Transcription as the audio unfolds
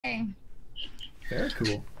Yay. Very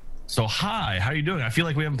cool. So hi, how you doing? I feel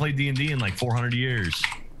like we haven't played D&D in like 400 years.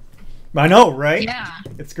 I know, right? Yeah.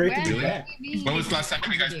 It's great to be Really? back. When was the last time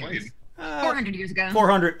you guys played? 400 years ago.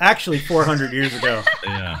 400 years ago.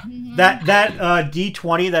 Yeah. That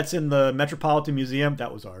D20 that's in the Metropolitan Museum,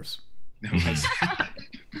 that was ours. No, it was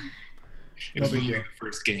No big literally deal. the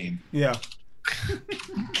first game. Yeah.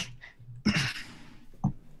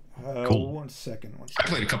 Cool. One second. I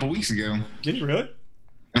played a couple weeks ago. Did you really?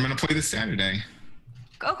 I'm gonna play this Saturday.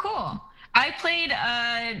 Oh, cool. I played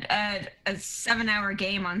a 7-hour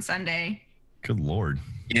game on Sunday. Good Lord.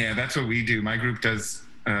 Yeah, that's what we do. My group does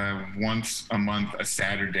once a month, a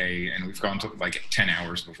Saturday, and we've gone to like 10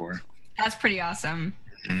 hours before. That's pretty awesome.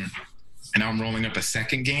 And now I'm rolling up a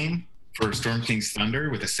second game for Storm King's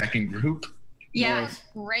Thunder with a second group. Yeah. Nice.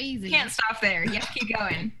 Crazy. Can't stop there. You have to keep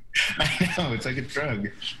going. I know, it's like a drug.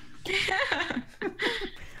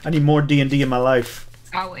 I need more D&D in my life.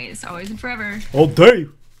 Always and forever. All day.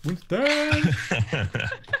 Winston.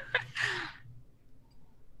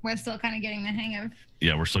 We're still kind of getting the hang of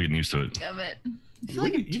Yeah, we're still getting used to it. it. I feel You,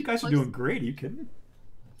 like I'm you too guys are close. doing great. Are you kidding?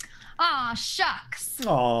 Aw, shucks.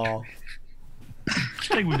 Aw. I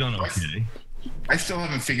think we've done okay. I still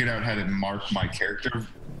haven't figured out how to mark my character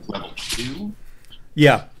level 2.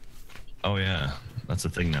 Yeah. Oh yeah, that's the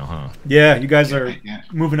thing now, huh? Yeah, you guys are Yeah.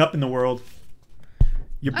 moving up in the world.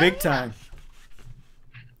 You're big yeah. time.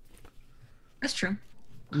 That's true.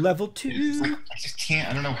 Level It's 2. like, I just can't.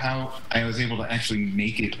 I don't know how I was able to actually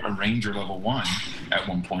make it a ranger level 1 at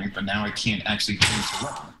one point, but now I can't actually change the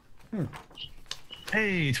level.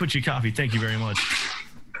 Hey, Twitchy Coffee, thank you very much.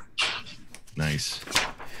 Nice.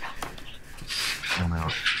 I'm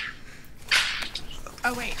out.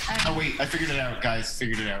 Oh, wait. Oh wait, I figured it out, guys.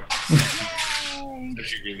 Figured it out. That's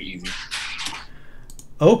actually really easy.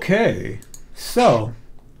 Okay. So,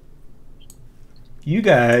 you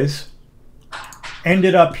guys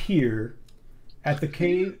ended up here at the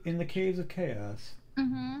cave, in the Caves of Chaos.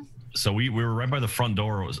 Mm-hmm. So we were right by the front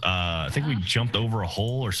door. It was, I think we jumped over a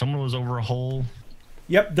hole, or someone was over a hole.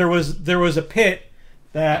 Yep, there was a pit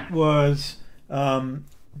that was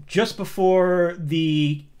just before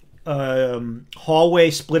the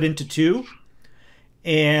hallway split into two,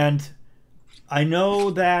 and I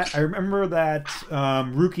remember that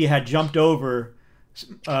Ruki had jumped over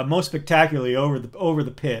most spectacularly over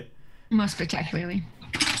the pit. Most spectacularly.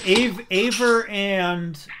 Aver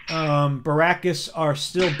and Baracus are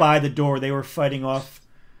still by the door. They were fighting off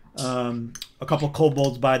a couple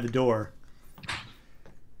kobolds by the door.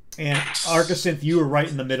 And Arcasinth, you were right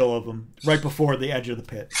in the middle of them, right before the edge of the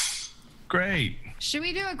pit. Great. Should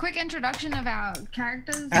we do a quick introduction of our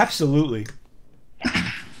characters? Absolutely.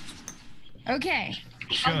 Okay,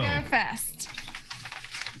 Go. I'll go first.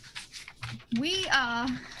 We are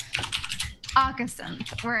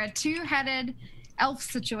Arcasinth. We're a two-headed elf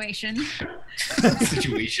situation.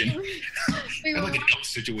 Situation. We I have were, like an elf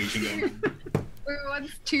situation going. we were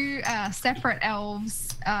once two separate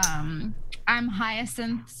elves. I'm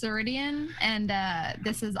Hyacinth Ceridian, and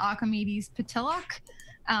this is Archimedes Patilok.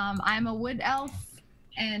 I'm a wood elf,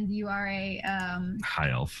 and you are a High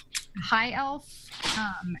elf. high elf.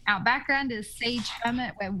 Our background is Sage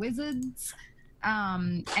Hermit. We're wizards,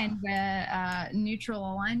 and we're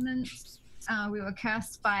neutral alignments. We were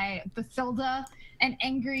cursed by Bathilda, an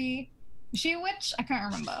angry... Was she a witch? I can't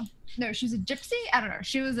remember. No, she was a gypsy? I don't know.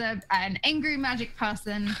 She was an angry magic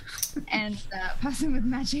person and a person with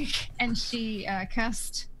magic, and she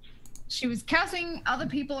cursed... She was cursing other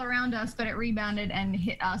people around us, but it rebounded and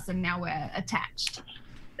hit us, and now we're attached.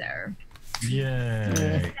 So...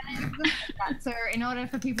 Yay. So in order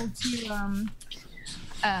for people to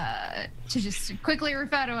just quickly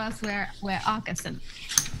refer to us, we're Arcasinth.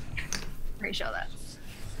 Pretty sure that's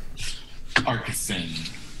Arcasin.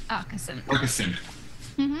 Arcasinth. Arcasin.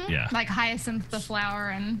 Mm-hmm. Yeah. Like Hyacinth the flower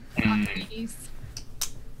and Archimedes.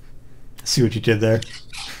 See what you did there.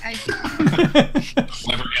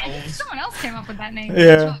 Clever elves. Someone else came up with that name.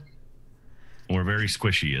 Yeah. We're very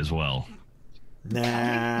squishy as well.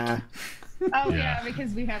 Nah. Oh Yeah. yeah,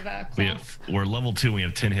 because we have a We're level 2. We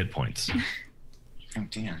have 10 hit points. Oh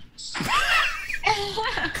damn.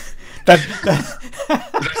 That,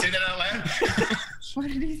 Did I say that out loud? What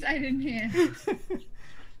did he say? I didn't hear.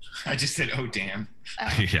 I just said, oh damn.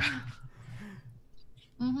 Yeah.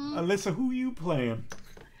 Mm-hmm. Alyssa, who you playing?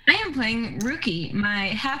 I am playing Ruki, my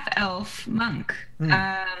half-elf monk.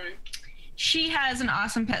 She has an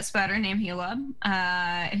awesome pet spider named Helab,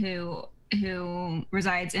 who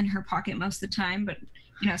resides in her pocket most of the time, but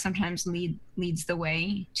sometimes leads the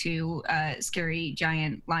way to scary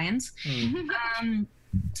giant lions.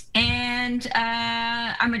 And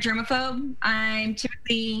I'm a germaphobe. I'm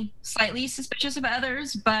typically slightly suspicious of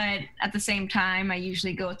others, but at the same time, I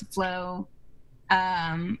usually go with the flow.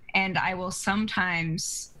 And I will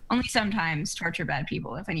sometimes, only sometimes, torture bad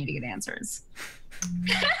people if I need to get answers.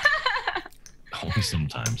 Only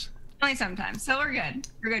sometimes. Only sometimes. So we're good.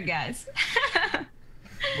 We're good, guys. What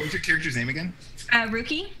was your character's name again?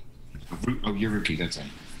 Rookie. Oh, you're Rookie. That's it.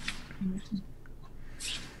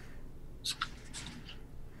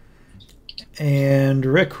 And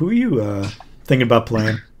Rick, who are you thinking about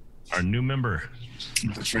playing? Our new member.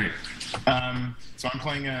 That's right. So I'm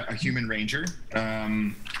playing a human ranger.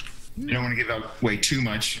 I don't want to give away too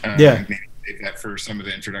much. Yeah. Maybe save that for some of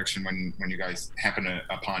the introduction when you guys happen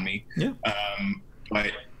upon me. Yeah.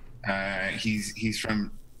 But he's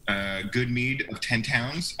from Goodmead of 10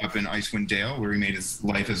 Towns up in Icewind Dale, where he made his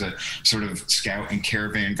life as a sort of scout and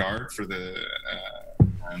caravan guard for the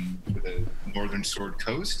Northern Sword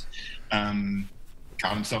Coast.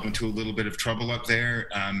 Got himself into a little bit of trouble up there,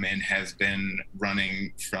 and has been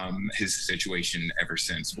running from his situation ever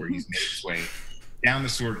since, where he's made his way down the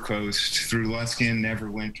Sword Coast, through Luskin,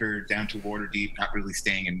 Neverwinter, down to Waterdeep, not really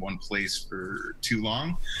staying in one place for too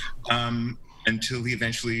long, until he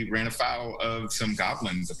eventually ran afoul of some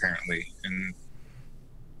goblins, apparently. And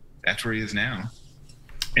that's where he is now.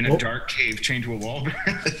 In a dark cave chained to a wall.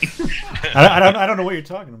 I don't know what you're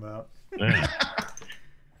talking about. Yeah.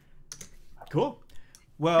 Cool.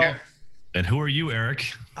 Well, Yeah. And who are you,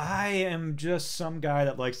 Eric? I am just some guy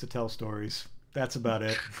that likes to tell stories. That's about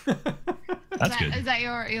it. That's good. Is that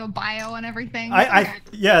your bio and everything?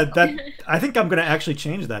 Yeah, that I think I'm gonna actually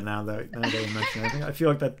change that now that you mention it. I feel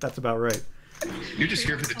like that's about right. You're just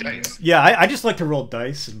here for the dice. Yeah, I just like to roll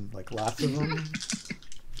dice and like lots of them.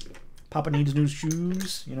 Papa needs new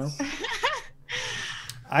shoes, you know.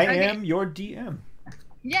 I am your DM.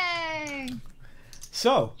 Yay!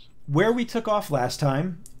 So, where we took off last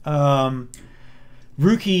time,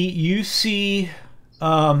 Rookie, you see,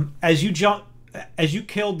 as you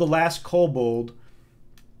killed the last kobold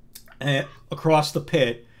across the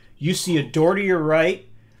pit, you see a door to your right,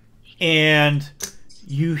 and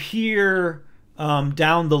you hear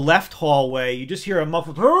down the left hallway, you just hear a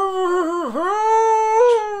muffled.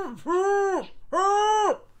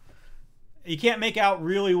 You can't make out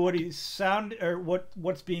really what he's sound or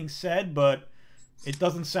what's being said, but it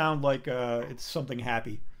doesn't sound like it's something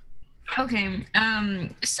happy. Okay.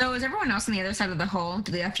 So is everyone else on the other side of the hole?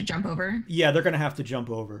 Do they have to jump over? Yeah, they're gonna have to jump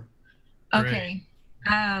over. Okay.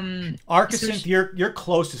 Arcasinth, you're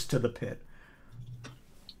closest to the pit,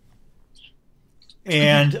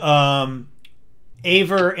 and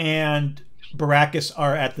Aver and Baracus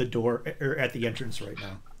are at the door or at the entrance right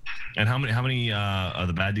now. And how many of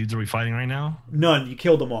the bad dudes are we fighting right now? None. You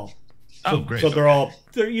killed them all. Oh, great. So they're all.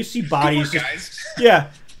 You see bodies. Guys. Yeah,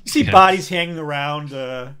 you see bodies hanging around.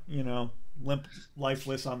 You know, limp,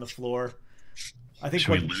 lifeless on the floor. I think.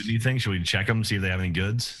 Should we loot anything? Should we check them, see if they have any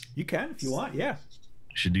goods? You can if you want. Yeah.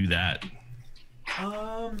 Should do that.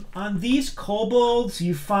 On these kobolds,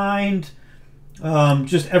 you find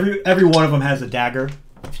just every one of them has a dagger.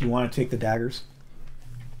 If you want to take the daggers.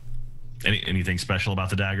 Anything special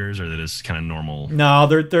about the daggers, or are they just kind of normal? No,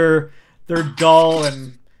 they're dull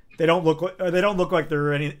and they don't look like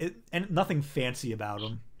they're nothing fancy about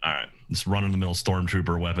them. All right, just run in the middle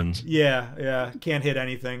stormtrooper weapons. Yeah, can't hit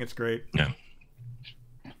anything. It's great. Yeah.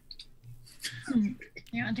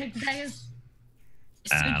 You want to take the daggers?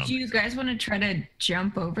 So do you guys want to try to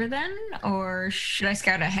jump over then, or should I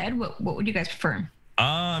scout ahead? What would you guys prefer?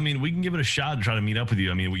 I mean, we can give it a shot to try to meet up with you.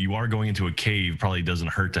 I mean, you are going into a cave. Probably doesn't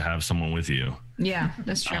hurt to have someone with you. Yeah,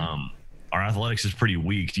 that's true. Our athletics is pretty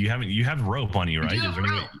weak. You have rope on you, right? Is there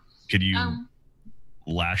any way, could you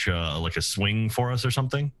lash a swing for us or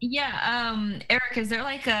something? Yeah, Eric, is there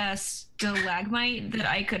like a stalagmite that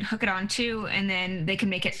I could hook it onto, and then they can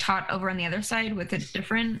make it taut over on the other side with a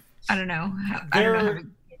different? I don't know. I don't know how big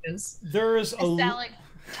it is. There's a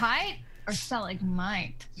stalactite or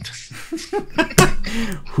stalagmite?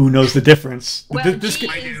 Who knows the difference? Well,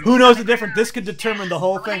 Who knows the difference? This could determine the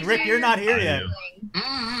whole thing. Rick, you're not here yet.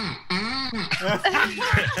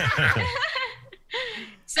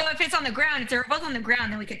 So if it's on the ground, if they're both on the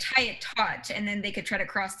ground, then we could tie it taut, and then they could try to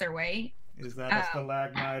cross their way. Is that a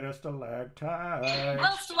stalagmite or stalactite?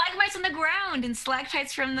 Well, stalagmites on the ground and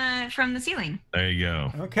stalactites from the ceiling. There you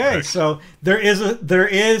go. Okay, so there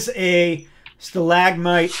is a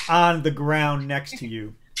stalagmite on the ground next to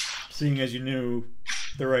you, seeing as you knew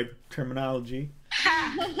the right terminology.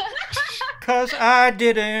 Cause I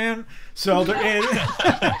didn't. So there is.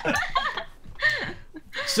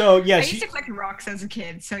 So I yes, used to collect rocks as a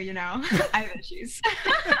kid, so you know I have issues.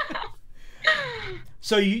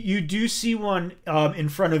 So you do see one in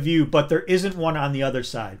front of you, but there isn't one on the other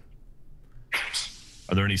side.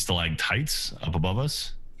 Are there any stalactites up above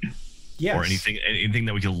us? Yes. Or anything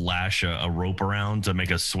that we could lash a rope around to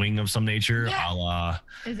make a swing of some nature? Yeah. A la...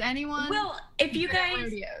 Is anyone? Well, if you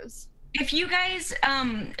guys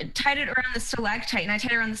tied it around the stalactite and I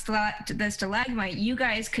tied it around the stalagmite, you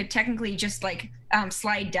guys could technically just like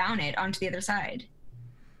slide down it onto the other side.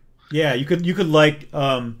 Yeah, you could like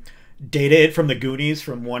data it from the Goonies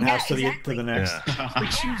from one house to exactly. the next. Yeah.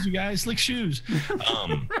 Slick shoes, you guys, slick shoes.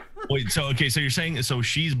 Wait, so you're saying so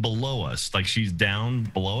she's below us, like she's down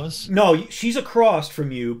below us? No, she's across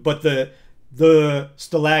from you, but the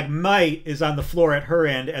stalagmite is on the floor at her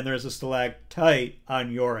end, and there's a stalactite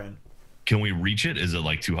on your end. Can we reach it? Is it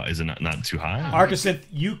like too high? Is it not too high? Arkacinth,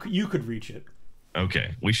 you could reach it.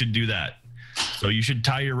 Okay, we should do that. So you should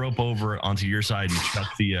tie your rope over onto your side and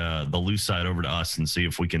chuck the loose side over to us and see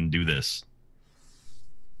if we can do this.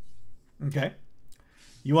 Okay.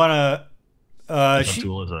 You want to... It's up to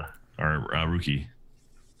Alyssa, our Rookie.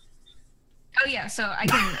 Oh yeah, so I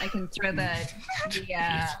can throw the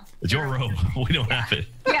It's your rope. We don't have it.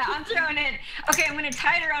 Yeah, I'm throwing it. Okay, I'm gonna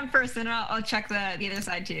tie it around first, and I'll check the other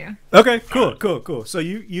side too. Okay, cool. So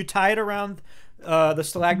you tie it around the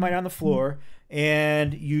stalagmite on the floor,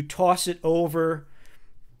 and you toss it over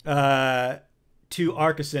to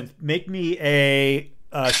Arkacinth. Make me a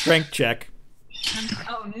strength check.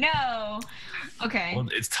 Oh no. Okay. Well,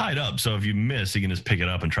 it's tied up, so if you miss, you can just pick it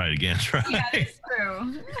up and try it again, right? Yeah, that's true.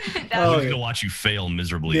 I'm just gonna watch you fail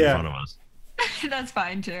miserably in front of us. That's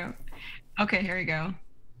fine too. Okay, here we go.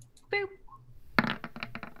 Boop.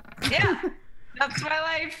 Yeah, that's my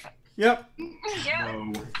life. Yep. Yeah.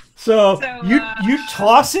 Whoa. So you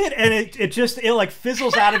toss it, and it like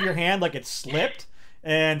fizzles out of your hand like it slipped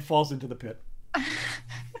and falls into the pit.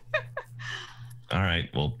 All right,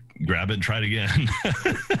 well, grab it and try it again.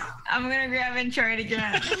 I'm gonna grab it and try it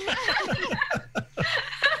again.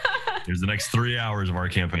 Here's the next 3 hours of our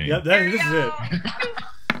campaign. Yep, this is it.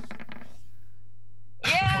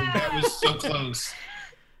 Yeah. That was so close.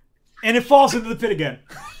 And it falls into the pit again.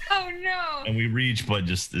 Oh no. And we reach, but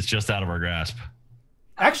it's just out of our grasp.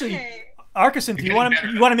 Actually, Okay. Arkacinth, you want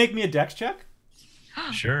to make me a dex check?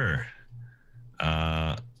 Sure.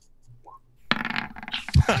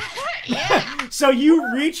 Yeah. So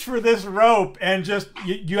you reach for this rope and just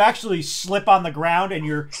you actually slip on the ground, and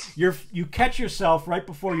you catch yourself right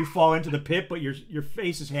before you fall into the pit, but your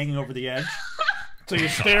face is hanging over the edge. So you're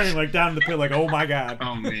staring like down in the pit like, oh my god.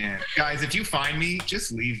 Oh man, guys, if you find me,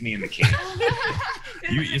 just leave me in the cave.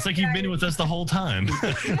 It's like you've been with us the whole time.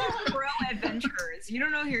 We're all adventurers. You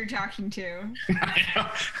don't know who you're talking to.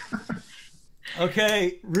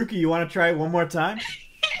 Okay, Rookie, you want to try it one more time?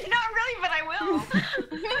 Not really, but I will.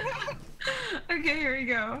 Okay, here we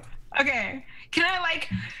go. Okay. Can I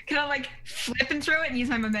like flip and throw it and use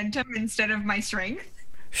my momentum instead of my strength?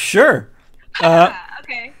 Sure.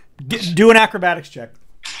 Okay. Do an acrobatics check.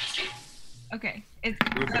 Okay. That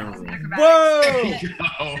was Whoa. acrobatics.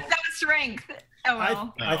 Whoa! That was strength. Oh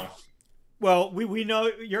well. Well, we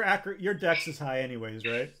know your dex is high anyways,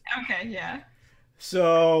 right? Okay, yeah.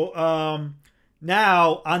 So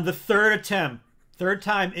now on the third time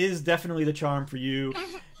is definitely the charm for you.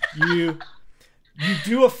 You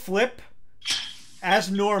do a flip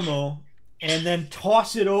as normal, and then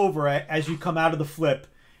toss it over as you come out of the flip.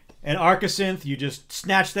 And Arkacinth, you just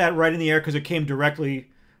snatch that right in the air because it came directly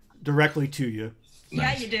to you.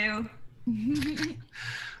 Nice. Yeah, you do.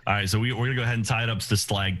 All right, so we're gonna go ahead and tie it up to the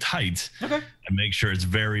stalactite. Okay. And make sure it's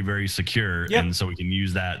very, very secure, Yep. and so we can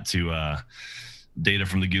use that to data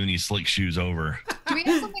from the Goonies slick shoes over. Do we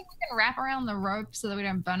have something we can wrap around the rope so that we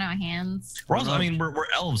don't burn our hands? We're also, I mean, we're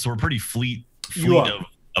elves, so we're pretty fleet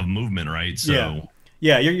of movement, right? So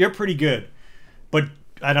yeah, you're pretty good, but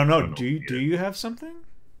I don't know. Do you have something?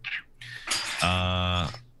 we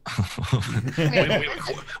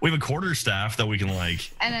have a quarterstaff that we can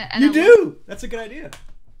like. And do. That's a good idea.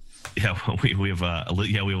 Yeah, we have a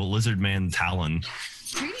lizard man talon.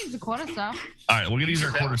 We use the quarterstaff. All right, we're gonna use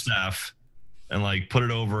our quarterstaff and like put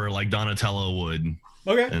it over like Donatello would.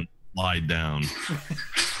 Okay. And slide down.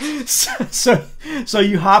 So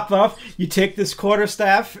you hop up, you take this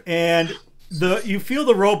quarterstaff, and you feel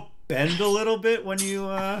the rope bend a little bit when you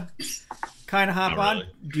kind of hop on. Really.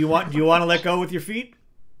 Do you want to let go with your feet?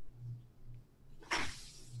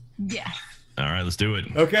 Yeah. All right, let's do it.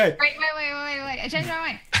 Okay. Wait. I changed my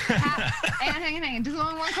mind. Hang on. Just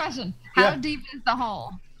one more question. How deep is the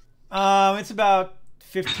hole? It's about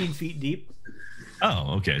 15 feet deep.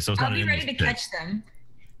 Oh, okay. So it's I'll not be an ready to endless pit. catch them.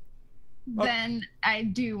 Then I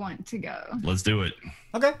do want to go. Let's do it.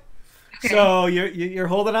 Okay. So you're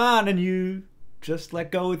holding on, and you just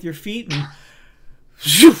let go with your feet, and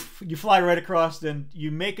zoof, you fly right across, and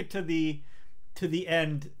you make it to the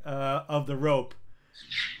end of the rope.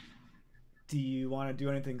 Do you want to do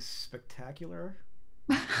anything spectacular?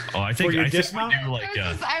 Oh, I think we do like.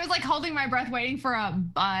 I was like holding my breath, waiting for a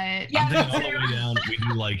butt. Yeah, I'm thinking all the way down. We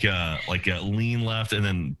do like a lean left, and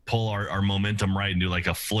then pull our momentum right, and do like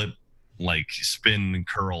a flip, like spin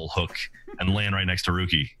curl hook, and land right next to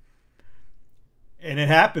Rookie. And it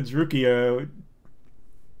happens, Rookie. How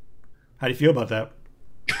do you feel about that?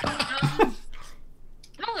 I'm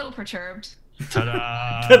a little perturbed.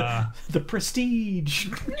 Ta-da! The prestige.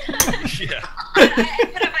 Yeah. I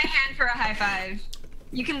put up my hand for a high five.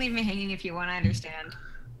 You can leave me hanging if you want. I understand.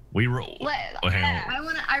 We roll. Hang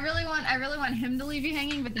on. I really want him to leave you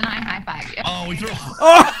hanging, but then I high five you. Oh, we throw.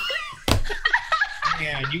 Oh!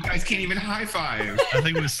 Yeah, you guys can't even high five. I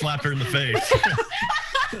think we just slapped her in the face.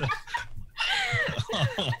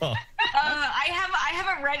 I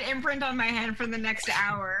have a red imprint on my hand for the next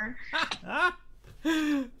hour.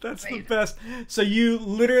 That's the best. So you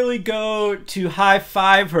literally go to high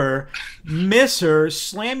five her, miss her,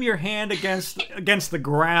 slam your hand against the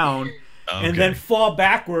ground, and then fall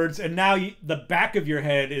backwards. And now the back of your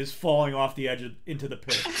head is falling off the edge into the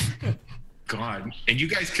pit. God, and you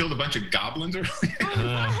guys killed a bunch of goblins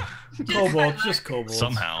earlier. Kobolds, just kobolds.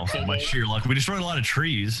 Somehow, by sheer luck, we destroyed a lot of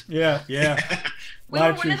trees. Yeah. We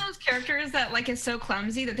were one of those characters that like is so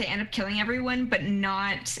clumsy that they end up killing everyone, but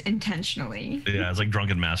not intentionally. Yeah, it's like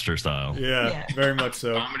Drunken Master style. Yeah, very much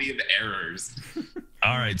so. Comedy of errors.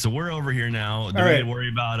 All right, so we're over here now. Do we need to worry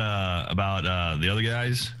about the other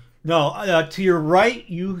guys? No, to your right,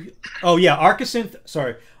 Arcasinth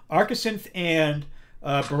and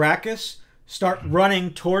Baracus start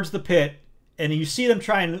running towards the pit, and you see them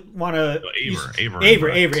try and want to... Aver.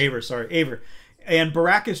 And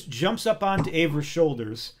Baracus jumps up onto Aver's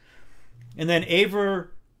shoulders, and then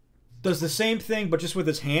Aver does the same thing, but just with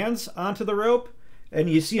his hands onto the rope, and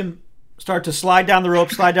you see him start to slide down the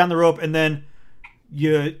rope, and then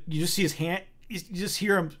you just see his hand, you just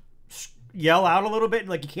hear him yell out a little bit,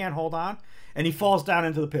 like he can't hold on, and he falls down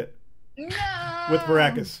into the pit. No! With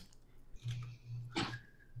Baracus.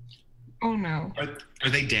 Oh no. Are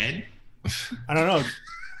they dead? I don't know.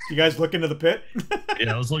 You guys look into the pit?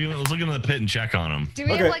 Yeah, let's look into the pit and check on them. Do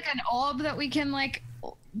we have like an orb that we can make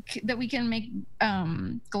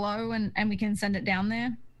glow and we can send it down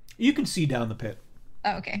there? You can see down the pit.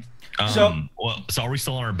 Oh, okay. So are we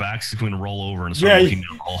still on our backs? Can we roll over and start looking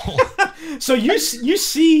down the hole? So you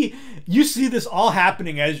see this all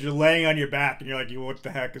happening as you're laying on your back, and you're like, what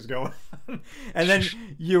the heck is going on? And then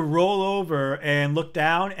you roll over and look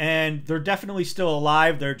down, and they're definitely still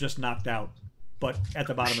alive. They're just knocked out, but at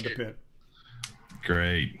the bottom of the pit.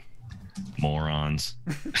 Great. Morons.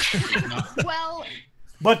 Well...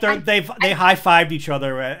 But they high-fived each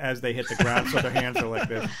other as they hit the ground, so their hands are like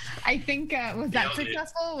this. I think, was that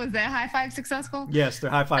successful? Was their high five successful? Yes,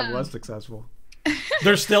 their high five was successful.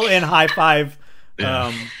 They're still in high five in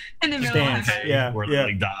the middle stance. of Where they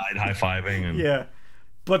like died high-fiving. And... Yeah.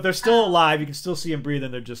 But they're still alive. You can still see them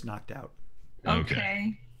breathing. They're just knocked out.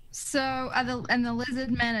 Okay. So, the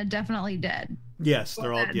lizard men are definitely dead. Yes,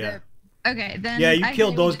 they're all dead. Okay, then. Yeah, you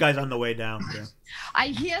killed those guys on the way down. Yeah. I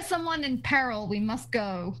hear someone in peril. We must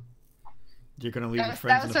go. You're gonna leave your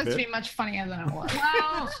friends in the pit? That was supposed to be much funnier than it was.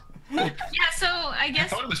 Well, yeah. So I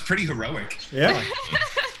guess. I thought it was pretty heroic. Yeah.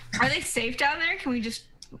 Are they safe down there? Can we just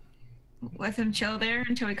let them chill there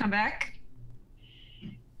until we come back?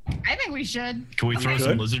 I think we should. Can we throw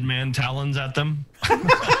some lizard man talons at them?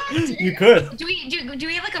 You could. Do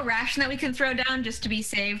we have like a ration that we can throw down just to be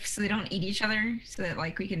safe, so they don't eat each other, so that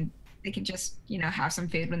like they can just have some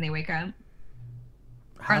food when they wake up?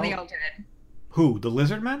 Or are they all dead? Who, the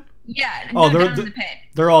lizard men? Yeah. They're down in the pit.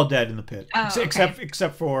 They're all dead in the pit. Oh,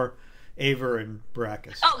 except for Aver and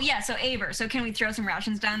Baracus. Oh yeah, so Aver. So can we throw some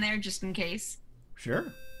rations down there just in case? Sure.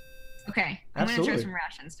 Okay, I'm gonna throw some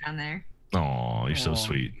rations down there. Oh, you're so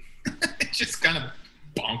sweet. Just kind of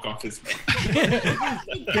bonk off his head.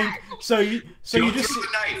 so you just throw the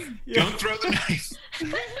knife. Yeah. Don't throw the knife.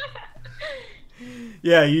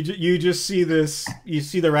 Yeah, you just see this. You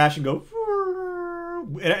see the ration go.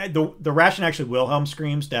 The ration actually Wilhelm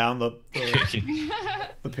screams down the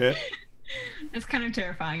pit. It's kind of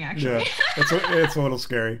terrifying, actually. Yeah, it's a little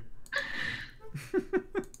scary.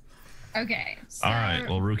 Okay. So all right.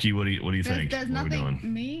 Well, Rookie, what do you think? There's what nothing. Are we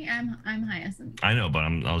doing? Me, I'm Hyacinth. I know, but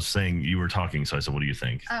I was saying you were talking, so I said, what do you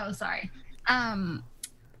think? Oh, sorry.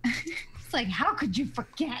 It's like, how could you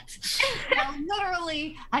forget? I'm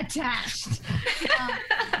literally attached.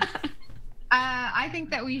 I think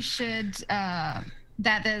that we should.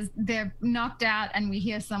 They're knocked out, and we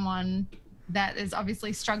hear someone that is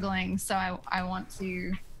obviously struggling. So I'm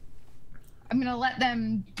gonna let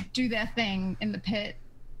them do their thing in the pit,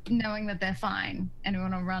 knowing that they're fine, and we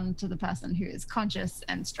want to run to the person who is conscious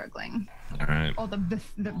and struggling. All right. Or the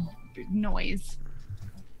noise.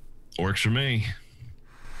 Works for me.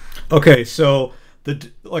 Okay, so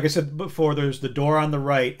like I said before, there's the door on the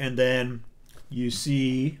right, and then you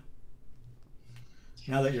see.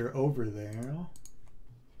 Now that you're over there,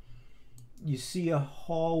 you see a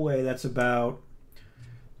hallway that's about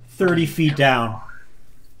 30 feet down,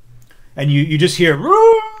 and you just hear.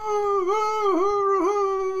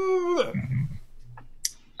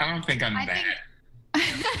 I don't think I'm that.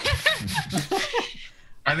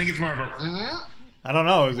 I think it's more of a. I don't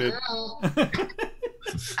know. Is it?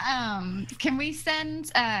 Can we send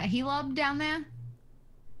Helob down there?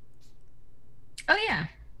 Oh yeah,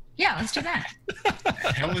 let's do that.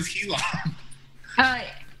 The hell is Helob?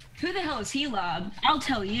 Who the hell is Helob? I'll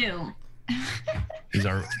tell you. He's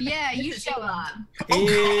our. Yeah, you This is show up.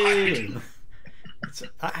 Ew.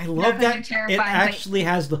 I love Nothing that. terrifying, It but- actually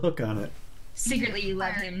has the hook on it. Secretly, you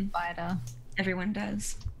love him. Spider. Everyone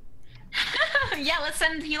does. Yeah, let's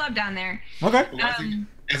send Helob down there. Okay. Well,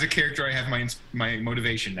 as a character, I have my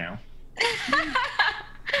motivation now.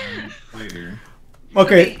 Later.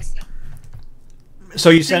 Okay. So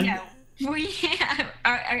you send. Yeah,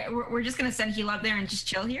 we're just gonna send Helob there and just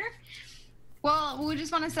chill here. Well, we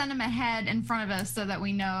just want to send him ahead in front of us so that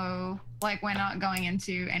we know, like, we're not going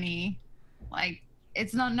into any, like,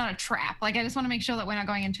 it's not a trap. Like, I just want to make sure that we're not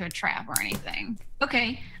going into a trap or anything.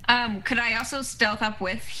 Okay. Could I also stealth up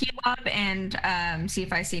with Helob and see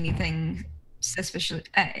if I see anything suspicious?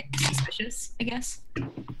 I guess.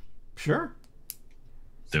 Sure.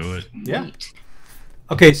 Do it. Yeah. Neat.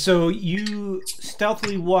 Okay, so you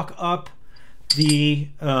stealthily walk up the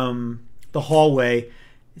hallway.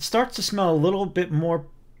 It starts to smell a little bit more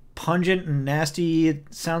pungent and nasty.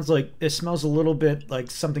 It smells a little bit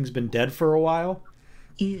like something's been dead for a while.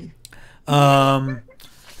 Ew. But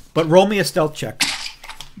roll me a stealth check.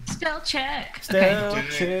 Stealth check. Stealth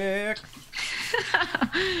check.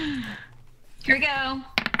 Here we go.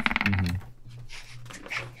 Mm-hmm.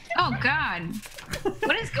 Oh God,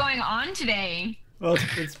 what is going on today? Well,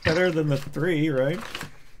 it's better than the 3, right?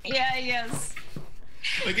 Yeah, yes.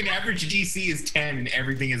 Like an average DC is 10, and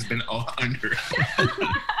everything has been all under.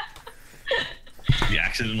 The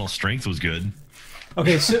accidental strength was good.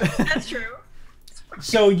 Okay, so That's true.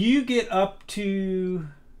 so you get up to.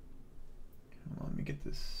 Let me get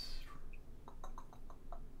this.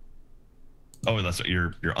 Oh, that's what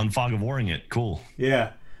you're unfog of warring it. Cool.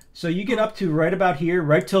 Yeah. So you get up to right about here,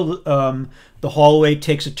 right till the hallway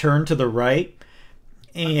takes a turn to the right,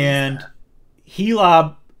 and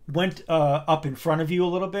Helob went up in front of you a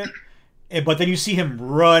little bit, but then you see him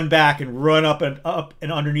run back and run up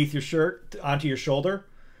and underneath your shirt onto your shoulder,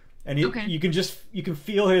 and you can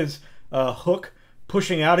feel his hook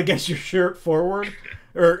pushing out against your shirt forward,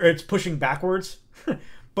 or it's pushing backwards,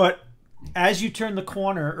 but. As you turn the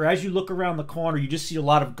corner, or as you look around the corner, you just see a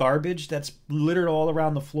lot of garbage that's littered all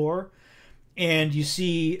around the floor. And you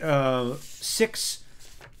see 6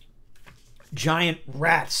 giant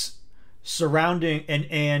rats surrounding,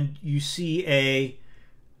 and you see a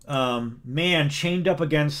man chained up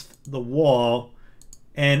against the wall.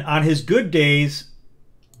 And on his good days,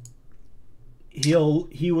 he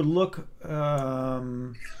would look...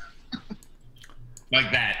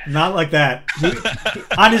 Like that. Not like that.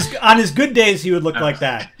 On his good days, he would look like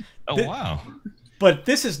that. Oh wow! But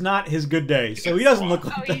this is not his good day, so he doesn't look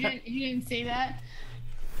like that. You didn't see that?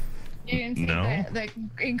 You didn't see No. the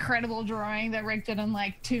incredible drawing that Rick did in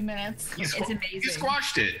like 2 minutes? He It's amazing. He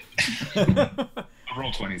squashed it.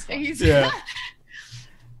 Roll 20s. Yeah.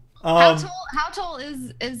 How tall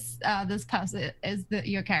is this person? Is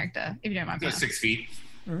your character? If you don't mind. Go 6 feet.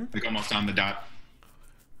 Like almost on the dot.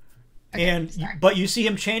 And sorry. but you see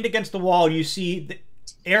him chained against the wall. You see the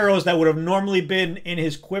arrows that would have normally been in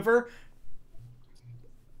his quiver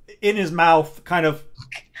in his mouth, kind of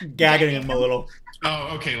gagging him a little.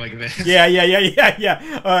 Oh, okay, like this.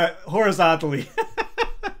 Yeah. Horizontally.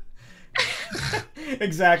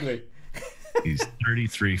 Exactly. He's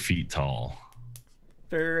 33 feet tall.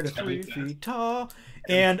 33 feet tall,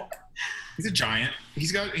 and He's a giant.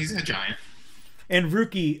 He's a giant. And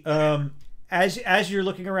Ruki, as you're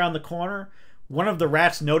looking around the corner, one of the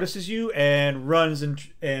rats notices you and runs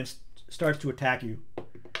and starts to attack you.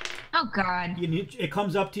 Oh God. It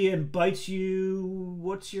comes up to you and bites you.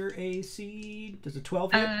 What's your AC? Does a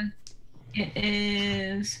 12 hit? It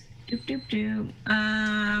is.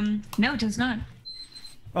 No, it does not.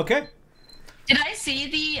 Okay. Did I see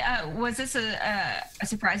the? Was this a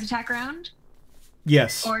surprise attack round?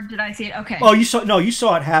 Yes. Or did I see it? Okay. Oh, you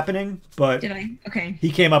saw it happening, but Did I? Okay.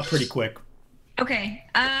 he came up pretty quick. Okay.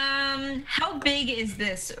 How big is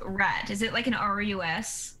this rat? Is it like an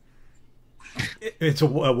RUS? It's a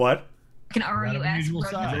what? Like an Rat of RUS? unusual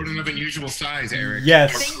size. Rodent of unusual size, Eric.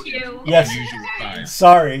 Yes. Thank you. Yes. Unusual size.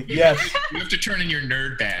 Sorry. Yes. You have to turn in your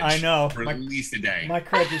nerd badge. I know. For at least a day. My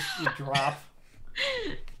credit just dropped.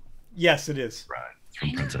 Yes, it is. Bride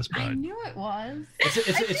from Princess I Bride. knew it was. It's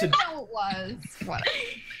I a. didn't know it was. What?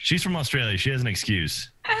 She's from Australia. She has an excuse.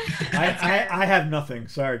 I have nothing.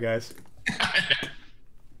 Sorry, guys.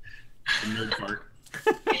 The nerd part.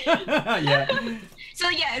 Yeah. So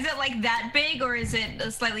yeah, is it like that big or is it a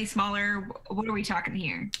slightly smaller? What are we talking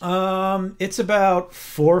here? It's about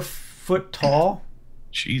 4 foot tall.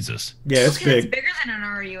 Jesus. Yeah, it's Okay, big. It's bigger than an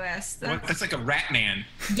RUS. What? That's like a rat man.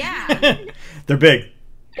 Yeah. They're big.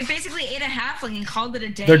 It basically ate a halfling and called it a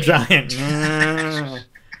day. They're giant.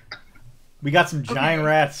 We got some giant Okay.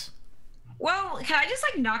 rats. Well, can I just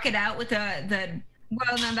like knock it out with the?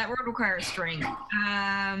 Well, no, that would require a string.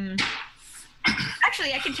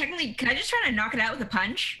 Actually, I can technically. Can I just try to knock it out with a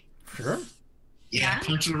punch? Sure. Yeah, Yeah?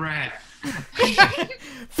 punch the rat.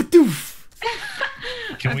 Fadoof.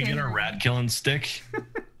 Can we Okay, get our never rat mind. killing stick?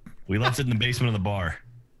 We left it in the basement of the bar.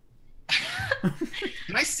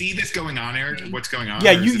 Can I see this going on, Eric? What's going on?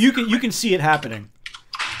 Yeah, Or is you this- can see it happening.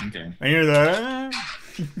 Okay. And you're the.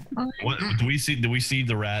 What do we see? Do we see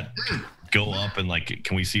the rat go up and like?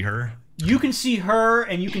 Can we see her? You can see her,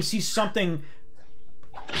 and you can see something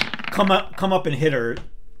come up and hit her,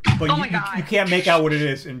 but Oh my God. you can't make out what it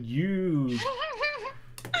is. And you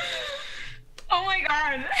Oh my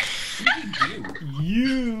god.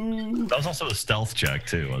 That was also a stealth check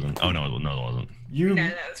too, wasn't it? Oh no, it wasn't. you No,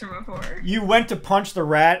 that was from before. you went to punch the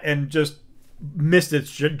rat and just missed its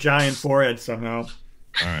giant forehead somehow.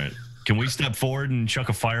 All right. Can we step forward and chuck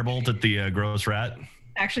a firebolt at the gross rat?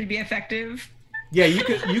 Actually, be effective. Yeah, you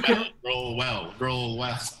can. Roll well. Roll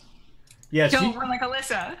well. Yes, Don't run like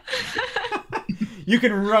Alyssa. you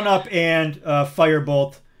can run up and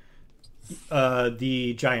firebolt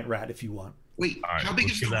the giant rat if you want. Wait, All right, how big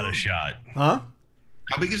let's is give the that room? a shot. Huh?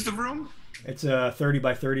 How big is the room? It's a 30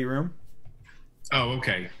 by 30 room. Oh,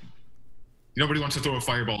 okay. Nobody wants to throw a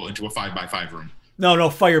fireball into a 5x5 room. No,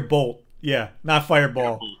 firebolt. Yeah, not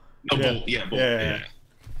fireball. No, Yeah. bolt. Yeah, bolt.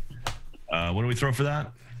 Yeah. What do we throw for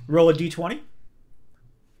that? Roll a d20.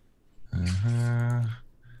 Uh-huh.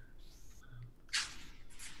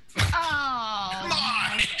 Oh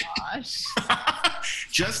my gosh.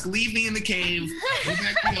 Just leave me in the cave. Go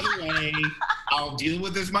back the other way. I'll deal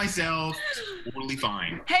with this myself. Totally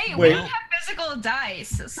fine. Hey, Wait. we don't have physical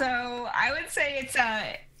dice, so I would say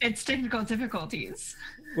it's technical difficulties.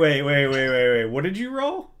 Wait. What did you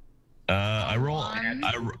roll? I rolled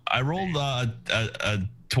a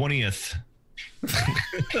 20th.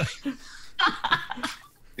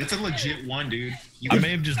 It's a legit one, dude. You I may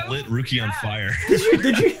have just lit Rookie on fire.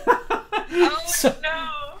 Did you? Oh So- no!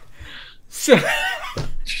 So,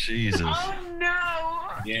 Jesus. Oh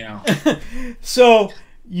no! Yeah. so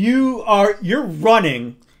you're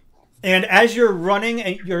running, and as you're running,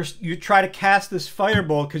 and you try to cast this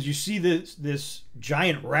fireball because you see this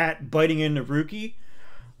giant rat biting into Rookie,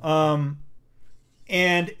 and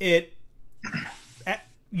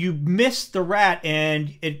you miss the rat,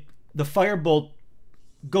 and the firebolt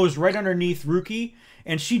goes right underneath Rookie,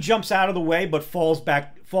 and she jumps out of the way but falls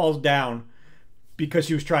down because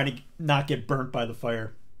she was trying to not get burnt by the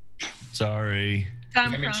fire. Sorry. So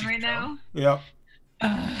I'm That means prone she's right now. Yep.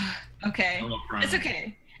 Okay. I'm not prone. It's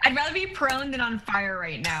okay. I'd rather be prone than on fire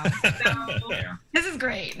right now. So Yeah. this is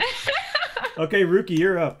great. Okay, Rookie,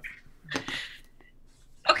 you're up.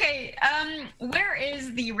 Okay, where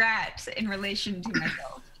is the rat in relation to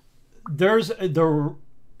myself?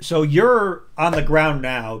 So you're on the ground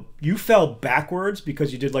now. You fell backwards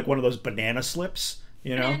because you did like one of those banana slips,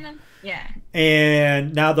 you know? Yeah.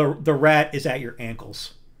 And now the rat is at your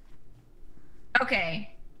ankles. Okay.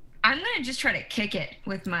 I'm gonna just try to kick it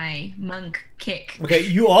with my monk kick. Okay,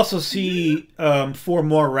 you also see 4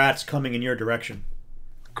 more rats coming in your direction.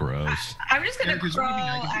 Gross. I'm just gonna Eric, is there anything I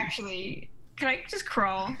crawl, can do? actually. Can I just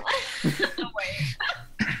crawl? Away.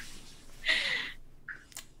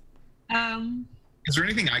 Is there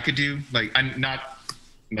anything I could do? Like, I'm not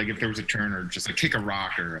like if there was a turn or just like kick a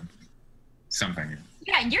rock or something.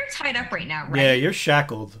 Yeah, you're tied up right now, right? Yeah, you're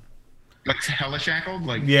shackled. Like hella shackled?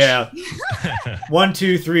 Like Yeah. 1,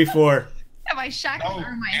 2, 3, 4. Am I shackled Oh, or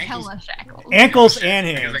am I ankles. hella shackled? Ankles and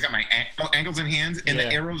Because hands. I got my ankles and hands, and Yeah.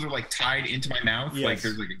 the arrows are like tied into my mouth, like Yes.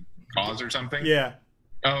 there's like a gauze or something. Yeah.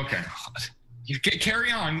 Oh, okay. You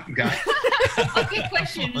carry on, guy. Okay,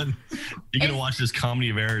 question. You're gonna watch this comedy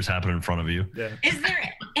of errors happen in front of you. Yeah. Is there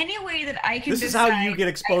any way that I can This is how you decide get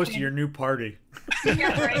exposed I to can- your new party.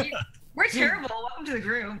 Yeah, right? We're terrible. Welcome to the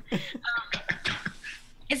group.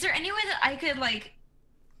 Is there any way that I could like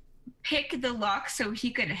pick the lock so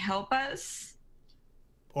he could help us?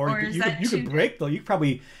 Or is you that could too break though. You could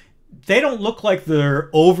probably. They don't look like they're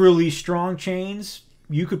overly strong chains.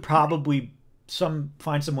 You could probably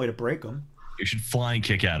find some way to break them. You should flying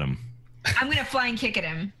kick at him. I'm gonna flying kick at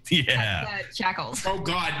him. Yeah. Shackles. Oh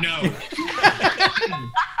God, no.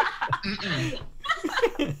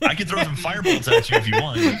 I can throw some firebolts at you if you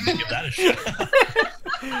want. Give that a shot.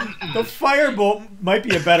 The firebolt might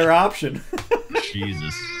be a better option.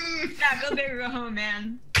 Jesus. Yeah, go big or go home,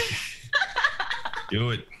 man.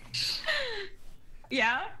 Do it.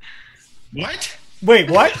 Yeah, What? Wait,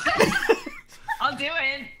 what? I'll do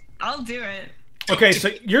it. I'll do it. Okay, so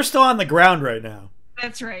you're still on the ground right now.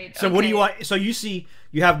 That's right. So what do you Okay. want? So you see,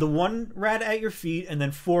 you have the one rat at your feet, and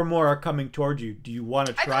then 4 more are coming towards you. Do you want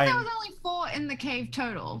to I try thought there and? was only 4 in the cave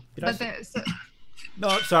total. Did I But say- there's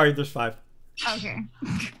No, sorry, there's 5. okay.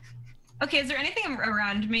 Okay, is there anything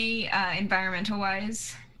around me,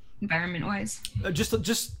 environment-wise?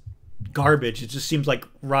 Just garbage. It just seems like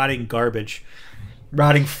rotting garbage,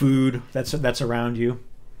 rotting food. That's around you.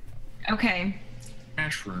 Okay.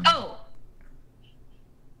 Mushroom. Oh.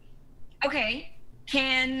 Okay.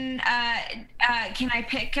 Can I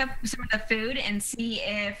pick up some of the food and see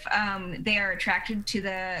if they are attracted to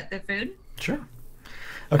the food? Sure.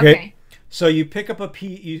 Okay. So you pick up a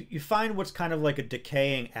piece. You find what's kind of like a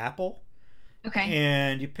decaying apple. Okay.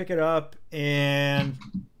 And you pick it up, and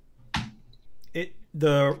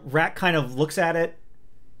the rat kind of looks at it,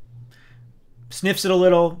 sniffs it a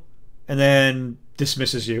little, and then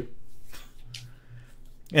dismisses you.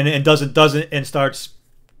 And doesn't and starts.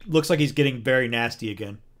 Looks like he's getting very nasty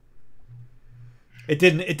again. It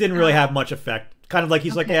didn't really have much effect. Kind of like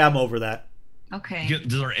he's like, yeah, I'm over that. Okay.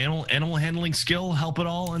 Does our animal handling skill help at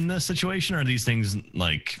all in this situation, or are these things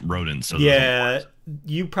like rodents? So Yeah,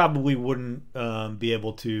 you probably wouldn't be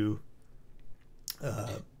able to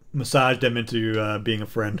massage them into being a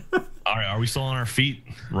friend. All right, are we still on our feet,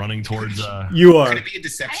 running towards? You are. Could it be a I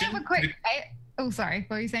deception? have a quick. Oh, sorry.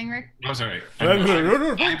 What were you saying, Rick? Oh, sorry. I've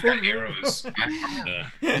got arrows.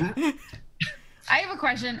 I have a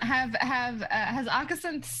question. Has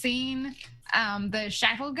Akasanth seen the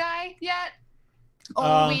shackled guy yet?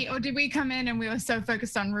 Or did we come in and we were so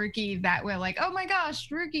focused on Rookie that we're like, oh my gosh,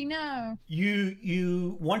 Rookie, no.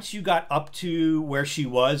 You once you got up to where she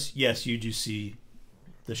was, yes, you do see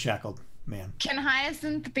the shackled man. Can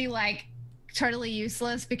Hyacinth be like totally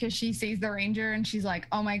useless because she sees the ranger and she's like,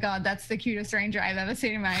 oh my god, that's the cutest ranger I've ever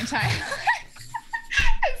seen in my entire life.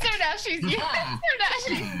 And so now she's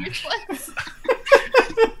useless.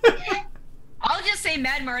 I'll just say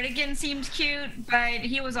Mad Mardigan seems cute, but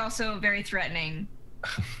he was also very threatening.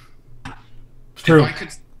 It's true.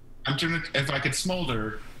 If I could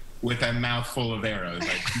smolder with a mouth full of arrows.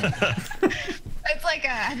 It's like,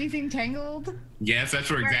 have you seen Tangled? Yes, that's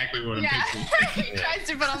exactly what I'm Yeah. picturing. He tries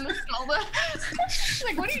to put on the smolder.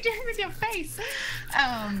 Like, what are you doing with your face?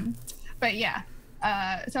 But yeah.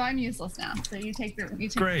 So I'm useless now. So you take the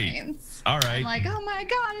Great. reins. All I'm right. like, oh my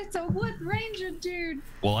god, it's a wood ranger, dude.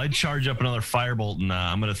 Well, I'd charge up another firebolt, and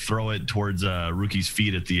I'm gonna throw it towards Rookie's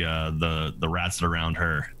feet at the rats that are around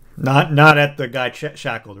her. Not at the guy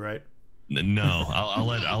shackled, right? No, I'll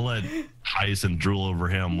let Hyacinth drool over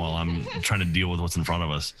him while I'm trying to deal with what's in front of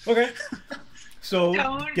us. Okay. So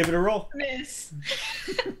Don't give it a roll. Miss.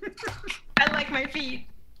 I like my feet.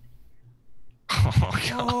 Oh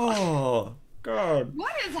god. Oh god.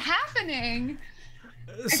 What is happening?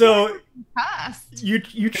 So Past. you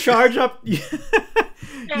charge up. You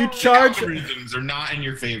charge. Algorithms are not in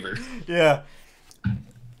your favor. Yeah.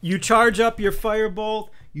 You charge up your firebolt.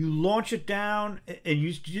 You launch it down, and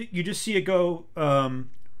you just see it go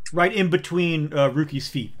right in between Rookie's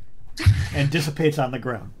feet, and dissipates on the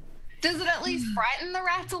ground. Does it at least frighten the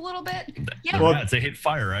rats a little bit? Yeah. The rats, they hit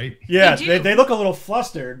fire, right? Yeah, They do. they look a little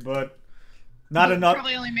flustered, but not It enough.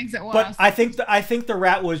 probably only makes it worse. But I think the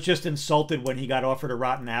rat was just insulted when he got offered a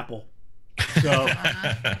rotten apple. So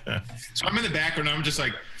So I'm in the background. I'm just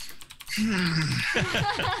like,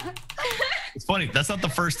 It's funny. That's not the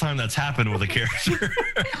first time that's happened with a character.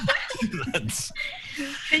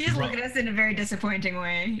 They just look at us in a very disappointing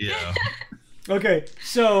way. Yeah. okay,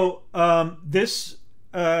 so this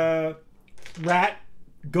rat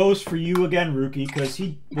goes for you again, Rookie, because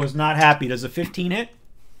he was not happy. Does a 15 hit?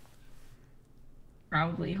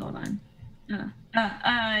 Probably. Hold on.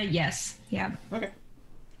 Yes. Yeah. Okay.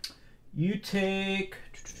 You take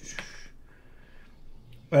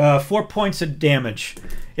 4 points of damage.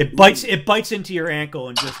 It bites into your ankle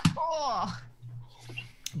and just Oh.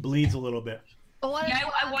 bleeds a little bit. But what Yeah,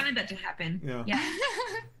 if- I wanted that to happen. Yeah.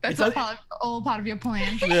 That's all part of your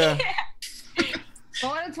plan. Yeah. But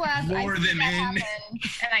what it's worth, Lure I see them that in. happen,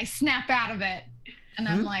 and I snap out of it, and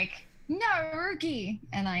I'm like, "No, rookie,"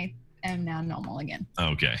 and I am now normal again.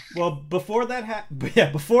 Okay. Well, before that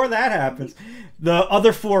happens, the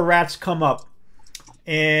other 4 rats come up,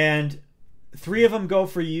 and 3 of them go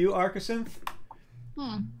for you, Arcasinth.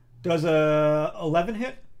 Does a 11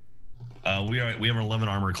 hit? We have an 11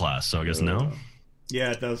 armor class, so I guess no.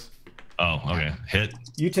 Yeah, it does. Oh, okay. Hit.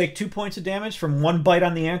 You take 2 points of damage from 1 bite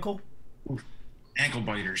on the ankle. Ankle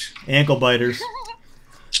biters. Ankle biters.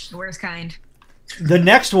 The worst kind. The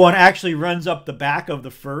next one actually runs up the back of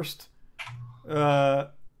the first, the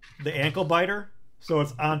ankle biter, so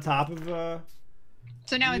it's on top of.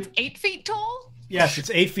 So now it's 8 feet tall. Yes,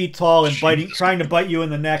 it's 8 feet tall and trying to bite you in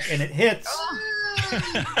the neck, and it hits.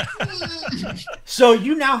 So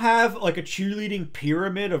you now have like a cheerleading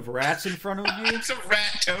pyramid of rats in front of you. It's a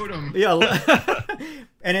rat totem. Yeah,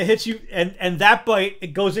 and it hits you, and that bite,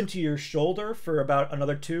 it goes into your shoulder for about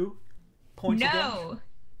another 2 points of damage. No.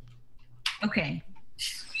 Okay.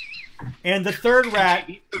 And the third rat,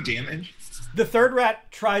 No damage. the third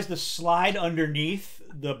rat tries to slide underneath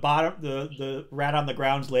the bottom, the rat on the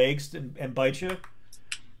ground's legs and bite you.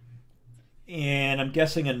 And I'm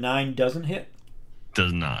guessing a 9 doesn't hit.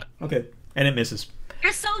 Does not. Okay, and it misses.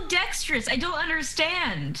 You're so dexterous. I don't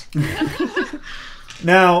understand.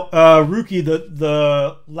 Now, Ruki,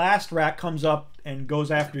 the last rat comes up and goes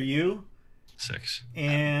after you, 6.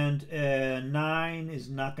 and 9 is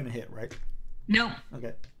not going to hit, right? No.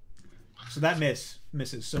 Okay. So that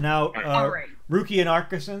misses. So now, All right. Ruki and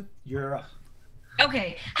Arcasin, you're up.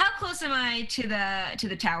 Okay. How close am I to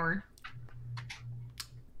the tower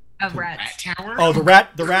of Rat rats? tower. Oh, the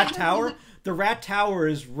rat tower. The rat tower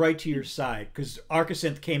is right to your side because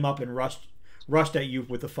Arcasinth came up and rushed at you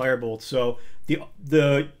with the firebolt. So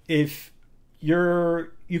if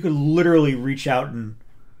you could literally reach out and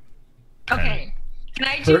Okay. Can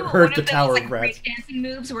I do Hurt one the of tower those of like rats. break dancing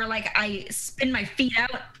moves where like I spin my feet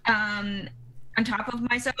out on top of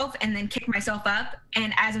myself and then kick myself up,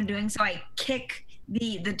 and as I'm doing so, I kick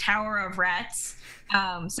the tower of rats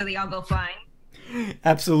so they all go flying.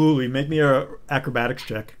 absolutely make me a acrobatics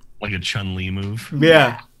check. Like a Chun-Li move.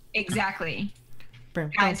 Yeah. Exactly.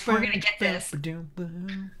 Guys, we're gonna get this. Here we go.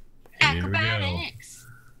 Acrobatics.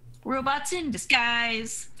 Robots in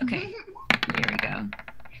disguise. Okay. Here we go.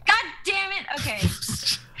 God damn it. Okay.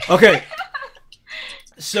 Okay.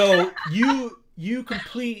 So you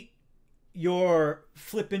complete your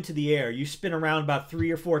flip into the air. You spin around about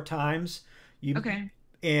 3 or 4 times. Okay.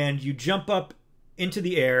 And you jump up into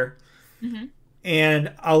the air. Mm-hmm.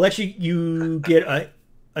 And I'll let you get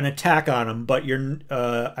an attack on him, but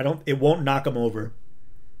it won't knock him over.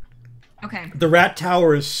 Okay. The rat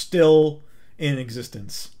tower is still in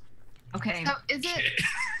existence. Okay.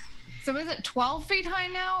 So is it 12 feet high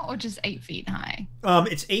now, or just 8 feet high?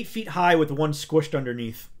 It's 8 feet high with one squished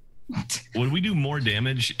underneath. Would we do more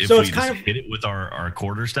damage if So we it's just kind of- hit it with our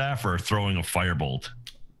quarterstaff or throwing a firebolt?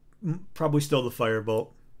 Probably still the firebolt.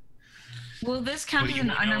 Will this count Well, as you an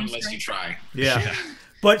won't know unarmed unless you strike? try. Yeah.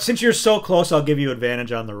 But since you're so close, I'll give you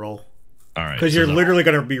advantage on the roll. All right. Because so you're literally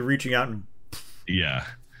going to be reaching out and... Yeah.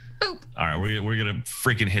 Boop. All right, we're gonna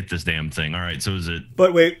freaking hit this damn thing. All right, so is it?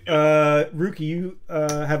 But wait, Ruki, you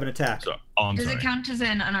have an attack. So, oh, I'm Does sorry. it count as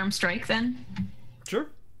an unarmed strike then? Sure.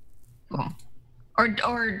 Cool.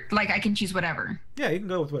 Or like I can choose whatever. Yeah, you can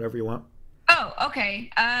go with whatever you want. Oh,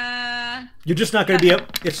 okay. You're just not going to be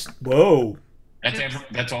up. It's whoa.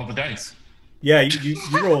 That's all the dice. Yeah, you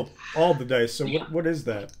roll all the dice. So what is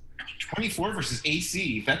that? 24 versus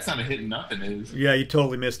AC. If that's not a hit, nothing is. Yeah, you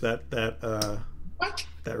totally missed that What?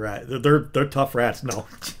 that rat. They're tough rats. No.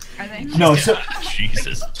 Are they? No. So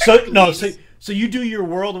Jesus. so you do your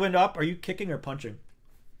whirlwind up. Are you kicking or punching?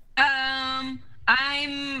 That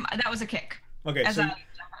was a kick. Okay. As So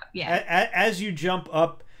yeah. as you jump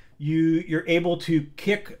up, you're able to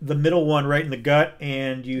kick the middle one right in the gut,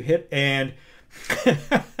 and you hit and.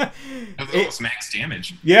 That's almost max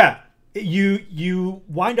damage. Yeah, you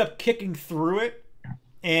wind up kicking through it,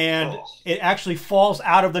 and it actually falls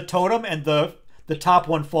out of the totem, and the top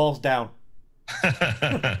one falls down.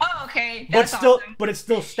 Oh, okay. But That's still, awesome. but it's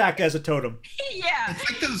still stacked as a totem. Yeah. It's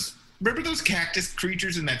like those. Remember those cactus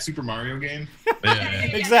creatures in that Super Mario game? Yeah.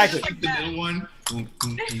 Exactly. Like the middle one.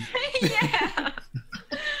 Yeah.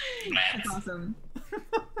 That's awesome.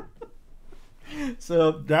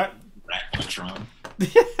 So that. Rat Voltron.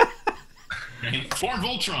 For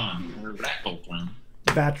Voltron. Or Rat Voltron.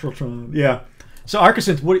 Vatratron, yeah. So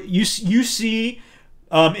Arkasenth, what you see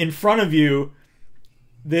in front of you,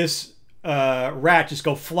 this rat just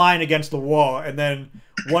go flying against the wall, and then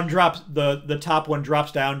one drops the top one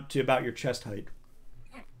drops down to about your chest height.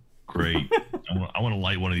 Great. I want to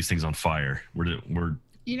light one of these things on fire. We're.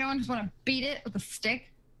 You don't just want to beat it with a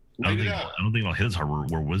stick? I don't think it'll hit us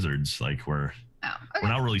hard. We're wizards. Like we're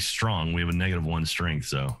not really strong. We have a -1 strength.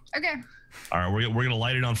 So. Okay. All right, we're gonna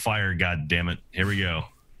light it on fire. God damn it! Here we go.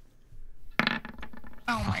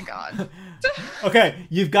 Oh my god. Okay,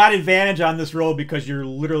 you've got advantage on this roll because you're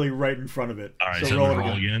literally right in front of it. All right, so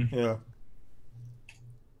roll again. Yeah.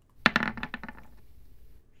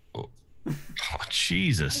 Oh,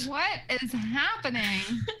 Jesus. What is happening?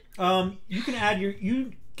 You can add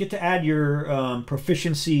you get to add your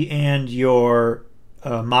proficiency and your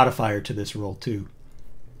modifier to this roll too.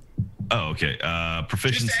 Oh, okay.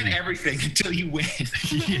 Proficiency. Just add everything until you win.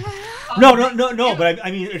 Yeah. No. But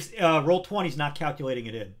I mean, it's roll 20 is not calculating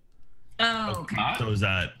it in. Oh, okay. So is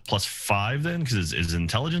that +5 then? Because it's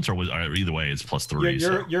intelligence, or either way, it's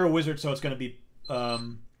 +3. You're a wizard, so it's going to be.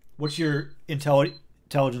 What's your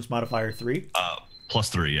intelligence modifier? 3.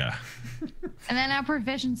 +3, yeah. And then our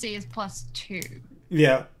proficiency is +2.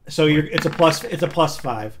 Yeah. So it's a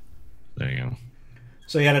 +5. There you go.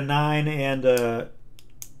 So you had a 9 and a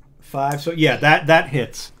 5. So yeah, that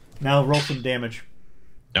hits. Now roll some damage.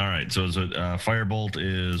 All right. So firebolt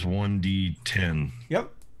is 1d10.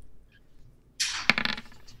 Yep.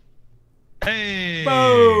 Hey!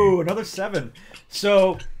 Oh, another 7.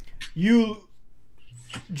 So you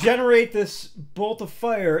generate this bolt of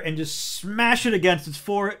fire and just smash it against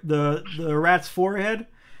the rat's forehead,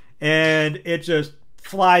 and it just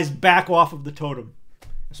flies back off of the totem.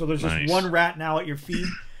 So there's just one rat now at your feet,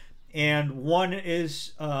 and one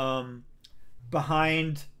is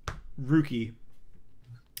behind Ruki.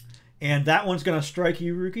 And that one's going to strike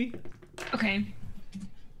you, Ruki. Okay.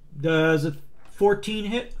 Does a 14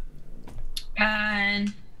 hit?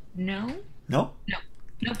 No. No?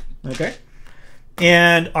 No. Okay.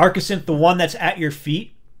 And Arkasenth, the one that's at your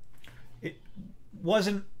feet, it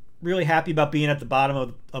wasn't really happy about being at the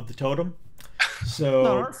bottom of the totem. So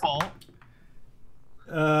Not our fault.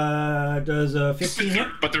 Does a 15 hit?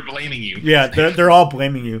 But they're blaming you. Yeah, they're all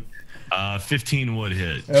blaming you. 15 would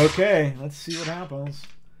hit. Okay, let's see what happens.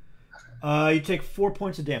 You take 4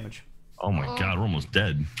 points of damage. Oh my god, we're almost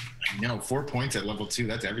dead. No, 4 points at level 2.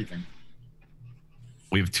 That's everything.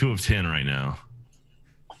 We have 2 of 10 right now.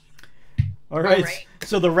 All right.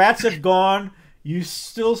 So the rats have gone. You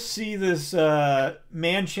still see this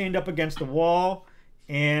man chained up against the wall.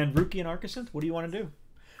 And Ruki and Arkasenth, what do you want to do?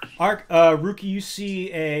 Ruki, you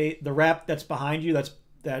see the rat that's behind you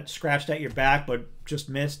that scratched at your back but just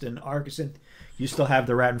missed. And Arkasenth, you still have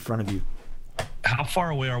the rat in front of you. How far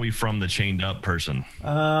away are we from the chained up person?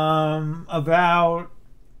 About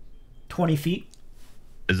 20 feet.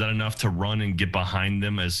 Is that enough to run and get behind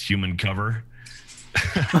them as human cover?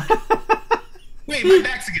 Wait, my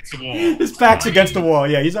back's against the wall. His back's against the wall.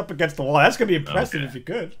 Yeah, he's up against the wall. That's going to be impressive if you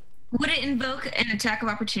could. Would it invoke an attack of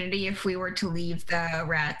opportunity if we were to leave the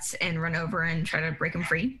rats and run over and try to break them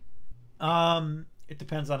free? It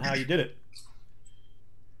depends on how you did it.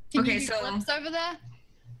 Can Okay, you do so- flips over there?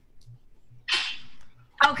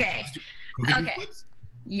 Okay. Okay.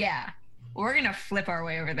 Yeah. We're going to flip our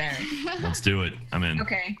way over there. Let's do it. I'm in.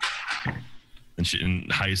 Okay.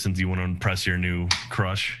 And Hyacinth, you want to impress your new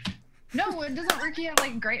crush? No, doesn't Ricky have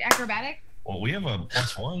like great acrobatic? Well, we have a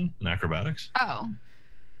 +1 in acrobatics. Oh.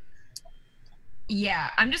 Yeah,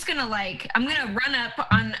 I'm just gonna I'm gonna run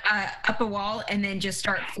up a wall and then just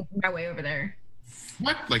start flipping my way over there.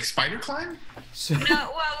 What? Like spider climb? So,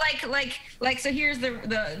 No, well, like so here's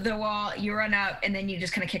the wall. You run up and then you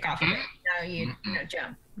just kind of kick off of it. Now you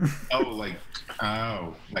jump. Like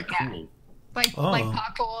Yeah. cool. Like Oh.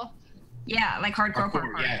 parkour. Yeah, like hardcore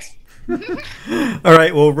Parkour, parkour. yes. all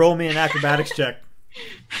right, well, roll me an acrobatics check.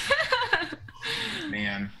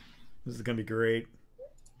 Man. This is going to be great.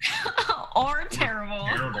 Or terrible.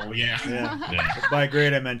 Terrible, yeah. Yeah. Yeah. By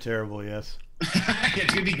great, I meant terrible, yes.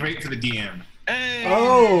 It's gonna be great for the DM. Hey!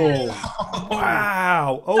 Oh,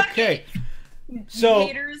 wow. Okay. So,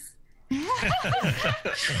 Haters.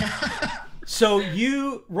 so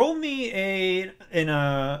you roll me an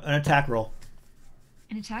attack roll.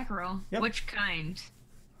 An attack roll. Yep. Which kind?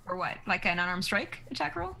 Or what? Like an unarmed strike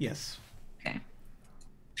attack roll? Yes. Okay.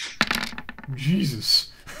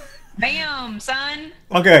 Jesus. Bam, son.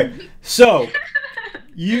 Okay, so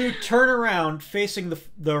you turn around facing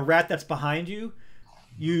the rat that's behind you.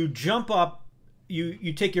 You jump up.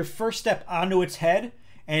 You take your first step onto its head,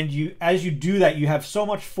 and as you do that, you have so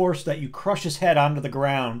much force that you crush his head onto the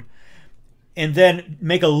ground. and then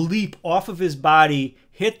make a leap off of his body,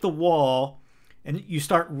 hit the wall, and you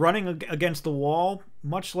start running against the wall,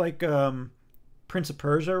 much like Prince of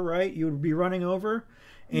Persia, right? You would be running over,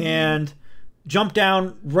 and jump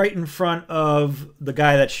down right in front of the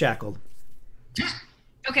guy that's shackled.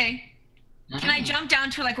 Okay. Can I jump down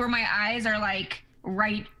to like where my eyes are like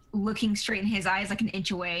right looking straight in his eyes, like an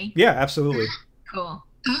inch away? Yeah, absolutely. Cool.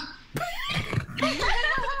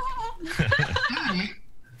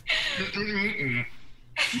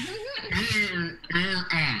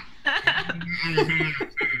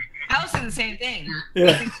 I was saying the same thing. Yeah.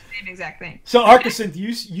 The same exact thing. So, Arcasinth,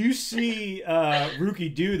 you see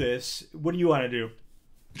Ruki do this. What do you want to do?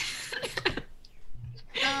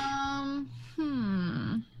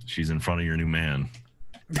 She's in front of your new man.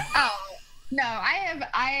 Oh no,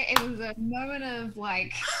 it was a moment of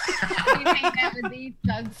like we may never be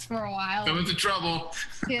thugs for a while. Go into trouble.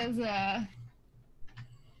 Because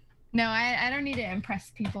no, I don't need to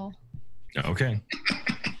impress people. Okay.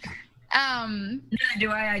 Neither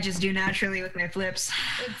do I. I just do naturally with my flips.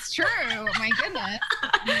 It's true. My goodness,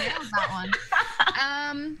 nailed that one.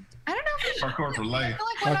 I don't know if we Parkour for life. I feel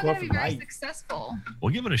like we're not Parkour going to be for very life. successful.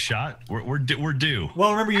 We'll give it a shot. We're due.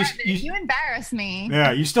 Well, remember You embarrass me.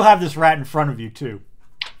 yeah, you still have this rat in front of you too,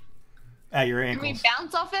 at your Can we ankles.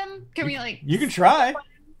 bounce off him? Can we like? You can try.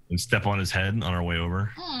 And step on his head on our way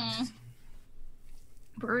over.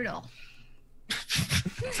 Brutal.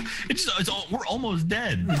 We're almost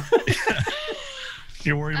dead.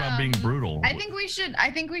 You're worried about being brutal. I think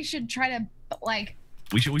we should try to like.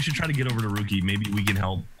 We should try to get over to Ruki. Maybe we can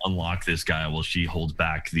help unlock this guy while she holds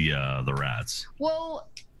back the rats. Well,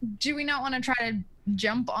 do we not want to try to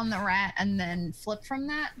jump on the rat and then flip from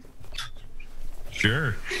that?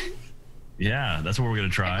 Sure. Yeah, that's what we're gonna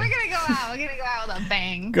try. We're gonna go out. We're gonna go out with a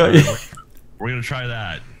bang. Good. We're gonna try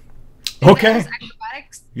that. Okay.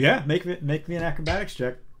 Acrobatics. Yeah, make me an acrobatics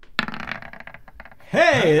check.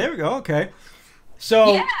 Hey, there we go. Okay.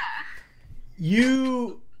 So Yeah.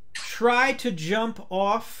 you try to jump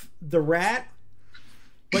off the rat,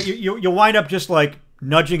 but you wind up just like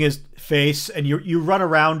nudging his face, and you run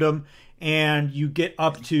around him, and you get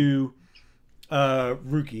up to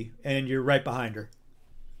Ruki, and you're right behind her.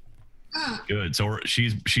 Good. So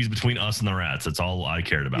she's between us and the rats. That's all I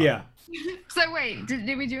cared about. Yeah. So wait,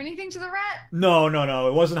 did we do anything to the rat? No.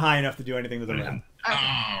 It wasn't high enough to do anything to the rat.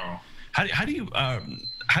 Oh. How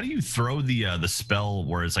do you throw the spell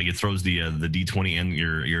where it's like it throws the D20 and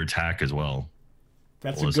your attack as well?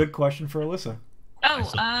 That's Alyssa. a good question for Alyssa. I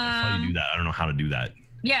saw you do that. I don't know how to do that.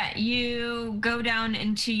 Yeah, you go down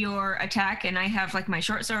into your attack, and I have like my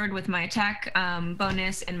short sword with my attack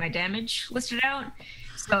bonus and my damage listed out.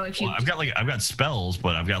 So if you, Well, I've got spells,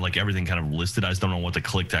 but I've got like everything kind of listed. I just don't know what to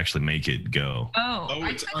click to actually make it go. Oh,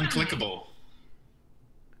 it's unclickable.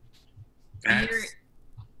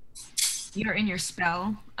 You're in your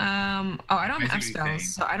spell. I don't have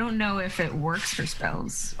spells, so I don't know if it works for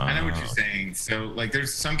spells. I know what you're saying. So, like,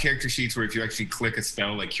 there's some character sheets where if you actually click a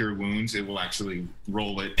spell like Cure Wounds, it will actually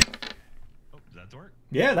roll it. Oh, does that work?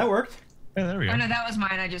 Yeah, that worked. Yeah, there we go. Oh no, that was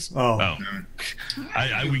mine. I just. Oh.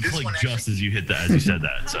 We This clicked one just actually- as you hit that, as you said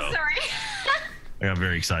that. So Sorry. I got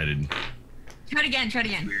very excited. Try it again. Try it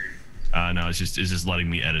again. Weird. No, it's just letting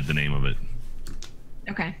me edit the name of it.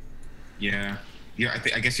 Okay. Yeah. Yeah,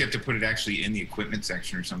 I guess you have to put it actually in the equipment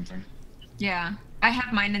section or something. Yeah. I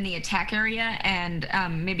have mine in the attack area, and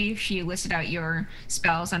maybe if you listed out your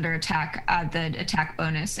spells under attack, the attack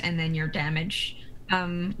bonus, and then your damage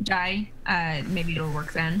die, maybe it'll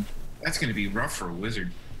work then. That's going to be rough for a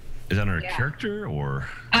wizard. Is that under a Yeah. character or?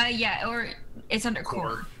 Yeah, or it's under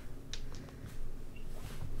core.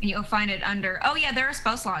 And you'll find it under. Oh yeah, there are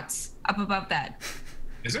spell slots up above that.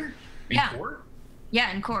 Is there? In Yeah. core?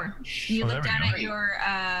 Yeah, in core. You Oh, look there we down go. at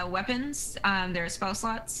your weapons. There are spell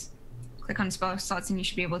slots. Click on spell slots, and you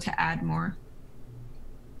should be able to add more.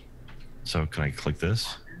 So can I click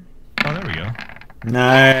this? Oh, there we go. How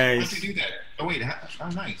Nice. did you do that? Oh, wait. Oh,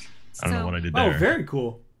 nice. I don't know what I did Oh, there. very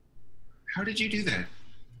cool. How did you do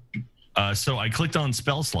that? So I clicked on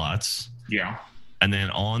spell slots, Yeah. and then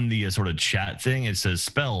on the sort of chat thing, it says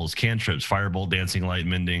spells, cantrips, firebolt, dancing light,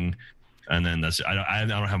 mending, and then that's I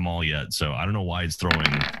don't have them all yet, so I don't know why it's throwing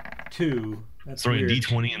 2. That's a weird.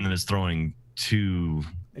 D20 and then it's throwing 2.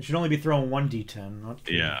 It should only be throwing 1 D10, not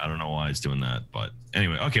 2. Yeah, I don't know why it's doing that, but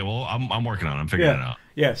anyway, okay. Well, I'm working on it. I'm figuring it out.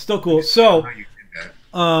 Yeah, still cool. So, How you did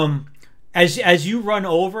that? as you run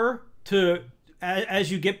over to,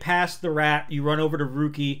 as you get past the rat, you run over to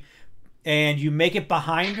Ruki, and you make it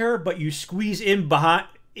behind her, but you squeeze in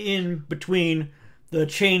between the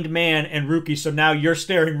chained man and Ruki. So now you're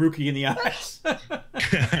staring Ruki in the eyes.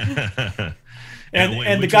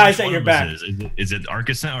 and the guys at your back. Is it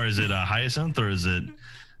Archycent or is it Hyacinth or is it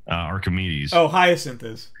Archimedes? Oh, Hyacinth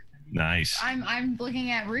is. Nice. I'm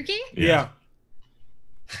looking at Rookie. Yeah.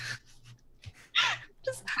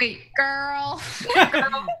 Just wait, girl.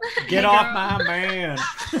 Get off my man.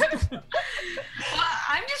 Well,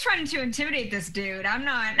 I'm just trying to intimidate this dude. I'm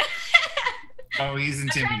not. Oh, he's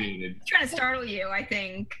intimidated. Trying to startle you, I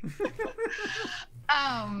think. Not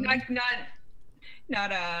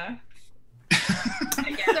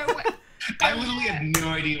I literally have no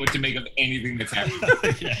idea what to make of anything that's happening.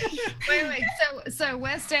 Wait. So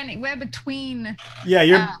we're between. Yeah,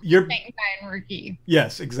 you're Tank Guy and Rookie.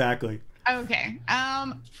 Yes, exactly. Okay.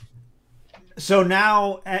 So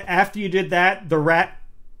now, after you did that, the rat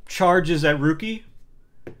charges at Rookie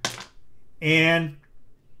and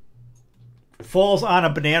falls on a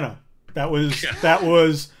banana. That was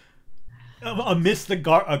amidst the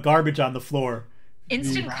garbage on the floor.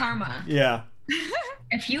 Instant karma. Yeah.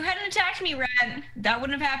 If you hadn't attacked me, Rat, that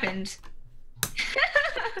wouldn't have happened.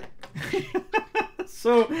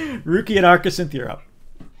 So, Rookie and Archycint, you're up.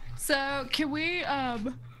 So can we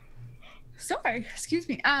sorry, excuse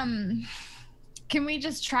me. Can we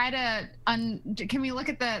just try to can we look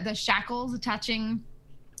at the shackles attaching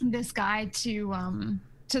this guy to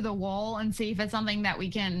the wall and see if it's something that we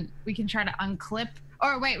can try to unclip?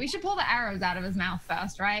 Or wait, we should pull the arrows out of his mouth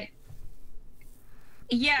first, right?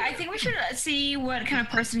 Yeah, I think we should see what kind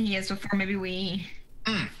of person he is before maybe we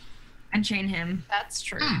unchain him. That's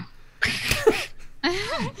true.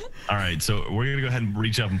 All right, so we're gonna go ahead and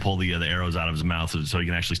reach up and pull the arrows out of his mouth so he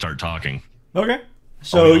can actually start talking. Okay.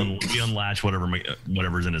 So we unlatch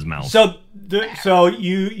whatever's in his mouth. So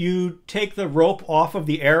you take the rope off of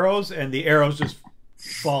the arrows, and the arrows just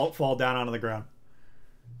fall down onto the ground.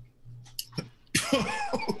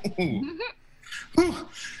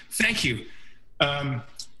 Thank you.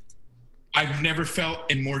 I've never felt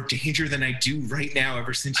in more danger than I do right now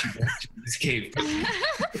ever since you walked into this cave.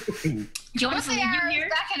 Do you want us to leave you here?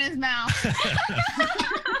 Back in his mouth.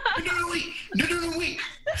 No, wait. No.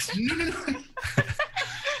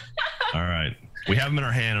 All right. We have him in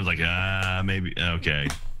our hand. I was like, maybe. Okay.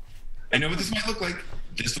 I know what this might look like.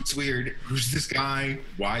 This looks weird. Who's this guy?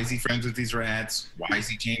 Why is he friends with these rats? Why is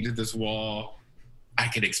he chained to this wall? I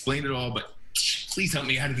could explain it all, but please help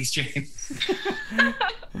me out of these chains.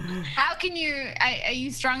 How can you? Are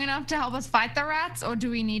you strong enough to help us fight the rats, or do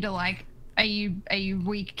we need to like? Are you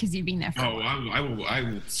weak because you've been there for? I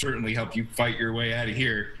will certainly help you fight your way out of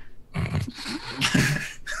here.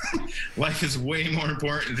 Life is way more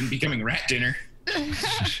important than becoming rat dinner.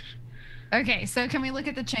 Okay, so can we look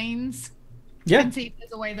at the chains? Yeah. And see if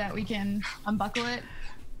there's a way that we can unbuckle it.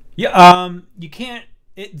 Yeah. You can't.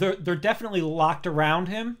 They're definitely locked around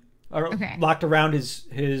him, or locked around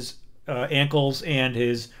his ankles and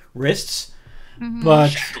his wrists. Mm-hmm.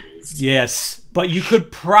 But but you could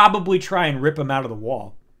probably try and rip him out of the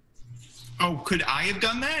wall. Oh, could I have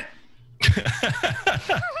done that?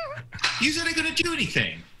 You said I couldn't do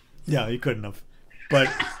anything. Yeah, you couldn't have. But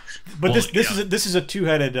this is a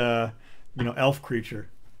two-headed elf creature.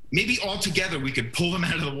 Maybe all together we could pull him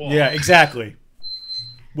out of the wall. Yeah, exactly.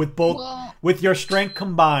 With with your strength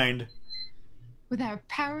combined. With our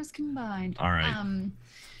powers combined. All right.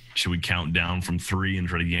 Should we count down from 3 and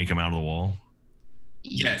try to yank him out of the wall?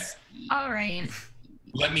 Yes. All right.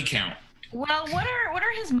 Let me count. Well, what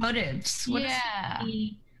are his motives? Who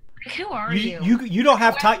are you? You don't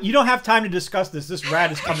have time. You don't have time to discuss this. This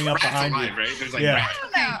rat is coming up behind you. Right? There's like I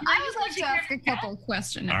don't know. I would like to ask a couple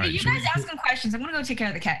questions. All right, you guys ask him questions. I'm gonna go take care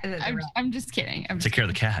of the cat. I'm just kidding. Take care of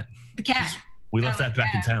the cat. The cat. We left that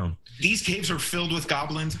back in town. These caves are filled with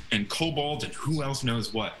goblins and kobolds and who else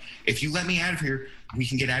knows what. If you let me out of here, we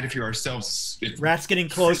can get out of here ourselves. Rat's getting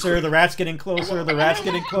closer. The rat's getting closer. The rat's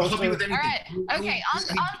getting closer. All right. Okay. On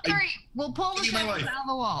 3, we'll pull the shackles out of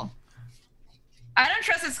the wall. I don't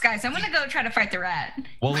trust this guy, so I'm gonna go try to fight the rat.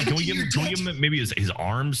 Well, can we give him maybe his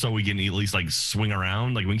arms so we can at least like swing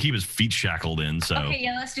around? Like we can keep his feet shackled in. So okay,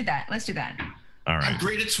 yeah, let's do that. All right. I'm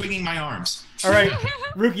great at swinging my arms. All right,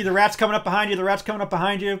 Rookie, the rat's coming up behind you.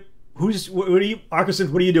 What are you,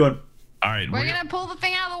 Archycint? What are you doing? All right. We're gonna pull the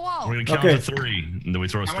thing out of the wall. We're gonna count to 3, and then we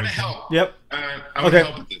throw a I want to help. Yep. I want to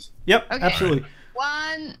help with this. Yep. Okay. Absolutely.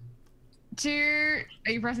 1, 2.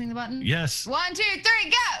 Are you pressing the button? Yes. 1, 2, 3,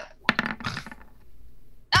 go!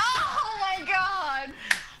 Oh my god!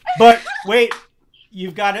 But wait,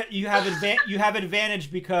 you've got it. You have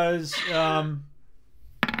advantage because.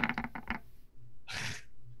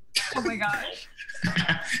 Oh my gosh.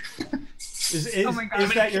 Oh my God.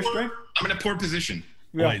 Is that your strength? I'm in a poor position.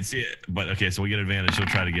 Yeah. Wait, see it. But okay, so we get advantage. He'll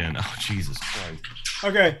try it again. Oh, Jesus Christ.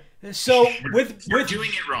 Okay, so We're doing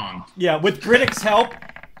it wrong. yeah, with Briddick's help,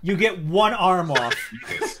 you get one arm off.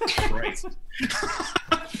 Jesus Christ.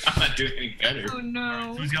 I'm not doing any better. Oh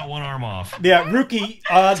no. Who's got one arm off? Yeah, Rookie,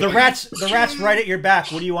 the rat's right at your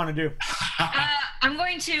back. What do you want to do? I'm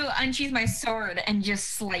going to unsheath my sword and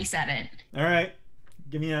just slice at it. All right,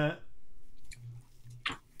 give me a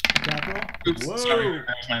attack roll. Oops, Whoa. sorry.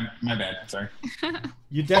 My bad. Sorry.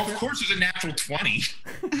 You Of definitely course, it's a natural 20.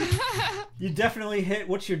 you definitely hit.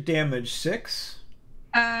 What's your damage? 6.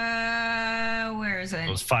 Where is it? It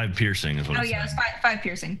was 5 piercing, is what Oh it yeah, said. it's five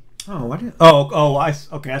piercing. Oh, what?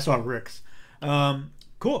 Okay, I saw Rick's.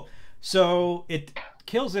 Cool. So it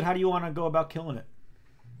kills it. How do you want to go about killing it?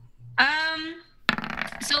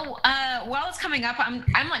 So while it's coming up, I'm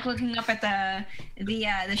like looking up at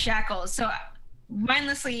the shackles. So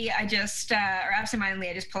mindlessly, I just or absentmindedly,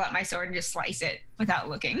 I just pull out my sword and just slice it without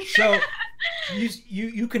looking. So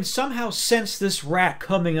you can somehow sense this rat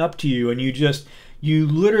coming up to you, and you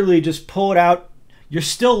literally just pull it out. You're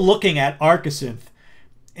still looking at Arcasinth,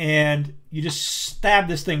 and you just stab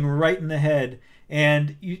this thing right in the head,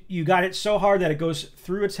 and you got it so hard that it goes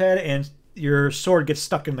through its head, and your sword gets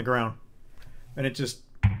stuck in the ground, and it just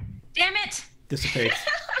Damn it! dissipates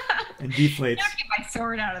and deflates. I have to get my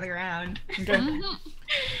sword out of the ground. Okay.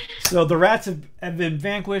 So the rats have been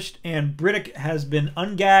vanquished, and Briddick has been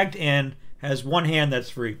ungagged and has one hand that's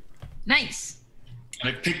free. Nice.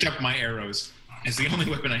 And I picked up my arrows. It's the only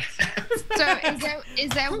weapon I have. So is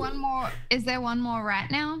there one more? Is there one more rat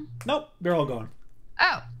now? Nope, they're all gone.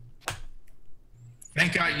 Oh,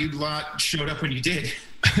 Thank God you lot showed up when you did.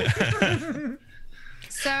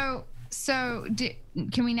 so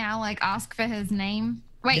can we now like ask for his name?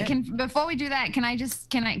 Wait, Yeah. Before we do that, can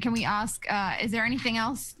we ask? Is there anything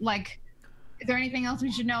else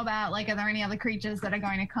we should know about? Like, are there any other creatures that are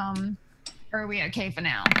going to come, or are we okay for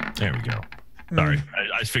now? There we go. Sorry,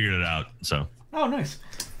 I figured it out. So Oh, nice.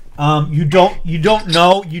 You don't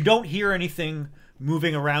know. You don't hear anything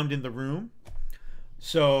moving around in the room,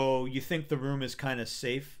 so you think the room is kind of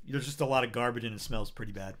safe. There's just a lot of garbage and it smells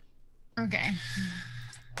pretty bad. Okay.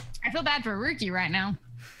 I feel bad for Ruki right now.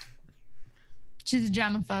 She's a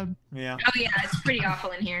germaphobe. Yeah. Oh yeah, it's pretty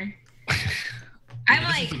awful in here. I'm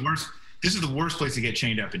like, This is the worst place to get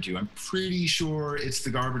chained up into. I'm pretty sure it's the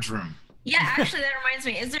garbage room. yeah. Actually, that reminds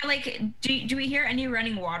me. Is there like, do we hear any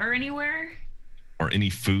running water anywhere? or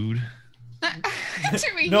any food. Do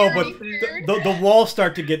we No, hear but any food? the walls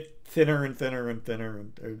start to get thinner and thinner and thinner,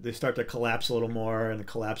 and they start to collapse a little more and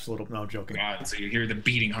collapse a little. No, I'm joking. God, so you hear the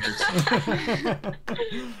beating hearts.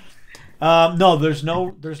 No, there's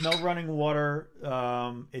no running water.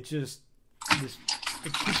 It just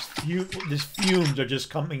this fumes are just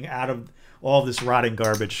coming out of all this rotting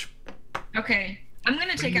garbage. Okay, I'm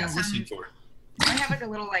gonna take out some. Listening for? I have like a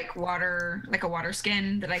little like a water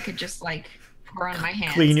skin that I could just like pour on my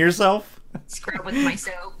hands. Clean yourself. Scrub with my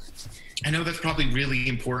soap. I know that's probably really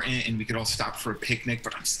important, and we could all stop for a picnic,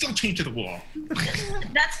 but I'm still chained to the wall.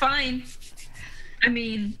 That's fine. I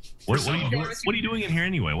mean, What are you doing in here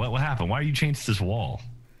anyway? What happened? Why are you chained to this wall?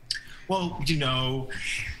 Well, you know,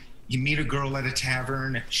 you meet a girl at a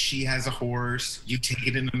tavern, she has a horse, you take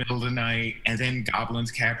it in the middle of the night, and then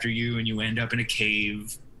goblins capture you, and you end up in a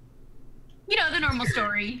cave. you know the normal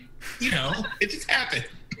story. You know, it just happened.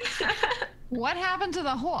 What happened to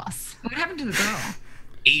the horse? What happened to the girl?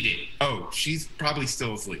 Ate it. Oh, she's probably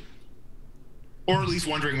still asleep. Or at least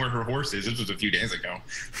wondering where her horse is. This was a few days ago.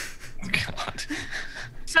 God.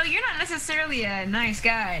 So you're not necessarily a nice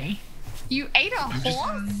guy. You ate a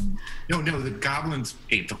horse? No, the goblins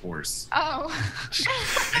ate the horse. Oh.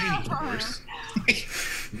 I didn't eat the horse.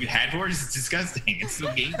 You had horse? It's disgusting. It's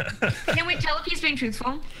so gay. Can we tell if he's being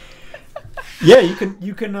truthful? Yeah,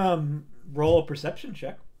 you can roll a perception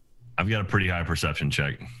check I've got a pretty high perception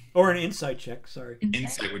check. or an insight check. Sorry.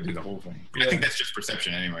 Insight would do the whole thing. I think that's just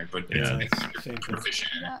perception anyway, but Yeah. it's Same thing. proficient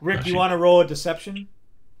in it. Rick, you want to roll a deception?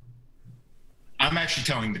 I'm actually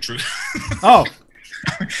telling the truth. Oh,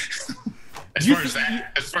 As You far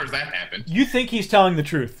as that happened. you think he's telling the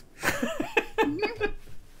truth?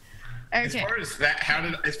 As Okay. far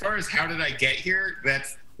as how did I get here?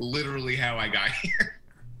 That's literally how I got here.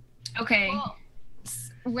 Okay. Well,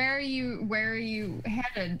 where are you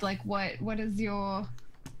headed? Like what's your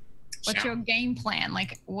game plan?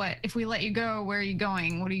 Like what if we let you go, where are you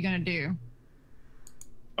going? What are you gonna do?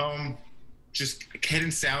 Just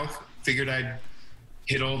heading south. Figured I'd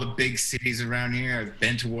hit all the big cities around here. I've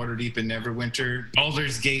been to Waterdeep and Neverwinter.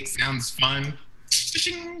 Baldur's Gate sounds fun.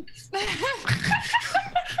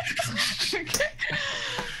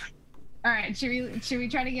 All right, should we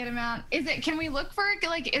try to get him out? Can we look for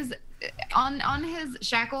like on his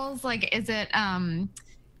shackles, like, is it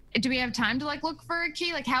do we have time to like look for a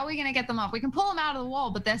key? Like, how are we gonna get them off? We can pull them out of the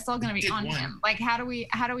wall, but they're still gonna be on him. Like, how do we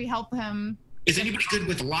help him? Is anybody good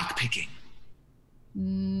with lock picking? I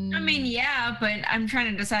mean, yeah, but I'm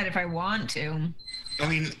trying to decide if I want to. I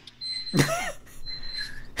mean,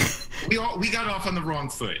 we got off on the wrong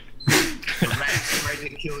foot. The rats tried to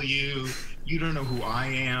kill you. You don't know who I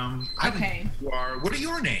am. I don't know who you are. What are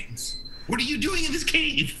your names? What are you doing in this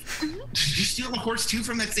cave? Did you steal a horse too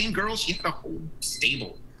from that same girl? She had a whole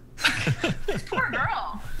stable. Poor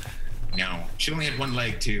girl. No, she only had one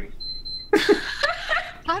leg too.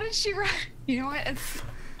 How did she run? You know what? I'm just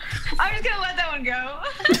gonna let that one go.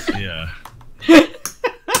 Yeah.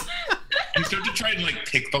 I start to try and like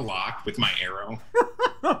pick the lock with my arrow.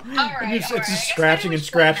 It's just scratching and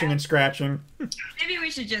scratching and scratching. Maybe we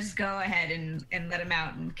should just go ahead and let him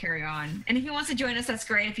out and carry on. And if he wants to join us, that's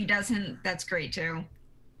great. If he doesn't, that's great too.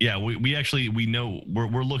 Yeah, we actually know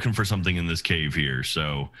we're looking for something in this cave here.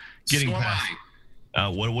 So getting So am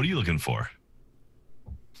past. What are you looking for?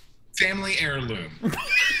 Family heirloom.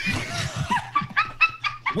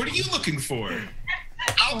 What are you looking for?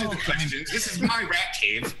 I'll do the questions. This is my rat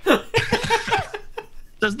cave.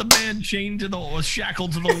 Says the man chained to the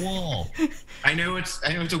shackled to the wall. I know it's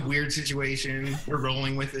a weird situation. We're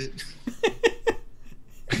rolling with it.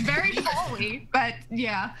 very poorly, but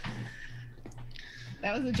yeah.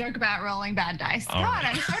 That was a joke about rolling bad dice. All God,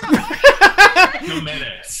 right. I'm so not. So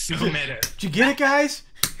meta. So meta. Did you get it, guys?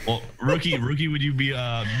 Well, rookie, would you be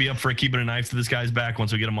up for keeping a knife to this guy's back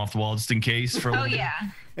once we get him off the wall, just in case? For a Oh little bit? yeah.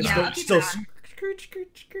 It's Yeah, I'll keep still it on.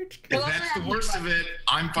 If Well, that's the worst of it,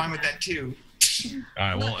 I'm fine with that too. All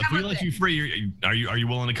right. Well, Look, if how we about let you free, are you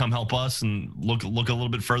willing to come help us and look a little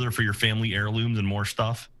bit further for your family heirlooms and more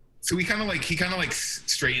stuff? So he kind of like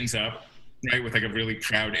straightens up, right, with like a really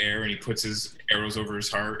proud air, and he puts his arrows over his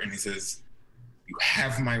heart, and he says, "You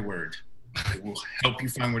have my word. I will help you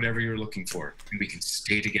find whatever you're looking for, and we can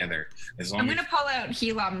stay together as long I'm as." gonna pull out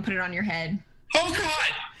Helob and put it on your head. Oh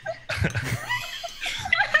God!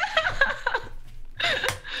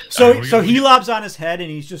 So we're so gonna- Helob's on his head, and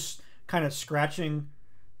he's just kind of scratching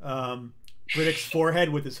Riddick's forehead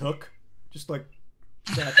with his hook, just like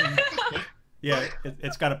scratching. Yeah,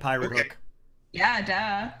 it's got a pirate Okay. hook.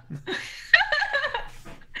 Yeah, duh.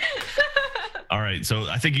 All right. So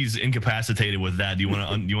I think he's incapacitated with that. Do you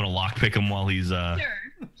want to lock pick him while he's Sure.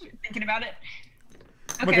 Thinking about it.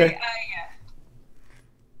 Okay.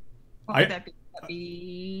 What would that be? That'd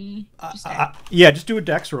be just that. Yeah, just do a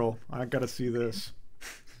dex roll. I gotta see this.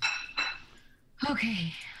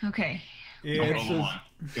 Okay. Yeah, Don't it roll a says- one.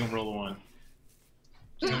 Don't roll a one.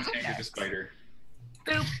 Don't anger the spider.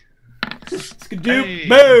 Boop. Skidoo, Hey.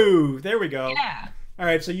 boo! There we go. Yeah. All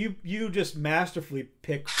right, so you just masterfully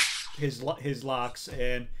pick his locks,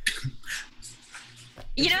 and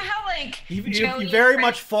You know how like you Joey very and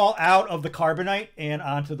much fall out of the carbonite and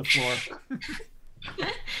onto the floor.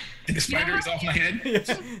 And the spider is off my head.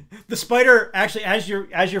 The spider actually, as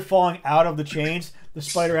you're falling out of the chains, the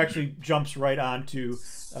spider actually jumps right onto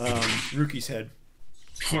Ruki's head.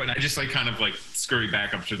 Oh, and I just like kind of like scurry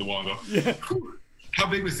back up to the wall and go, Yeah. "Whew. How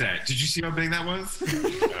big was that? Did you see how big that was?"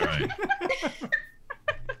 all right.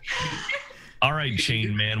 All right,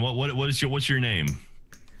 Chain Man. What's your name?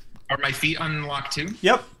 Are my feet unlocked too?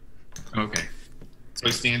 Yep. Okay. So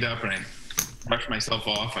I stand up and I brush myself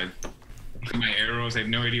off. I put my arrows. I have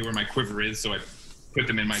no idea where my quiver is, so I put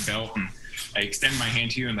them in my belt and I extend my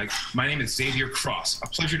hand to you and like, "My name is Xavier Cross. A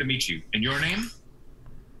pleasure to meet you. And your name?"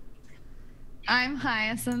 I'm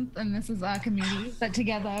Hyacinth, and this is Archimedes, but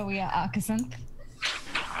together we are Archicinth.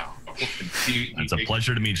 Wow. It's a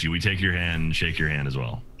pleasure to meet you. We take your hand and shake your hand as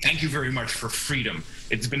well. Thank you very much for freedom.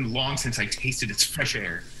 It's been long since I tasted its fresh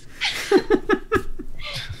air.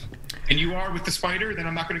 And you are with the spider that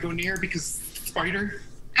I'm not going to go near because spider?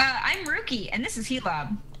 I'm Rookie, and this is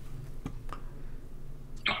Helob.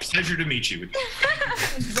 A pleasure to meet you.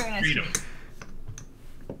 Very nice. Freedom.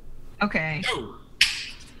 Okay, Oh,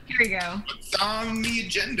 here we go. what's on the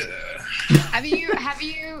agenda? Have you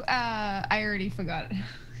I already forgot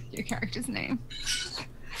your character's name.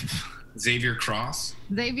 Xavier Cross.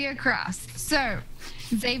 Xavier Cross. So,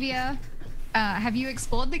 Xavier, have you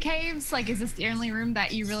explored the caves? Like, is this the only room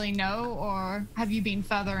that you really know, or have you been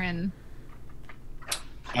further in?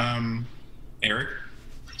 Eric?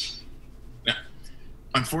 No.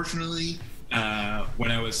 Unfortunately,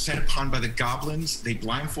 when I was set upon by the goblins, they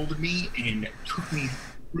blindfolded me and took me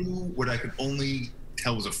through what I could only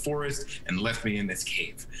tell was a forest and left me in this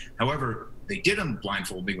cave. However, they did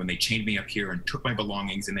unblindfold me when they chained me up here and took my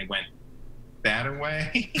belongings and they went that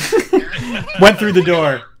away. Went through the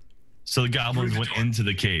door. So the goblins went into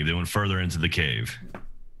the cave. They went further into the cave.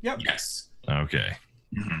 Yep. Yes. Okay.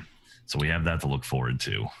 Mm-hmm. So we have that to look forward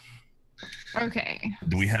to. Okay.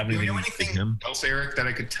 Do we have Do anything? you know anything else, Eric, that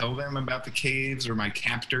I could tell them about the caves or my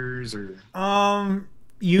captors or?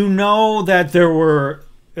 You know that there were.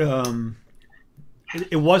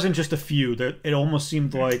 It wasn't just a few. It almost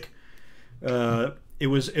seemed like it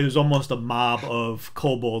was almost a mob of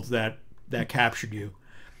kobolds that captured you.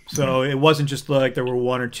 So it wasn't just like there were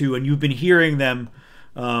one or two, and you've been hearing them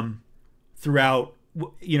throughout.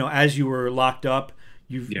 You know, as you were locked up,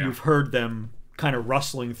 you've heard them kind of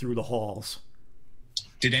rustling through the halls.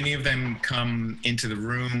 Did any of them come into the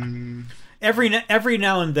room? Every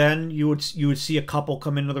now and then, you would see a couple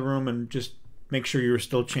come into the room and just make sure you were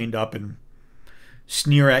still chained up and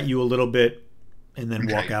sneer at you a little bit, and then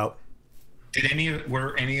walk out.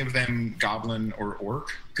 Were any of them goblin or orc?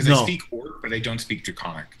 Because No. I speak orc, but I don't speak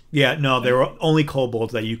draconic. Yeah, no, they were only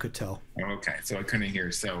kobolds that you could tell. Oh, okay, so I couldn't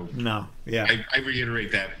hear. So No, yeah. I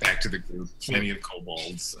reiterate that back to the group. Plenty of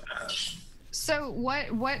kobolds. So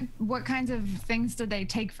what kinds of things did they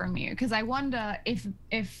take from you? Because I wonder if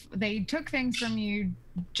they took things from you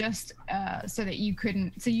just so that you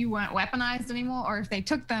weren't weaponized anymore, or if they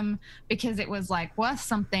took them because it was like worth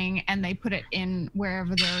something and they put it in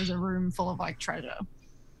wherever there was a room full of like treasure.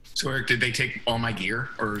 So Eric, did they take all my gear,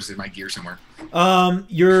 or is it my gear somewhere?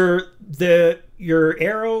 Your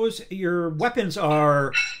arrows, your weapons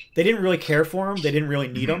are. They didn't really care for them. They didn't really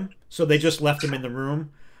need them, so they just left them in the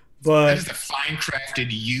room. But That is a fine crafted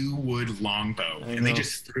yew wood longbow, and they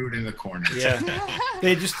just threw it in the corner. yeah,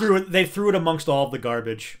 they just threw it. They threw it amongst all of the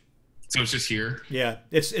garbage. So it's just here. Yeah,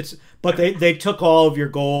 it's. But they took all of your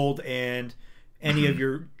gold and any of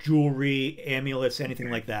your jewelry, amulets,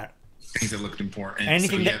 anything like that. Things that looked important.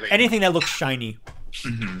 Anything So, anything that looks shiny.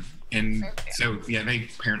 Mm-hmm. And so yeah, they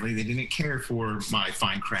didn't care for my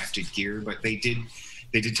fine crafted gear, but they did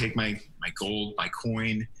take my gold, my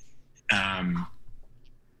coin,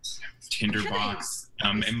 tinderbox,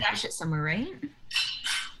 and and stash it somewhere, right?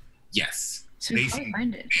 yes, So we probably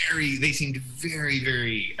find it. they seemed very,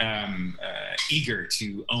 very eager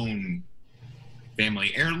to own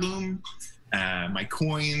family heirloom, my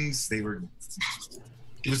coins.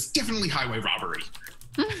 It was definitely highway robbery.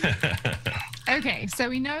 Okay, so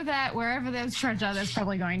we know that wherever there's treasure, there's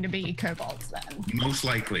probably going to be kobolds then. Most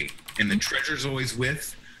likely. And the treasure's always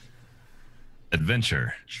with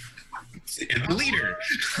Adventure. the leader.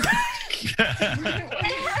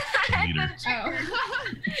 Leader. Oh.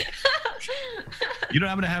 You don't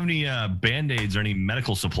happen to have any band-aids or any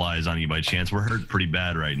medical supplies on you by chance? We're hurt pretty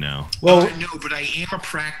bad right now. Well, No, but I am a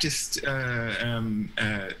practiced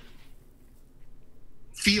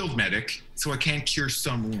field medic, so I can cure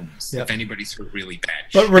some wounds Yep. if anybody's hurt really bad.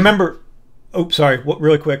 but remember, sorry,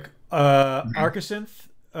 really quick. Arcasinth,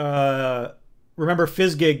 remember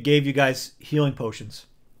Fizzgig gave you guys healing potions.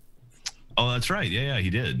 Oh, that's right. Yeah, he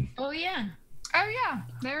did. Oh yeah. Oh yeah,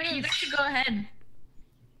 there it You is. guys should go ahead.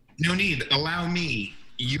 No need. Allow me.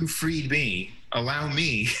 You freed me. Allow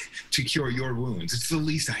me to cure your wounds. It's the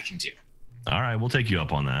least I can do. All right, we'll take you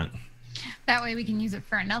up on that. That way we can use it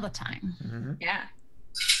for another time. Mm-hmm. Yeah.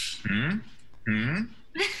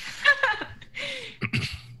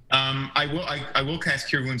 I will cast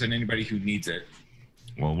cure wounds on anybody who needs it.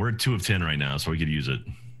 Well, we're at 2 of 10 right now, so we could use it.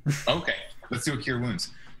 Okay, let's do a cure wounds.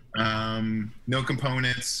 No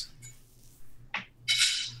components,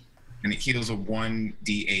 and it heals a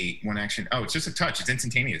 1d8, one action. Oh, it's just a touch. It's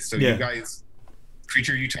instantaneous. So Yeah. you guys,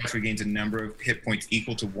 creature you touch regains a number of hit points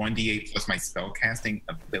equal to 1d8 plus my spell casting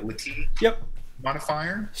ability Yep.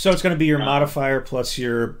 modifier. So it's going to be your modifier plus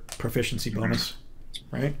your proficiency bonus,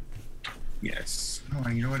 right? Yes. Oh,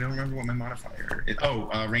 you know what? I don't remember what my modifier is.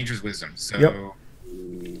 Ranger's wisdom. So Yep.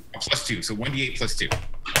 +2. So 1d8 plus 2.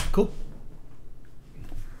 Cool.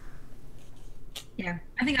 Yeah.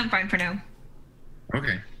 I think I'm fine for now.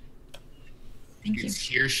 Okay. Thank you. It's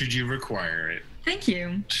here should you require it. Thank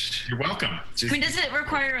you. You're welcome. I mean, does it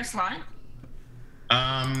require a slot?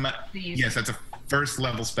 To use Yes, that's a first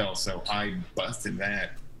level spell, so I busted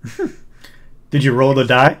that. Did you roll the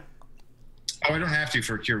die? Oh, I don't have to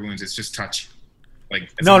for cure wounds. It's just touch. Like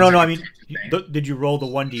as No. long as I can mean, touch the thing. did you roll the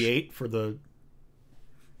 1d8 for the?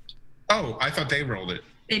 Oh, I thought they rolled it.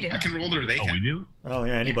 They do. I can roll it or they Oh, can. we do? Oh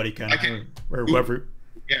yeah, anybody can, I can- or whoever.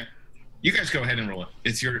 Yeah. You guys go ahead and roll it.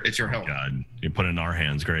 It's your help. God, you put it in our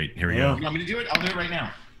hands. Great. Here we Yeah. go. You want me to do it? I'll do it right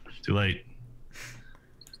now. Too late.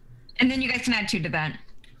 And then you guys can add 2 to that.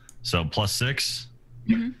 So +6.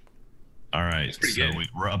 Mhm. All right. That's pretty So good.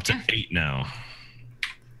 we're up to 8 now.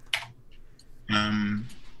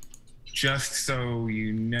 Just so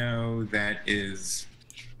you know, that is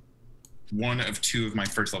one of 2 of my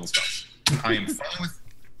first level spells. I am fine with.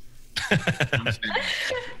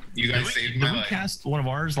 You guys saved my Did we life. cast one of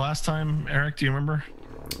ours last time, Eric? Do you remember?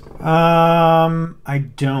 I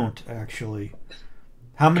don't actually.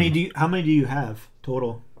 How many do you have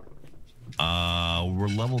total? We're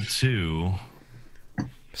level 2.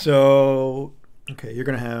 So, okay, you're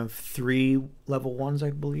gonna have 3 level 1s,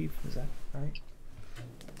 I believe. Is that right?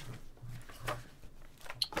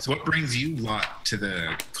 So what brings you lot to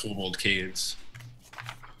the Kobold Caves?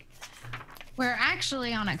 We're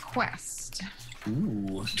actually on a quest.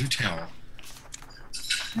 Ooh, do tell.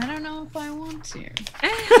 I don't know if I want to.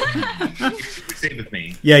 Stay with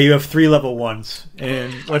me. Yeah, you have 3 level 1s,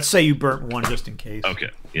 and let's say you burnt 1 just in case. Okay.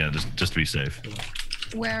 Yeah, just to be safe.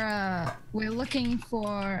 We're looking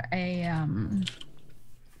for a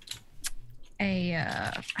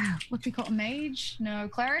what's he called? A mage? No,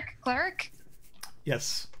 cleric.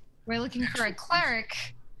 Yes. We're looking for a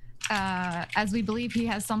cleric, as we believe he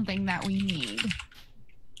has something that we need.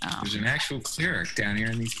 There's an actual cleric down here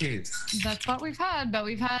in these caves. That's what we've had, but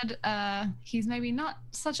we've had he's maybe not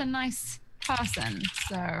such a nice person,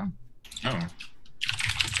 so Oh.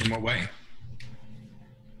 In what way?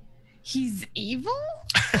 he's evil?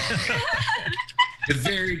 The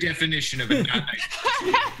very definition of a not nice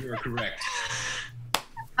person. You are correct.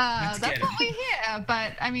 Let's That's get what it. we hear,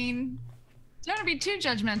 but I mean, don't want to be too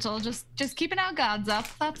judgmental. Just keeping our guards up,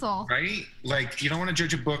 that's all. Right? Like, you don't want to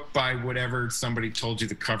judge a book by whatever somebody told you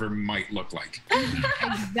the cover might look like.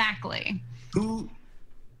 Exactly. To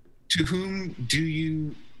whom do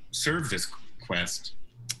you serve this quest?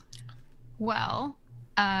 Well,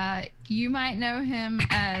 you might know him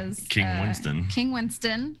as King Winston. King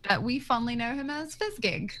Winston, but we fondly know him as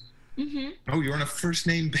Fizzgig. Mm-hmm. Oh, you're on a first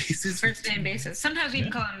name basis? First name basis. Sometimes we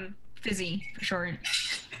even call him Fizzy for short.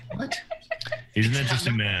 What? He's an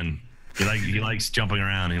interesting man. He likes jumping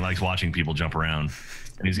around. He likes watching people jump around.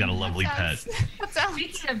 And he's got a lovely pet. That sounds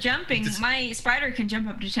Speaking of jumping, my spider can jump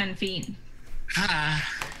up to 10 feet. Ah.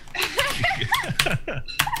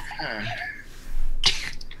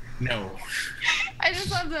 No. I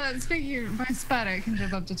just love that. Speaking of my spider can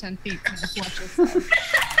jump up to 10 feet. And just watch this.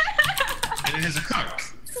 And it has a hook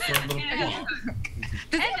for a little claw.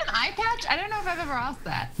 Does he have an eye patch? I don't know if I've ever asked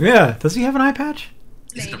that. Yeah. Does he have an eye patch?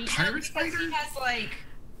 Is it a Maybe. pirate Because spider? he has like,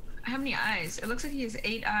 how many eyes? It looks like he has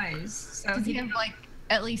 8 eyes. So Does he have like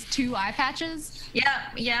at least 2 eye patches?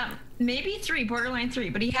 yeah, maybe 3, borderline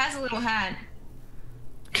 3. But he has a little hat.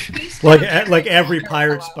 Like every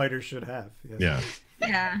pirate spider should have. Yes. Yeah.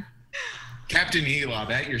 Yeah, Captain Elob,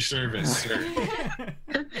 at your service, sir.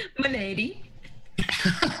 my lady.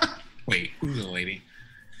 Wait, who's the lady?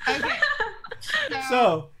 Okay.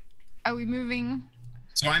 So, Are we moving?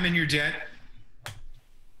 So I'm in your debt.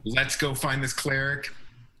 Let's go find this cleric.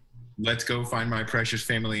 Let's go find my precious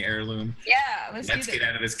family heirloom. Yeah, let's Let's do get that.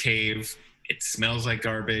 out of this cave. It smells like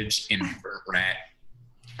garbage and burnt rat.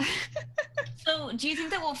 So, do you think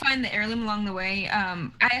that we'll find the heirloom along the way? I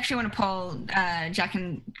actually want to pull Jack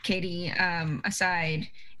and Katie aside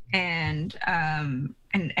and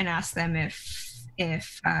ask them if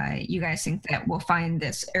you guys think that we'll find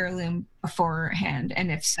this heirloom beforehand,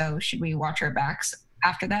 and if so, should we watch our backs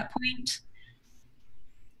after that point?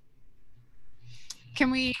 Can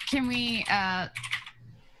we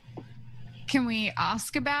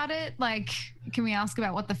ask about it? Like, can we ask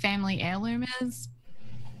about what the family heirloom is?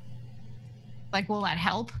 Like, will that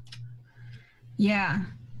help? Yeah.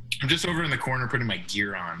 I'm just over in the corner putting my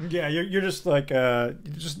gear on. yeah, you're just like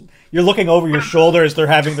you're looking over your shoulder as they're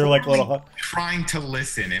having their like little. Trying to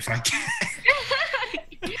listen if I can.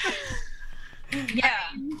 Yeah.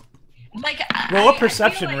 Like, Roll a I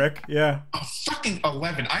perception, feel like- Rick. Yeah. Oh, fucking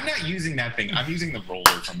 11. I'm not using that thing. I'm using the roller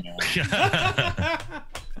from there.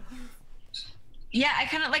 Yeah, I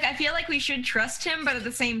kind of like. I feel like we should trust him, but at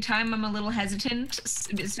the same time, I'm a little hesitant,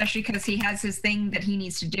 especially because he has his thing that he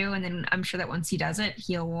needs to do, and then I'm sure that once he does it,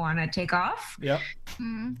 he'll want to take off. Yep.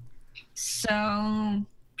 Hmm. So,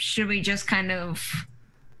 should we just kind of,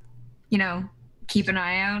 keep an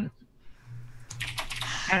eye out?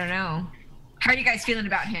 I don't know. How are you guys feeling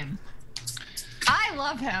about him? I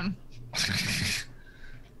love him.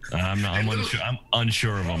 I'm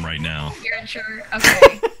unsure of him right now. You're unsure?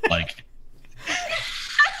 Okay. Like,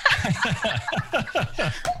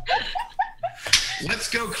 Let's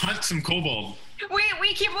go hunt some kobold.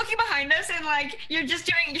 we keep looking behind us, and like you're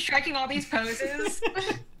striking all these poses.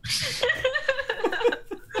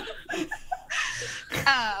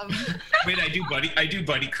 Wait, I do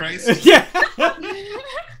buddy Christ. Yeah.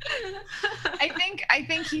 I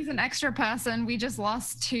think he's an extra person. We just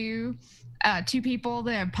lost two people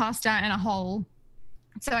that passed out in a hole.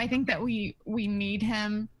 So I think that we need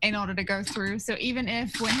him in order to go through. So even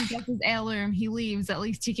if when he gets his heirloom he leaves, at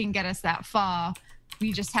least he can get us that far.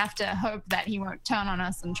 We just have to hope that he won't turn on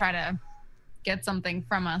us and try to get something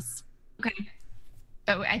from us. Okay.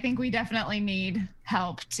 But I think we definitely need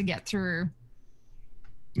help to get through.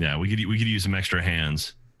 Yeah, we could use some extra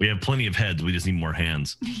hands. We have plenty of heads. We just need more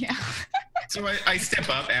hands. Yeah. So I step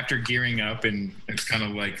up after gearing up, and it's kind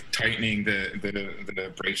of like tightening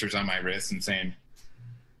the bracers on my wrists and saying,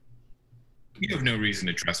 "You have no reason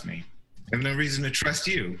to trust me. I have no reason to trust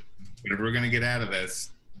you. Whatever we're gonna get out of this,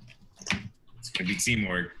 it's gonna be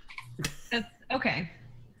teamwork." That's okay.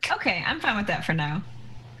 Okay, I'm fine with that for now.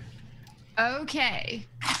 Okay.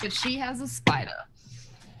 But she has a spider.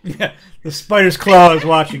 Yeah, the spider's claw is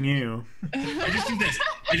watching you. I just do this.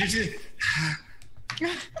 I just do.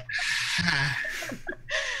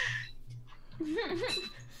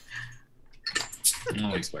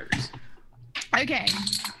 Only spiders. Okay.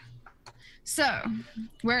 So,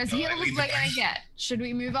 we're as No, I healed as leave we're the gonna fire. get. Should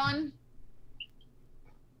we move on?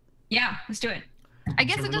 Yeah, let's do it. I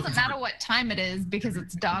guess So it we're doesn't looking matter for- what time it is because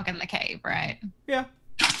it's dark in the cave, right? Yeah.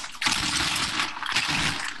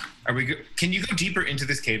 Are we? Can you go deeper into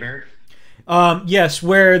this cave, Eric? Yes,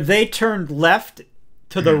 where they turned left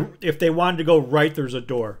to the. If they wanted to go right, there's a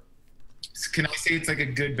door. Can I say it's like a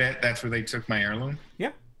good bet that's where they took my heirloom?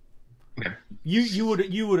 Yeah. Okay. You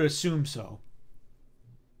would assume so.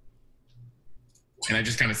 And I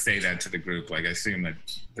just kind of say that to the group, like I assume that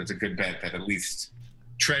there's a good bet that at least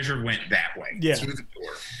treasure went that way. Yeah. Through the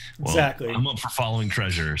door. Well, Exactly. I'm up for following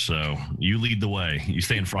treasure, so you lead the way. You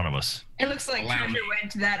stay in front of us. It looks like Allow treasure me.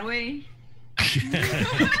 went that way.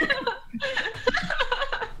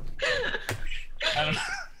 I don't know.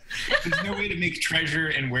 There's no way to make treasure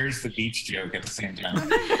and where's the beach joke at the same time.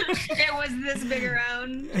 It was this big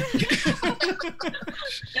around.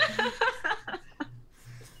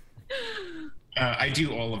 I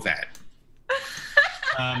do all of that.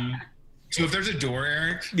 So if there's a door,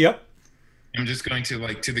 Eric, Yep. I'm just going to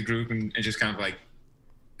like to the group and just kind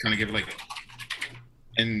of give like,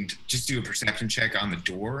 and just do a perception check on the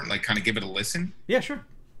door, like kind of give it a listen. Yeah, sure.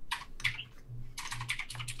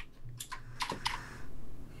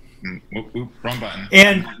 Oop, wrong button.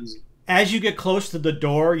 And as you get close to the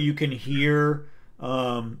door, you can hear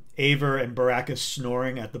Aver and Baracus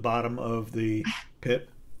snoring at the bottom of the pit.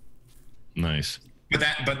 Nice. But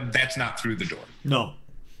that's not through the door. No,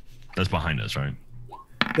 That's behind us, right?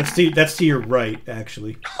 that's to your right,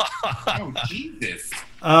 actually. Oh Jesus!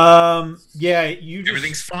 Yeah, you just,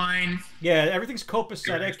 Everything's fine. yeah, everything's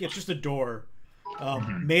copacetic. It's just a door,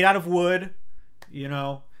 made out of wood. You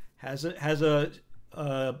know, has a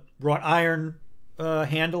wrought iron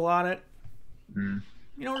handle on it. Mm.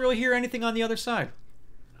 You don't really hear anything on the other side.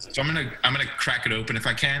 So I'm gonna crack it open if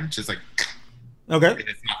I can. Just like Okay.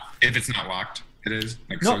 if it's not locked, it is.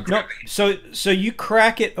 Like, No, so no. So you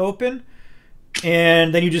crack it open,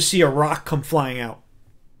 and then you just see a rock come flying out,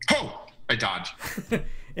 Oh! I dodge.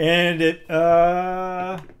 and it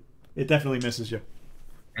definitely misses you.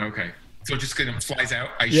 Okay. So it just kind of flies out.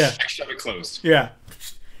 I shove it closed. Yeah.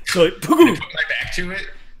 So it, I put my back to it,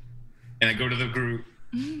 and I go to the group.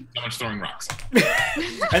 Someone's throwing rocks.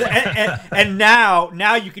 and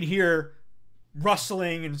now you can hear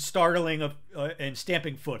rustling and startling of and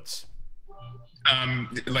stamping foots.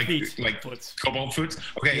 Like Foots. kobold foods.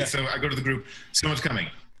 Okay, Yeah. so I go to the group. Someone's coming.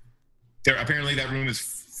 There apparently that room is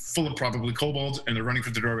full of probably kobolds, and they're running for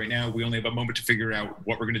the door right now. We only have a moment to figure out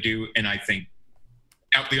what we're gonna do, and I think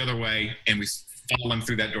out the other way, and we follow them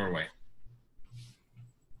through that doorway.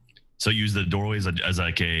 So use the doorway as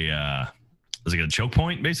like a choke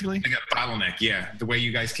point, basically. Like a bottleneck, yeah. The way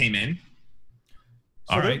you guys came in.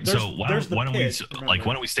 All there- right. there's- So why there's don't the we pit, why remember.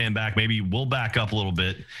 don't we stand back? Maybe we'll back up a little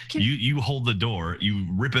bit. Can- You hold the door. You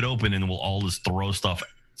rip it open, and we'll all just throw stuff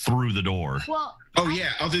through the door. Well, Oh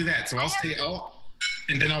yeah, I'll do that. So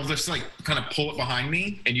and then I'll just like kind of pull it behind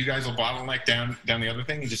me, and you guys will bottleneck down the other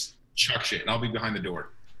thing and just chuck shit, and I'll be behind the door.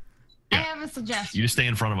 I Yeah. have a suggestion. You just stay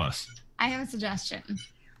in front of us. I have a suggestion.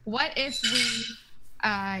 What if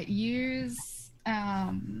we use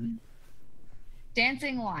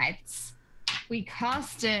dancing lights? We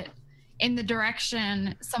cast it in the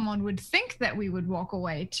direction someone would think that we would walk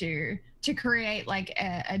away to create like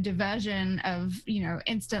a diversion of,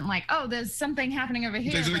 instant like, oh, there's something happening over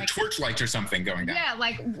here. There's like like, torch lights or something going down. yeah,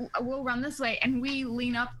 like we'll run this way, and we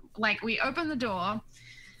lean up, like we open the door.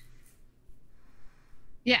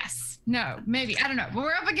 Yes. No, maybe. I don't know. But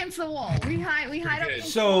we're up against the wall. We hide up against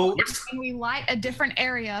the So wall, and we light a different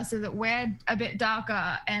area so that we're a bit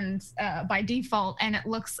darker and by default, and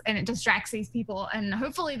it distracts these people, and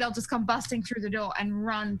hopefully they'll just come busting through the door and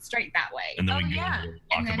run straight that way. And then we go and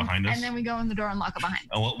lock it behind us. And then we go in the door and lock it behind us.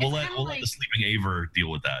 Oh, we'll let the sleeping Aver deal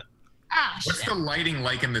with that. What's the lighting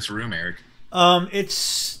like in this room, Eric?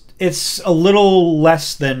 It's a little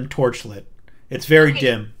less than torchlit. It's very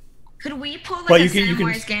dim. Could we pull like But a you can-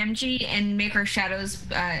 Samwise Gamgee and make our shadows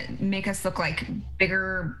make us look like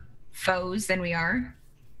bigger foes than we are?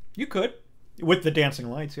 You could, with the dancing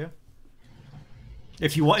lights, yeah.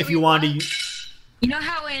 If you want, to. You know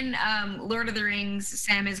how in Lord of the Rings,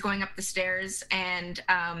 Sam is going up the stairs, and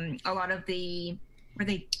a lot of the were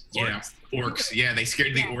they orcs? Yeah, orcs. Yeah, they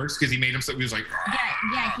scared the orcs because he made him so he was like.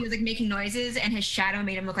 Yeah, he was like making noises, and his shadow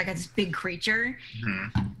made him look like this big creature.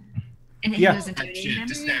 Mm-hmm. And he was intimidating him.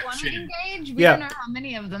 Do we want to engage? We Yeah. don't know how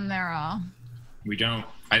many of them there are. We don't.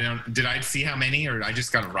 I don't. Did I see how many, or I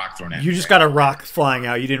just got a rock thrown at me? You just got a rock flying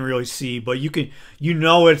out. You didn't really see, but you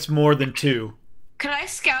know it's more than 2. Could I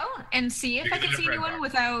scout and see if I could see anyone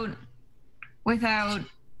without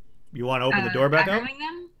You want to open the door back up? aggroing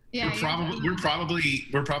them? Yeah, We're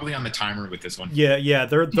probably on the timer with this one. Yeah.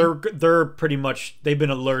 They're pretty much. They've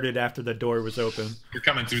been alerted after the door was open. You're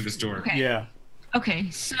coming through this door. Okay. Yeah.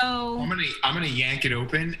 Okay, so I'm gonna yank it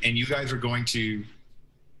open, and you guys are going to.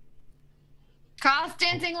 Cast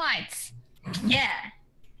dancing lights. yeah,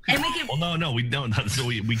 and we can. Well, no, we don't. So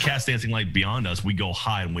we cast dancing light beyond us. We go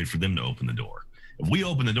hide and wait for them to open the door. If we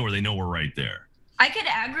open the door, they know we're right there. I could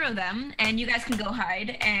aggro them, and you guys can go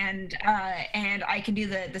hide, and I can do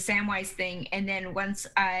the Samwise thing, and then once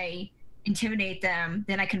I intimidate them,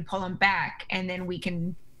 then I can pull them back, and then we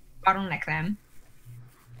can bottleneck them.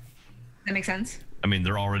 Does that make sense? I mean,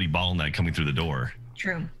 they're already bottleneck coming through the door.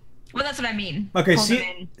 True. Well, that's what I mean. Okay. Pull them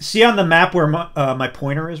in. See on the map where my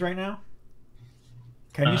pointer is right now.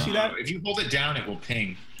 Can you see that? If you hold it down, it will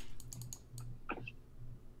ping.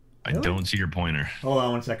 I don't see your pointer. Hold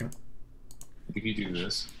on 1 second. If you do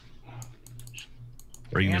this.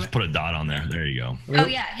 Or you can just put a dot on there. There you go. Oh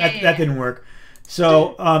yeah, That didn't work.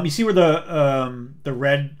 So you see where the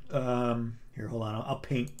red here, hold on, I'll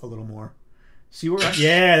paint a little more. See where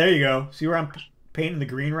yeah, there you go. See where I'm painting the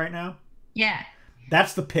green right now? Yeah.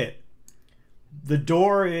 That's the pit. The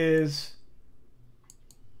door is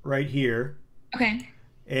right here. Okay.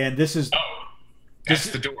 And this is That's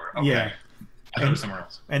the door. Okay. Yeah. I thought it was somewhere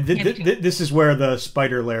else. And this is where the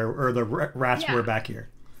spider lair or the rats were back here.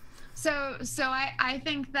 So I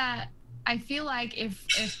think that I feel like if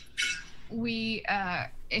we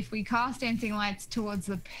cast dancing lights towards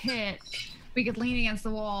the pit, we could lean against the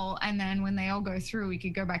wall, and then when they all go through, we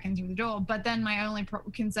could go back in through the door. But then my only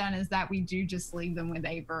concern is that we do just leave them with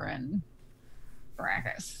Aver and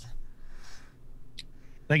Baracus.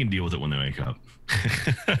 They can deal with it when they wake up.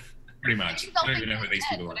 Pretty much. I don't even know who these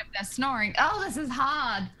people are. If they're snoring. Oh, this is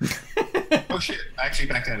hard. Oh shit! I actually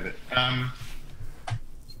backed out of it.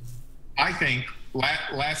 I think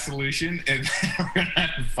last solution is we're gonna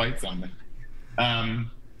have to fight something.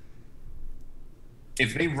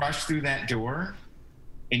 If they rush through that door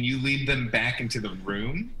and you lead them back into the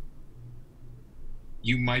room,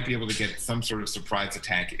 you might be able to get some sort of surprise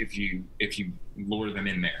attack if you lure them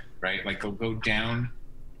in there, right? Like they'll go down.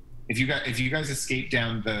 If you guys escape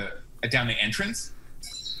down the entrance,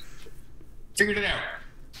 figured it out.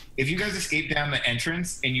 If you guys escape down the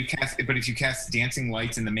entrance and if you cast dancing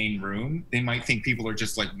lights in the main room, they might think people are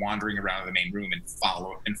just like wandering around the main room and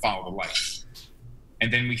follow the lights.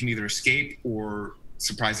 And then we can either escape or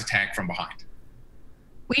surprise attack from behind.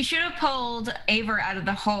 We should have pulled Aver out of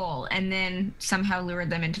the hole and then somehow lured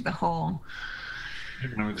them into the hole. I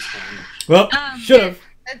don't know where this hole is. Well, should have.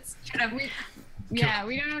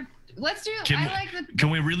 We don't. Let's do. Can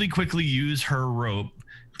we really quickly use her rope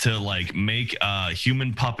to like make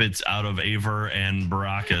human puppets out of Aver and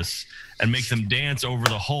Baracus and make them dance over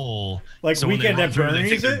the hole? Like so when they Weekend run at through, they Bernie's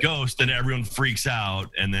think they're it? ghosts, and everyone freaks out,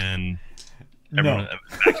 and then everyone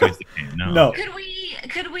evacuates the camp. No.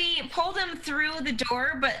 Could we pull them through the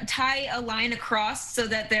door but tie a line across so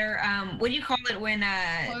that they're what do you call it when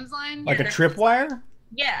Clothesline? Like a tripwire?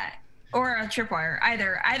 Yeah. Or a tripwire,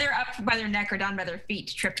 either up by their neck or down by their feet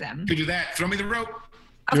to trip them. To do that, throw me the rope.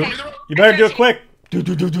 Okay. Throw me the rope. You better do it quick. Do.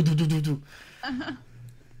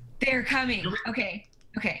 They're coming. Okay.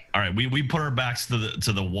 All right, we put our backs to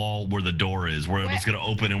the wall where the door is, where it's going to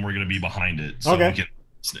open, and we're going to be behind it, so Okay. we can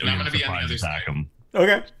gonna be on the surprise other attack side. them.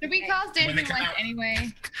 Okay. Did we cast When they dancing come lights out. anyway?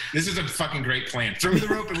 This is a fucking great plan. Throw me the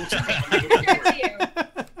rope and we'll check.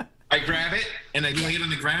 I grab it and I lay it on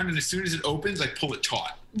the ground, and as soon as it opens, I pull it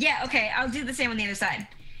taut. Yeah, okay. I'll do the same on the other side.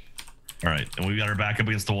 All right, and we've got our back up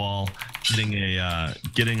against the wall, getting a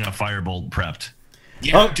firebolt prepped.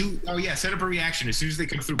 Yeah, set up a reaction. As soon as they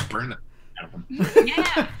come through, burn them out of them.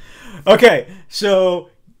 Yeah. Okay, so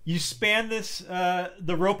you span this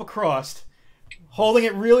the rope across, holding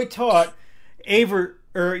it really taut.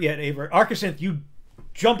 Arkacinth, you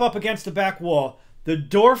jump up against the back wall. The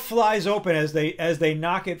door flies open as they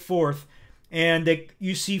knock it forth, and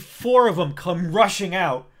you see 4 of them come rushing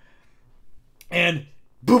out, and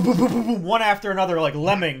boom, boom, boom, boom, boom, one after another, like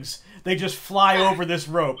lemmings. They just fly over this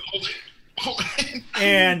rope,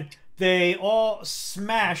 and they all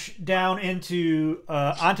smash down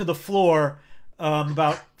onto the floor,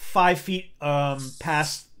 about 5 feet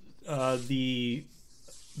past the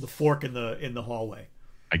fork in the hallway.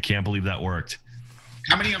 I can't believe that worked.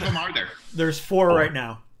 How many of them are there? There's 4 right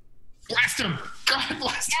now. Blast them! God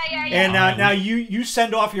blast them! Yeah. And now you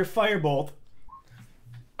send off your firebolt.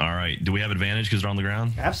 All right. Do we have advantage because they're on the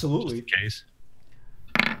ground? Absolutely. Case.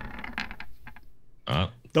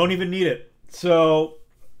 Don't even need it. So,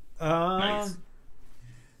 Nice.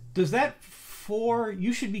 does that 4?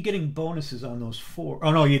 You should be getting bonuses on those 4.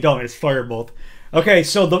 Oh no, you don't. It's firebolt. Okay,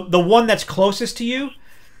 so the one that's closest to you,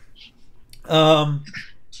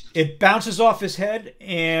 it bounces off his head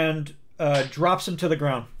and drops him to the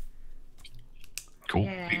ground, Cool.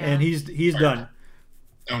 Yeah. and he's done.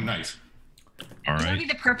 Oh, nice. All That would right. be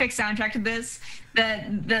the perfect soundtrack to this.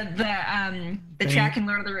 The track in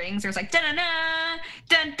Lord of the Rings. There's like dun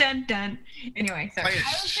dun dun dun. Anyway, sorry. Play it. I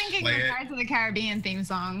was thinking Play the it. Pirates of the Caribbean theme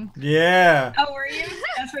song. Yeah. Oh, were you?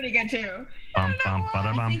 That's pretty good too. Bum, bum,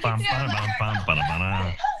 bada, bum, bum, bada, bum, bum, bada,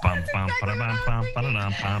 bada. Bum, bum, bada, bum, bum, bada,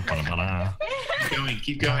 bum, bum, bada, bada.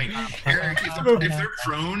 Keep going. Eric, if they're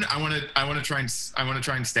prone, I want to try and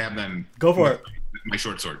stab them. Go for it. With my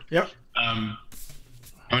short sword. Yep. I'm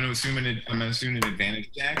going to assume an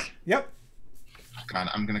advantage, Jack. Yep. God,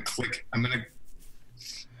 I'm gonna click. I'm gonna.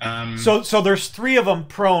 So there's 3 of them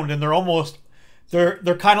prone, and they're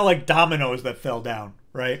kind of like dominoes that fell down,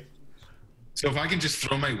 right? So if I can just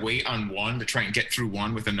throw my weight on one to try and get through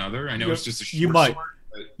one with another, I know it's just a short You might. sword,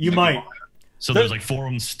 but You might. So there's like 4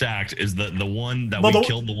 of them stacked. Is the one that Well, we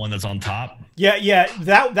killed the one that's on top? Yeah.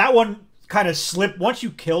 That one kind of slipped. Once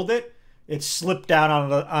you killed it, it slipped down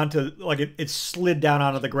onto it slid down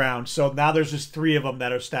onto the ground. So now there's just 3 of them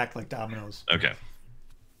that are stacked like dominoes. Okay.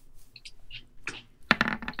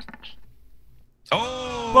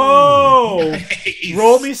 Oh! Whoa! Nice.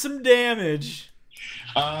 Roll me some damage.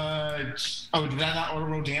 Did I not auto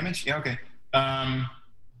roll damage? Yeah, okay.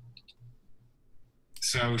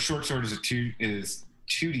 So short sword is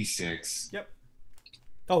 2d6. Yep.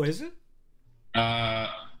 Oh, is it? No,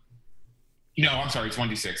 I'm sorry, it's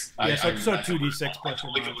 1d6. Yeah, so 2d6 plus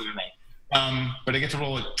your mod. But I get to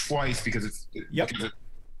roll it twice because that's a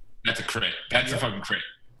crit. That's a fucking crit.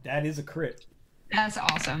 That is a crit. That's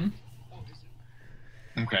awesome.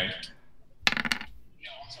 Okay. No,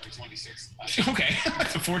 I'm sorry, it's 1d6. Okay,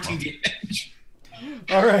 that's a 14 damage.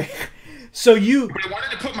 All right. So But I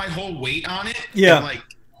wanted to put my whole weight on it. Yeah. And, like,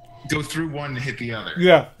 go through one and hit the other.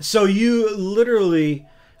 Yeah. So you literally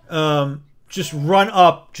just run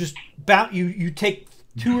up, you take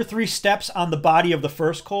 2 or 3 steps on the body of the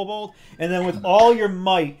first kobold, and then with all your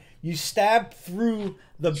might, you stab through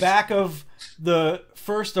the back of the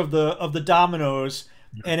first of the dominoes,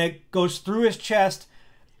 and it goes through his chest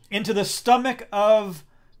into the stomach of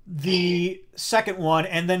the second one,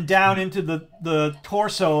 and then down into the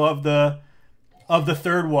torso of the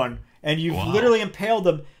third one, and you've literally impaled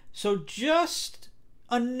them. So just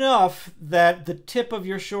enough that the tip of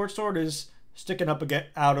your short sword is sticking up again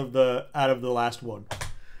out of the last one.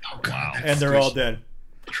 Oh, God, And they're all dead.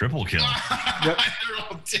 Triple kill. Yep. They're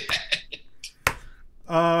all dead.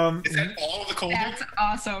 Is that all of the kobolds? That's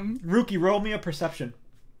awesome. Rookie, roll me a perception.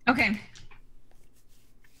 Okay.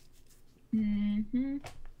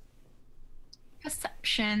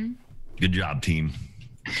 Perception. Good job, team.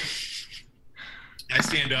 I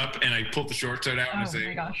stand up and I pull the short sword out and I Oh say,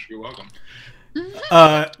 my gosh. "You're welcome."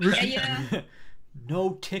 Rookie, Yeah.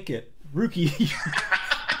 no ticket. Rookie.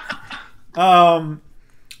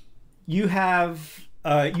 You have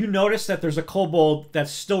you notice that there's a kobold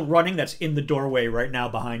that's still running that's in the doorway right now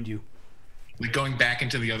behind you. Like going back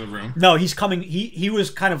into the other room. No, he's coming. He was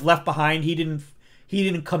kind of left behind. He didn't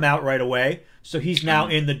come out right away. So he's now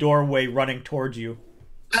in the doorway running towards you.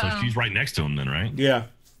 So she's right next to him then, right? Yeah.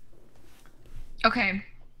 Okay.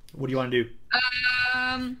 What do you want to do?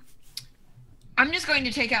 I'm just going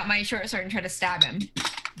to take out my short sword and try to stab him.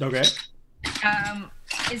 Okay.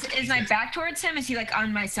 Is my back towards him? Is he like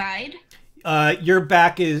on my side? Your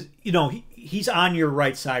back is, he's on your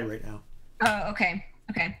right side right now. Oh, okay.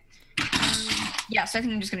 Okay. Yeah, so I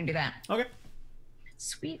think I'm just gonna do that. Okay.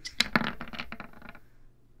 Sweet.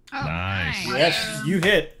 Oh, Nice. Yes, you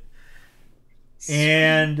hit.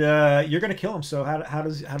 And you're gonna kill him. So how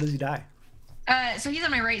does he die? So he's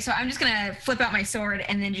on my right, so I'm just gonna flip out my sword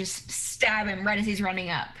and then just stab him right as he's running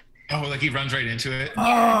up. Oh, like he runs right into it?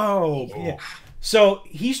 Oh, yeah. So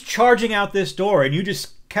he's charging out this door, and you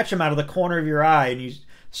just catch him out of the corner of your eye, and you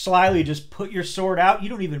slyly just put your sword out. You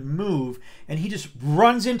don't even move, and he just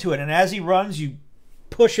runs into it. And as he runs, you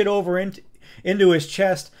push it over into his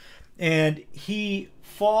chest, and he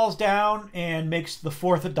falls down and makes the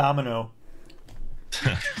fourth domino.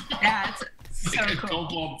 That's so Like a cool.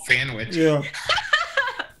 gold sandwich. Yeah.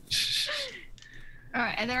 All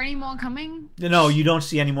right. Are there any more coming? No, you don't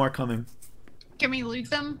see any more coming. Can we loot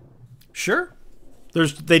them? Sure.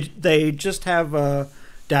 They just have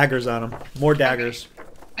daggers on them. More daggers.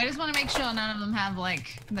 I just want to make sure none of them have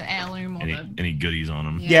like the heirloom or the. Any goodies on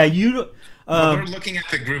them? Yeah, you. While we're looking at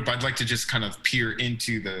the group, I'd like to just kind of peer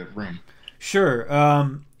into the room. Sure.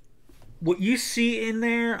 What you see in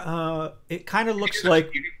there, it kind of looks like.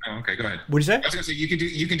 Oh, okay, go ahead. What'd you say? I was gonna say you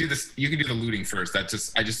can do this. You can do the looting first. That's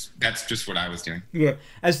just what I was doing. Yeah.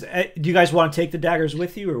 Do you guys want to take the daggers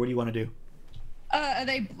with you, or what do you want to do? Are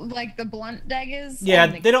they like the blunt daggers? Yeah,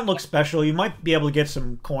 they don't look special. You might be able to get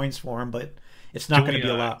some coins for them, but it's not going to be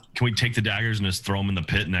a lot. Can we take the daggers and just throw them in the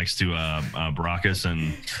pit next to Baracus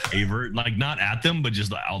and Aver? Like, not at them, but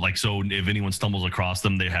just like so if anyone stumbles across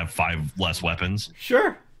them, they have 5 less weapons.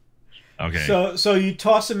 Sure. Okay. So you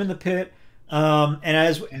toss them in the pit, and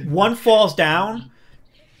as one falls down,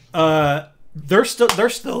 they're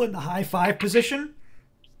still in the high 5 position,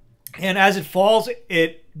 and as it falls,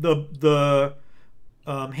 the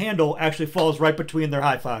handle actually falls right between their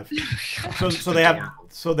high 5.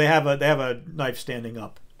 So they have a knife standing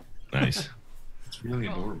up. Nice. It's really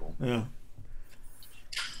adorable. Yeah.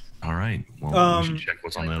 All right. Well, we should check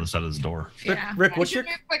what's on the other side of this door. Yeah. Rick, I should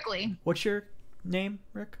move quickly? what's your name,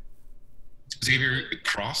 Rick? Xavier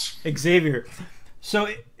Cross. Xavier. So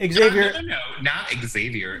Xavier. No, not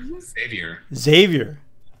Xavier. Xavier.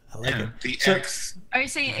 I like Yeah, it. the So- X. Are you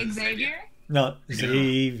saying Xavier? No,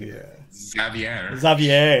 Xavier. Xavier.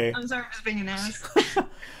 Xavier. I'm sorry for just being an ass.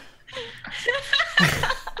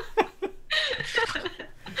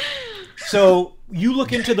 So you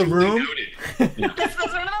look into the room. That's one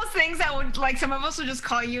of those things that would like some of us would just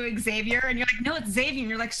call you Xavier, and you're like, no, it's Xavier. And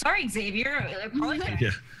you're like, sorry, Xavier. Like, probably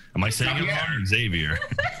Yeah. Am I saying it wrong? Xavier.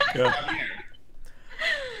 Yeah.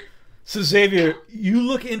 So Xavier, you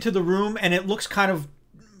look into the room, and it looks kind of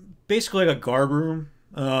basically like a guard room.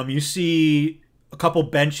 You see a couple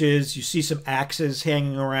benches. You see some axes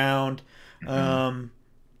hanging around.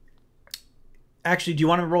 Actually, do you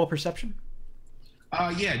want to roll a perception?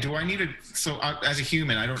 Yeah. Do I need to? So as a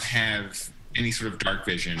human, I don't have any sort of dark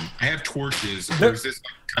vision. I have torches. Or is this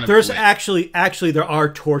kind of There's lit? actually there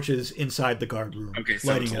are torches inside the guard room, Okay, so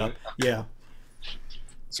lighting it's up. lit. Yeah.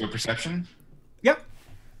 So perception. Yep.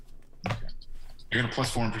 You're gonna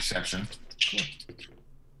 +4 in perception.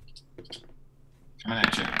 Coming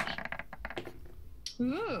at you.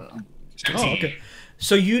 Ooh. 17. Oh, okay.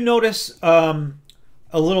 So you notice a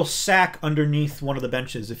little sack underneath one of the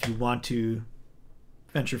benches. If you want to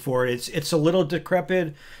venture forward, it's a little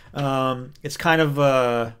decrepit. It's kind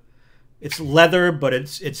of it's leather, but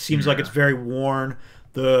it seems like it's very worn.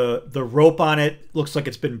 The rope on it looks like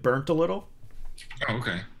it's been burnt a little. Oh,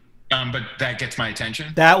 okay. But that gets my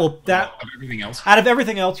attention. That Of everything else. out of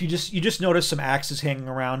everything else, you just notice some axes hanging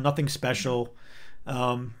around. Nothing special.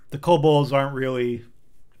 The kobolds aren't really.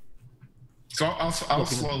 So I'll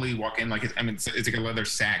slowly walk in. Like it's like a leather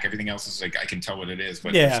sack. Everything else is like I can tell what it is,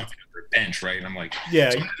 but Yeah. there's something under a bench, right? And I'm like, Yeah.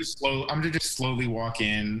 So I'm gonna just slowly walk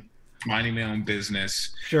in, minding my own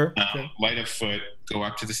business. Sure. Light of foot, go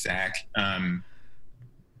up to the sack,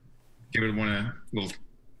 give it a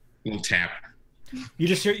little tap.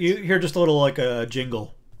 You hear just a little like a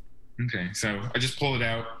jingle. Okay, so I just pull it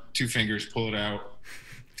out, 2 fingers, pull it out.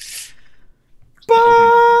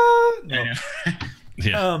 No.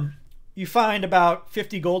 Yeah. You find about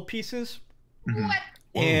 50 gold pieces What?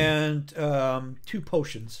 and 2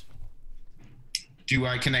 potions.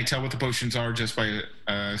 Can I tell what the potions are just by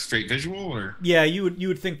a straight visual, or Yeah, you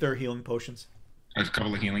would think they're healing potions. a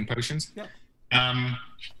couple of healing potions? Yep. I'm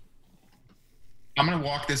gonna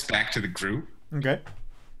walk this back to the group, Okay.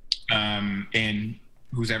 and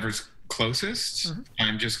whoever's closest,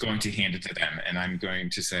 I'm just going to hand it to them, and I'm going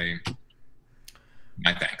to say,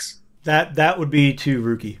 "My thanks." That would be to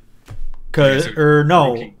Ruki. Okay, so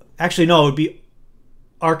Ruki. Actually no, it would be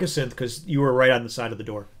Arcasinth because you were right on the side of the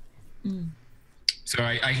door. So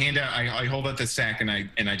I hand out, I hold out the sack, and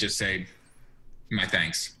I just say, "My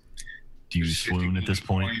thanks." Do you swoon at this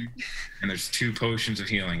point? And there's 2 potions of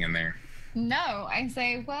healing in there. No, I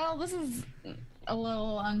say, well, this is a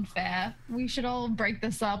little unfair. We should all break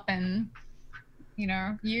this up and, you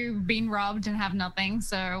know, you've been robbed and have nothing,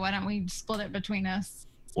 so why don't we split it between us?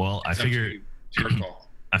 Well, I figure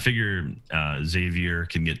Xavier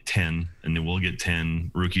can get 10, and then we'll get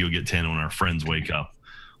 10. Rookie will get 10 when our friends wake up.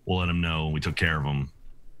 We'll let them know we took care of them.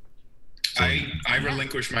 So, I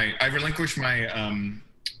relinquish my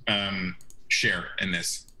share in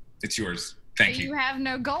this. It's yours. Thank you. You have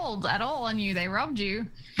no gold at all on you. They robbed you.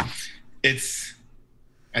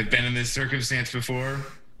 I've been in this circumstance before.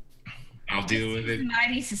 I'll deal with it.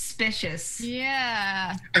 Mighty suspicious.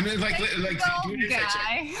 Yeah. I mean, like do an insight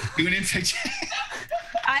check. Do an insight check.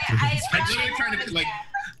 I'm literally trying to like.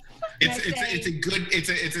 This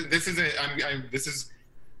is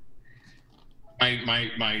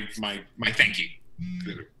my thank you.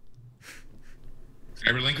 I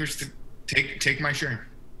relinquish take my share.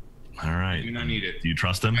 All right. I do not need it. Do you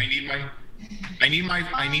trust him? I need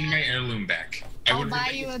my heirloom back. I would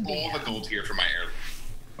buy you a all beer. the gold here for my heirloom.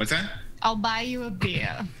 What's that? I'll buy you a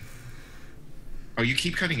beer. Oh, you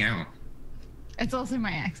keep cutting out. It's also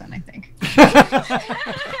my accent, I think.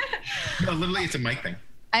 No, literally, it's a mic thing.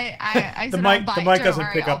 I The said, mic- I'll the buy, mic don't doesn't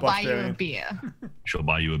worry, pick up I'll buy you a Australian. beer. She'll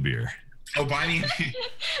buy you a beer. Oh, buy me.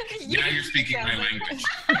 Now you're speaking my language.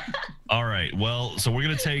 All right. Well, so we're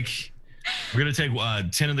gonna take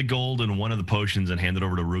 10 of the gold and 1 of the potions and hand it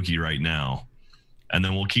over to Rookie right now, and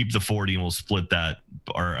then we'll keep the 40 and we'll split that.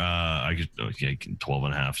 Or I could 12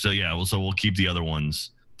 and a half. So yeah, so we'll keep the other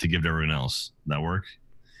ones to give to everyone else. That work?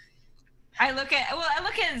 I look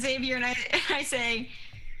at Xavier and I say,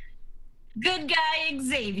 "Good guy,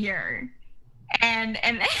 Xavier," and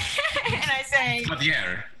I say,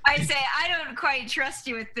 Javier. I don't quite trust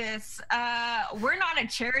you with this. We're not a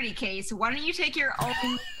charity case. Why don't you take your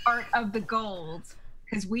own part of the gold?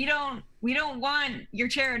 Because we don't want your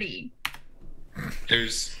charity.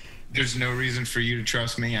 There's no reason for you to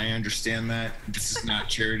trust me. I understand that. This is not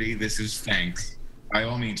charity. This is thanks. By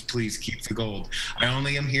all means, please keep the gold. I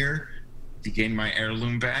only am here to gain my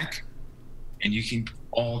heirloom back, and you can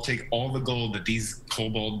all take all the gold that these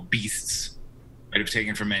kobold beasts might have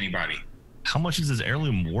taken from anybody. How much is this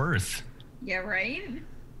heirloom worth? Yeah, right.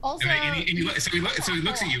 Also, So he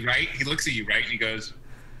looks at you, right? He looks at you, right? And he goes,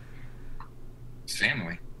 "It's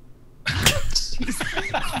family."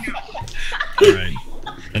 All right.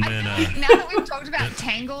 And then now that we've talked about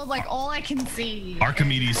Tangled, like all I can see.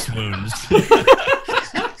 Archimedes swoons.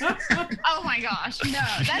 Oh my gosh, no,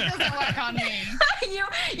 that doesn't work on me.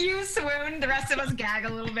 you swoon. The rest of us gag a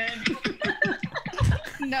little bit.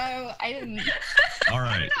 No, I didn't. All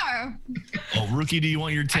right. No. Oh, Rookie, do you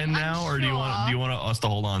want your 10 I'm now, or do you want us to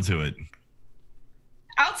hold on to it?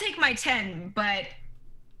 I'll take my 10, but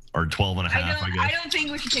Or 12 and a half, I guess. I don't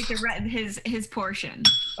think we should take his portion.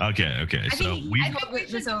 Okay. So we. I hope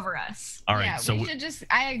this over us. All right. Yeah, So we should just.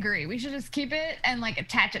 I agree. We should just keep it and like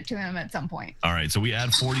attach it to him at some point. all right. So we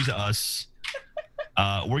add 40 to us.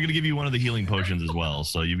 We're gonna give you one of the healing potions as well.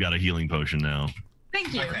 So you've got a healing potion now.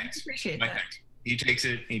 Thank you. My thanks. Appreciate My that. thanks. He takes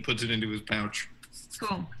it. He puts it into his pouch.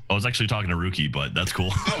 Cool. I was actually talking to Rookie, but that's cool.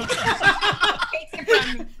 Takes it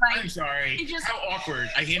from me, I'm sorry. he just- How awkward.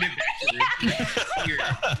 I hand it back to Ricky. Here.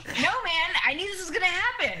 No, man. I knew this was gonna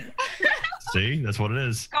happen. See, that's what it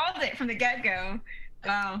is. Called it from the get-go.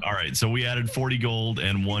 Wow. All right. So we added 40 gold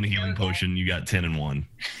and 1 healing potion. You got 10 and 1.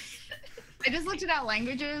 I just looked at our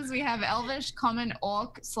languages. We have Elvish, Common,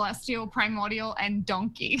 Orc, Celestial, Primordial, and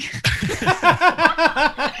Donkey.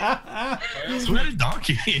 So we added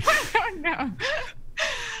donkey. I don't know.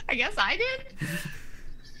 I guess I did.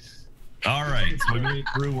 All right. So we made it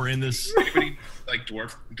through. We're in this. Anybody like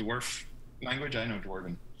dwarf language? I know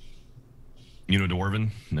Dwarven. You know Dwarven?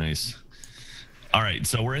 Nice. All right.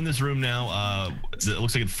 So we're in this room now. It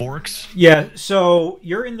looks like it's Forks. Yeah, so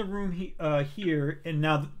you're in the room here, and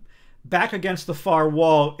now back against the far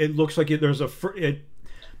wall, it looks like there's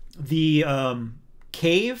the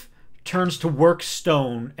cave turns to work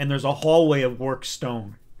stone, and there's a hallway of work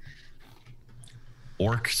stone.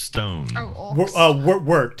 Orc stone. Oh,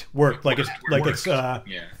 Worked like it's Yeah.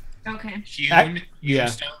 Okay. Hewn. yeah.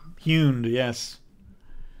 Stone. hewn. Yes.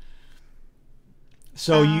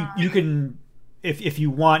 So you can, if you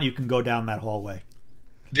want, you can go down that hallway.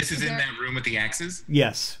 This is in that room with the axes.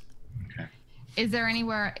 Yes. Okay. Is there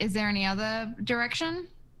any other direction?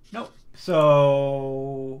 Nope.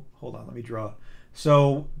 So hold on, let me draw.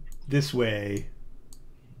 So this way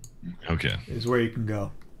Okay. is where you can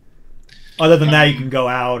go. Other than that, you can go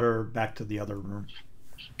out or back to the other room.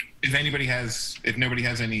 If nobody has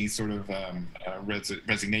any sort of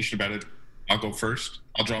resignation about it, I'll go first.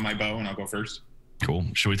 I'll draw my bow and I'll go first. Cool.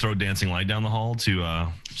 Should we throw dancing light down the hall to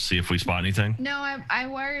see if we spot anything? No, I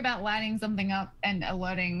worry about lighting something up and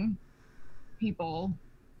alerting people.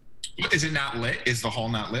 Is it not lit? Is the hall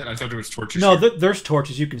not lit? I thought there was torches. No, here. there's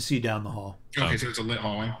torches. You can see down the hall. Okay, so it's a lit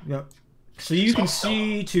hallway. Yep. So you can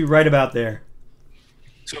see to right about there.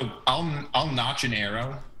 So I'll notch an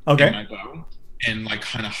arrow Okay. in my bow and like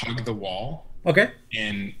kind of hug the wall Okay.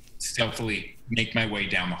 and stealthily make my way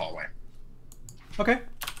down the hallway, Okay.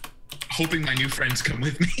 hoping my new friends come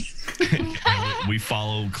with me. We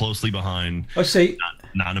follow closely behind, Let's say.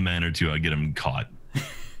 not in a manner to get him caught.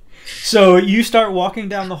 So you start walking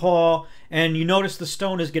down the hall, and you notice the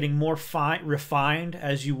stone is getting more refined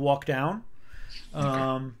as you walk down.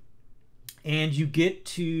 And you get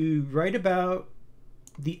to right about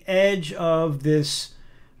the edge of this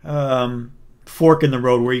fork in the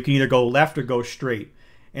road where you can either go left or go straight.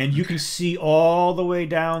 And you can see all the way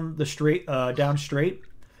down the straight. Okay.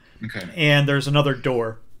 And there's another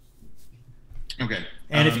door. Okay.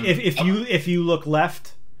 And if you look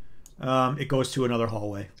left, it goes to another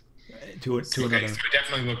hallway. To okay, another. so it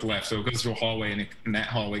definitely look left. So it goes to a hallway, and that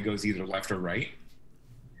hallway goes either left or right.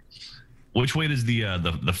 Which way does the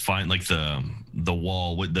fine, like the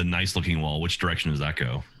wall, with the nice looking wall, which direction does that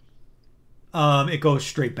go? It goes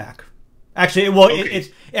straight back. Actually, well,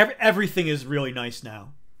 Okay. everything is really nice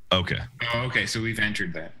now. Okay. Oh, okay. So we've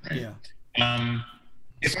entered that. Right? Yeah.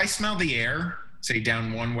 If I smell the air, say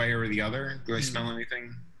down one way or the other, do I smell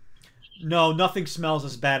anything? No, nothing smells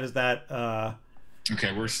as bad as that.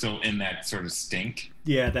 Okay, we're still in that sort of stink.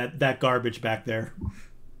 Yeah, that garbage back there.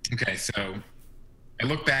 Okay, so I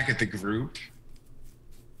look back at the group,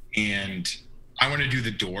 and I want to do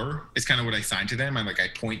the door. It's kind of what I signed to them. I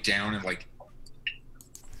point down and like.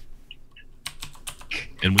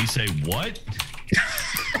 And we say what?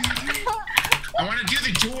 I want to do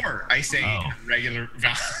the door. I say regular.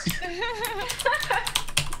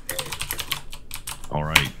 All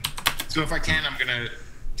right. So if I can, I'm gonna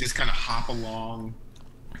just kind of hop along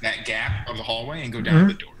that gap of the hallway and go down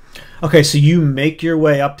to the door. Okay, so you make your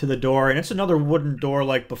way up to the door, and it's another wooden door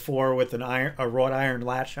like before with a wrought iron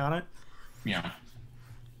latch on it. Yeah.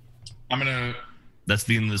 I'm gonna. That's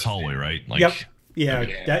the end of this hallway, right? Like, Yep. Yeah,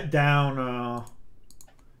 Okay. down.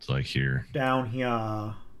 It's like here. Down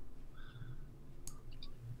here.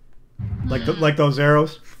 Like those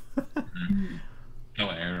arrows. No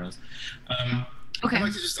arrows. Okay. I'd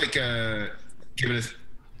like to just give it a.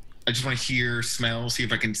 I just want to hear, smell, see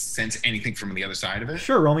if I can sense anything from the other side of it.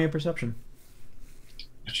 Sure, roll me a perception.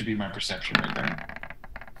 That should be my perception right there.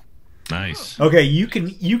 Nice. Okay, you can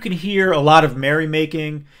hear a lot of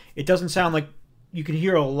merrymaking. It doesn't sound like you can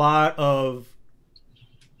hear a lot of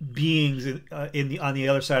beings on the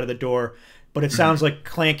other side of the door, but it sounds like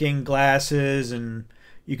clanking glasses, and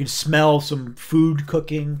you can smell some food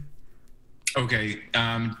cooking. Okay.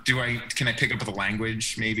 Can I pick up the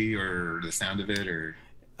language maybe, or the sound of it, or?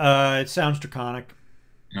 It sounds draconic.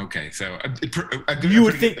 Okay, so You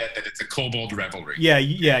would think that it's a kobold revelry. Yeah,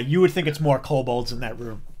 you would think it's more kobolds in that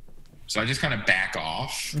room. So I just kind of back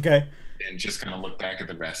off Okay. and just kind of look back at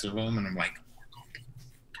the rest of them, and I'm like,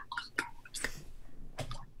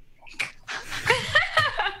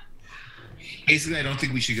 basically, I don't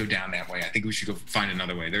think we should go down that way. I think we should go find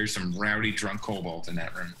another way. There's some rowdy, drunk kobolds in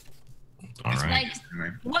that room. All It's right.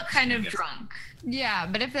 Like, what kind of drunk? Yeah,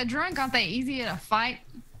 but if they're drunk, aren't they easy to fight?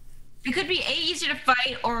 It could be easy to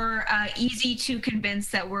fight or easy to convince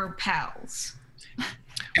that we're pals.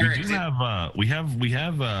 Eric, We do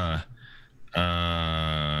have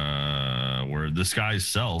where this guy's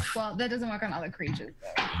self. Well, that doesn't work on other creatures,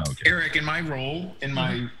 though. Okay. Eric, in my role of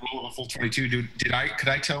a full 22, could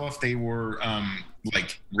I tell if they were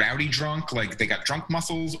like rowdy drunk, like they got drunk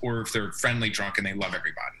muscles, or if they're friendly drunk and they love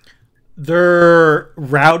everybody? They're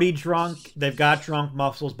rowdy drunk. They've got drunk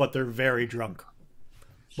muscles, but they're very drunk.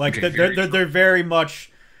 Like Okay, they're very much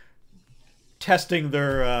testing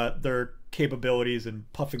their capabilities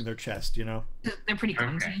and puffing their chest. You know. They're pretty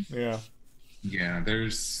clumsy. Okay. Yeah. Yeah, they're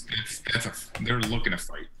looking to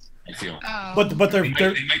fight, I feel. Oh. But they're They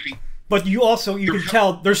might be. but you can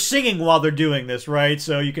tell they're singing while they're doing this, right?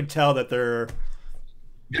 So you can tell that they're.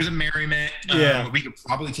 There's a merriment. Yeah. We could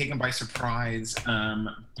probably take them by surprise,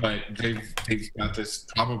 but they've got this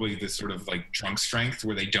sort of like drunk strength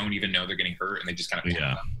where they don't even know they're getting hurt and they just kind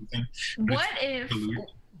of What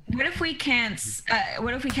if we cast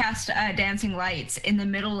dancing lights in the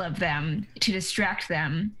middle of them to distract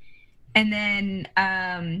them, and then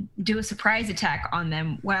do a surprise attack on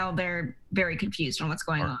them while they're very confused on what's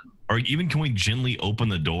going on? Or even can we gently open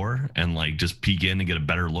the door and like just peek in and get a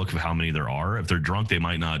better look of how many there are? If they're drunk, they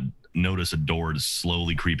might not notice a door is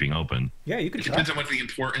slowly creeping open. Yeah, you can It try. depends on what the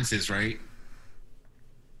importance is, right?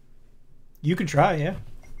 You can try, yeah.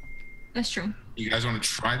 That's true. You guys want to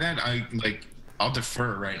try that? I'll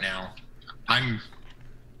defer right now. I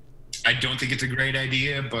don't think it's a great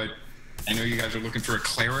idea, but I know you guys are looking for a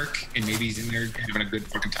cleric, and maybe he's in there having a good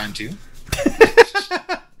fucking time too.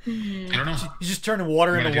 I don't know. He's just turning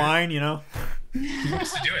water You wanna into do it? wine, you know? Who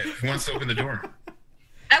wants to do it? Who wants to open the door?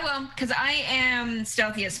 I will, because I am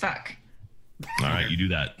stealthy as fuck. All right, you do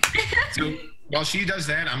that. So while she does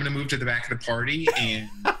that, I'm gonna move to the back of the party and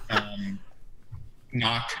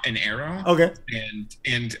knock an arrow. Okay.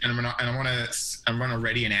 And I'm gonna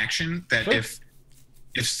ready an action that Sure.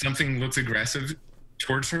 if something looks aggressive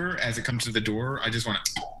towards her as it comes to the door, I just want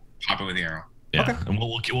to pop it with the arrow. Yeah, Okay. and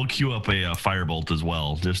we'll queue up a firebolt as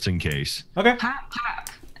well, just in case. Okay. Pop, pop.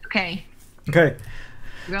 Okay. Okay.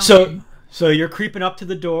 Going. So you're creeping up to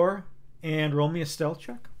the door, and roll me a stealth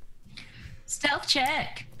check. Stealth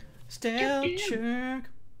check. Stealth Pew, pew. check.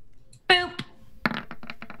 Boop.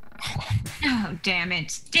 Oh, damn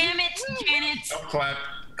it. Damn it, Janet. Golf clap.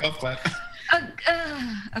 Golf clap.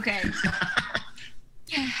 Okay.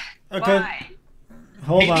 Okay. Why?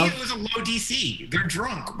 Hold Maybe on. it was a low DC. They're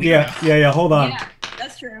drunk. Yeah. Hold on. Yeah,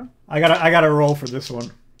 that's true. I gotta roll for this one.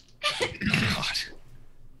 God.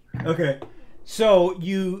 Okay. So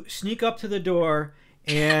you sneak up to the door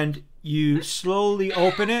and you slowly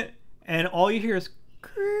open it, and all you hear is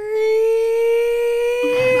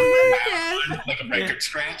Like a record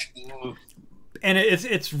scratch. and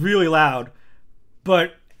it's really loud.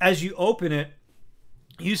 But as you open it,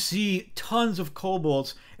 you see tons of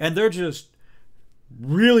kobolds, and they're just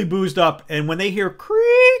really boozed up. And when they hear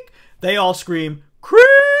creak, they all scream creak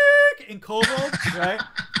in kobold, right?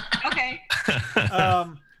 Okay.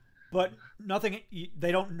 But nothing.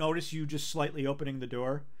 They don't notice you just slightly opening the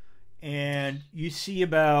door, and you see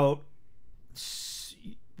about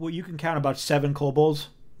you can count about 7 kobolds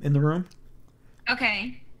in the room.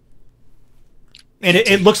 Okay. And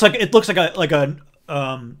it looks like a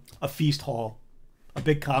feast hall, a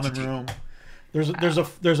big common room.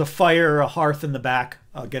 There's a fire, a hearth in the back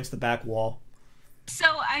against the back wall. So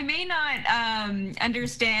I may not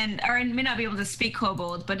understand, or I may not be able to speak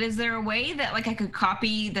kobold, but is there a way that like I could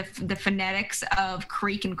copy the phonetics of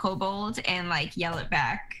creek and kobold and like yell it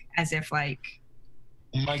back as if like?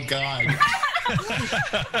 Oh my god.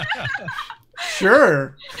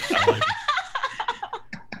 Sure.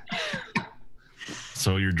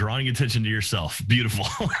 So you're drawing attention to yourself. Beautiful.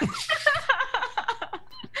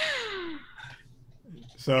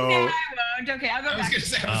 So No, I won't. Okay, I'll go I was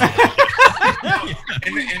back. gonna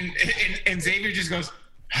say. And Xavier just goes.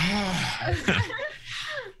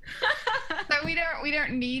 So we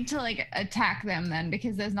don't need to like attack them then,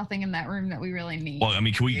 because there's nothing in that room that we really need. Well, I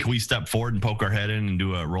mean, can we step forward and poke our head in and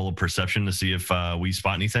do a roll of perception to see if we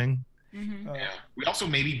spot anything? Mhm. Yeah. We also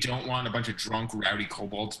maybe don't want a bunch of drunk, rowdy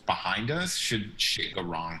kobolds behind us should shit go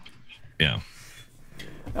wrong. Yeah.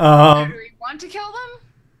 Do we want to kill them?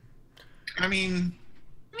 I mean,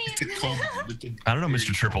 it's a kobold. I don't know,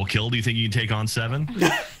 Mr. Triple Kill. Do you think you can take on 7?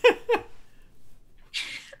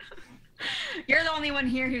 You're the only one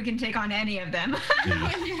here who can take on any of them.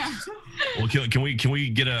 Yeah. Well, can we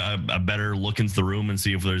get a better look into the room and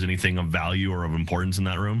see if there's anything of value or of importance in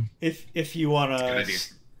that room? if you want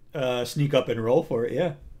to sneak up and roll for it,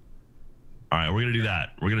 yeah. All right, we're gonna do that.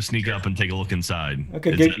 We're gonna sneak up and take a look inside.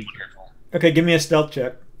 Okay, It's- Okay, give me a stealth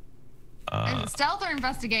check. Is it stealth or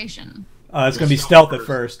investigation? It's gonna be stealth at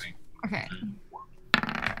first. Okay.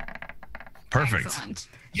 perfect. Excellent.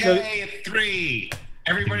 Yay, a 3.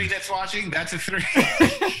 Everybody that's watching, that's a 3.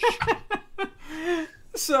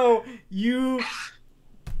 So you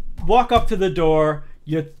walk up to the door,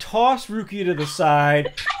 you toss Ruki to the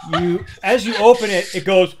side. As you open it, it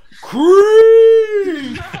goes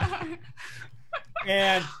creak,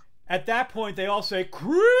 and at that point they all say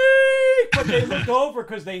creak, but they look over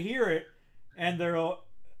because they hear it, and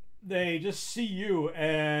they just see you,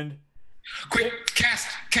 and Quick, cast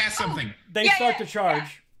something. they Yeah, start yeah, to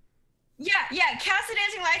charge. Yeah, cast the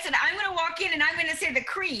dancing lights, and I'm gonna walk in and I'm gonna say the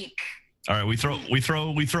creek. All right, we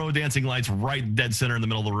throw dancing lights right dead center in the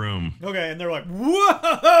middle of the room. Okay, and they're like,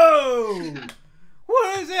 "Whoa!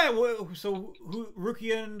 What is that?" So,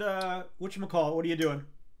 Ruki and whatchamacallit, what are you doing?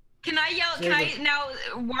 Can I yell? Can I now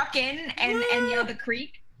walk in and yell the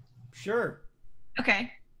creek? Sure.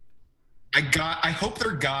 Okay. I hope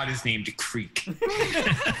their god is named Creek.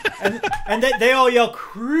 And they all yell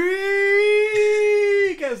 "Creek"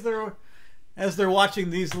 as they're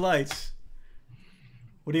watching these lights.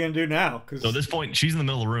 What are you gonna do now? So at this point, she's in the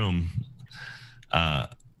middle of the room.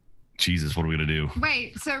 Jesus, what are we gonna do?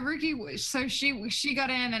 Wait, so Ruki, so she got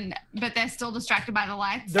in, but they're still distracted by the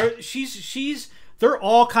lights. They're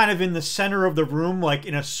all kind of in the center of the room, like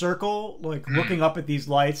in a circle, like looking up at these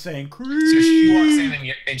lights, saying "Creek." So she walks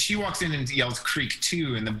in she walks in and yells "Creek"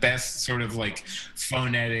 too, in the best sort of like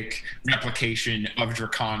phonetic replication of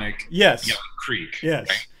Draconic. Yes. Yelling "Creek." Yes.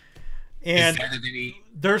 Right? And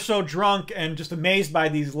they're so drunk and just amazed by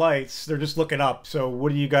these lights, they're just looking up. So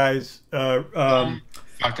what do you guys? Fuck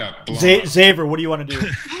up. Xavier, what do you want to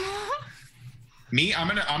do? Me, I'm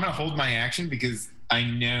gonna hold my action because I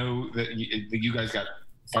know that you guys got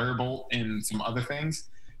Firebolt and some other things.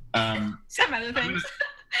 Some other things.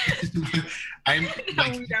 I'm No,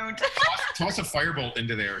 we don't. toss a Firebolt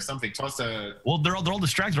into there or something. Well, they're all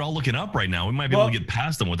distracted. They're all looking up right now. We might be able to get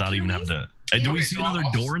past them without even having to. Do we see another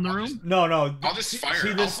door in the room? No. I'll just fire.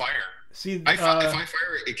 I'll fire. If I fire,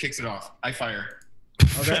 it kicks it off. I fire.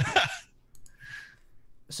 Okay.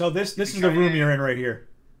 So this is the room you're in right here.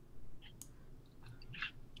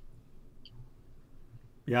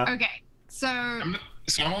 Yeah. Okay, so I'm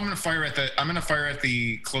gonna fire at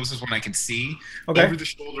the closest one I can see. Okay. Over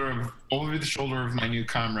the shoulder of my new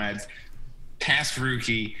comrades, past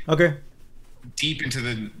Ruki. Okay. Deep into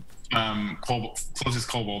the closest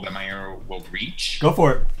kobold that my arrow will reach. Go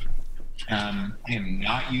for it. I am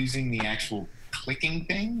not using the actual clicking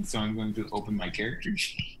thing, so I'm going to open my character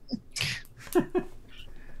sheet.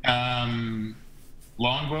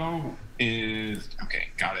 Longbow is okay.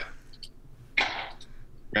 Got it.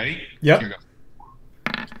 Ready? Yep. Here we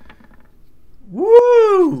go.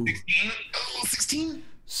 Woo! 16. Oh, 16.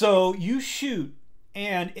 So you shoot,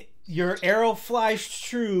 and your arrow flies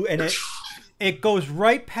true, and it goes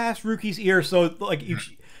right past Ruki's ear. So like,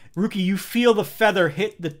 Ruki, you feel the feather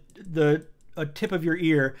hit the tip of your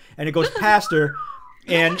ear, and it goes past her.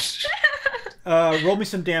 And roll me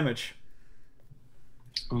some damage.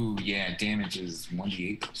 Ooh, yeah. Damage is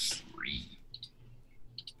 1d8 plus 3.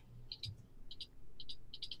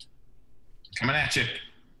 Coming at you.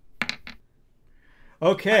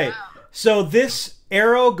 Okay, so this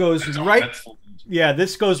arrow goes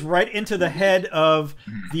this goes right into the head of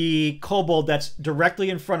the kobold that's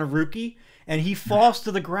directly in front of Ruki, and he falls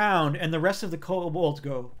to the ground, and the rest of the kobolds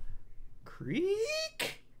go,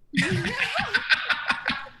 "Creak."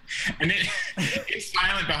 And it's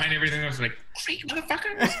silent behind everything else, like, "Creak,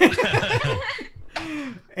 motherfucker."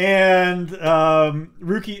 And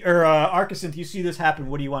Ruki or Arkacinth, you see this happen.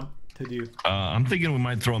 What do you want to do? I'm thinking we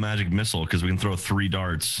might throw a magic missile because we can throw 3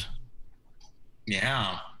 darts.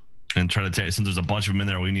 Yeah. And try to take, since there's a bunch of them in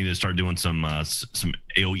there, we need to start doing some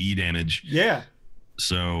AoE damage. Yeah.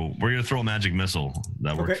 So we're gonna throw a magic missile.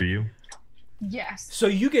 That work for you? yes. So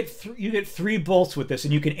you get 3 bolts with this,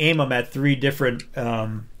 and you can aim them at 3 different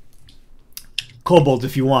kobolds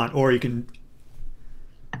if you want, or you can.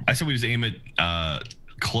 I said we just aim it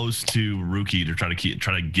close to Ruki to try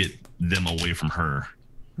to get them away from her.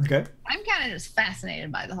 Okay. I'm kind of just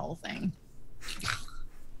fascinated by the whole thing.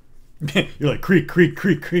 You're like, "Creak, creak,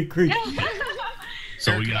 creak, creak, creak."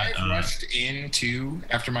 So we got. Could I have rushed into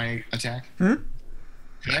after my attack? Hmm?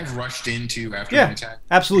 Could I have rushed into after my attack?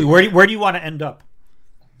 Absolutely. Where do you want to end up?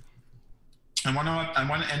 I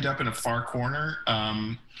want to end up in a far corner.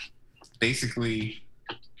 Basically,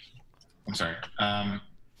 I'm sorry.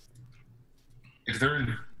 If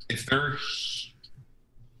they're,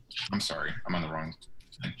 I'm sorry, I'm on the wrong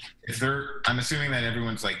thing. I'm assuming that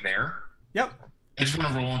everyone's like there. Yep. I just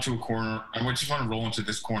want to roll into a corner. I just want to roll into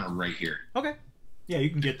this corner right here. Okay. Yeah,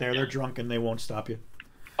 you can get there. They're drunk and they won't stop you.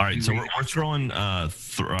 All right, so we're throwing 3.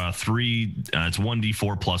 It's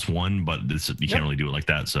 1d4 plus 1, but you can't really do it like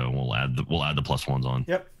that. So we'll add the +1s on.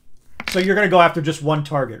 Yep. So you're gonna go after just one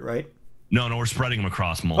target, right? No, we're spreading them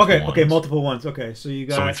across multiple ones. Okay, multiple ones. Okay, so you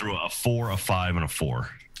got. So we threw a 4, a 5, and a 4.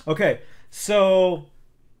 Okay, so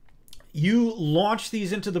you launch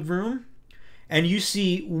these into the room, and you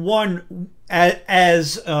see one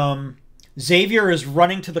as Xavier is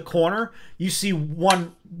running to the corner. You see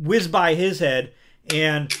one whiz by his head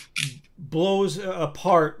and blows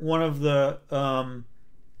apart one of the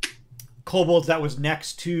kobolds that was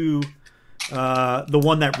next to the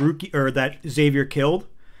one that that Xavier killed.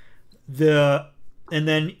 And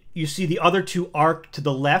then you see the other 2 arc to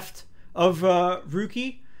the left of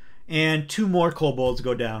Ruki, and 2 more kobolds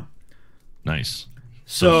go down. Nice.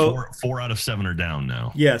 So 4 out of 7 are down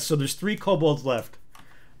now. Yeah, so there's 3 kobolds left.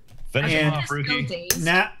 Finish them off,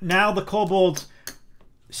 Ruki. Now the kobolds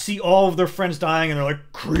see all of their friends dying, and they're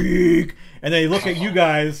like, "Creak!" And they look at you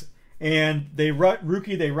guys, and they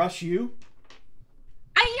Ruki, they rush you.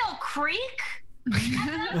 I yell, "Creek!"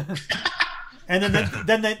 And then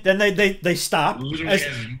they stop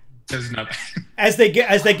Does nothing. As they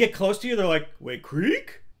get close to you, they're like, "Wait,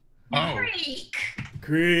 Creek? Oh. Creek.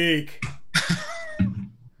 Creek.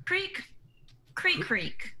 Creek. Creek.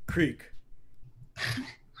 Creek. Creek.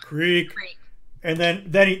 Creek." And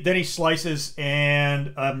then he slices,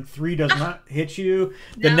 and 3 does not hit you.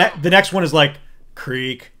 The next one is like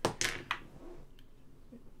Creek.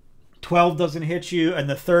 12 doesn't hit you, and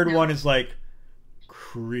the third one is like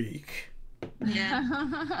Creek. Yeah.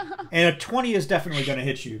 And a 20 is definitely going to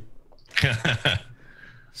hit you.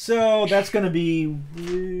 So that's going to be,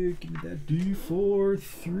 give me that D4,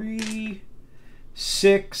 3,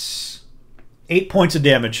 6, 8 points of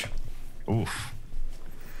damage. Oof.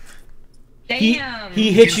 Damn.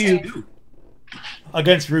 He hit you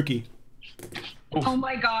against Rookie. Oh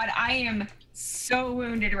my god, I am so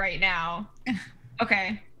wounded right now.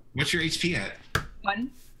 Okay. What's your HP at?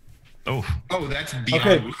 1. Oh. Oh, that's beyond.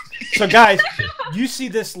 Okay, so guys, you see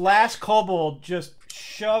this last kobold just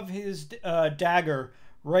shove his dagger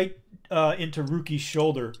right into Rookie's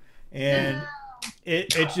shoulder, and it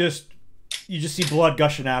just, you just see blood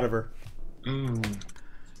gushing out of her. Ooh. You're in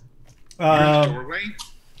the doorway?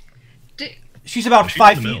 She's about She's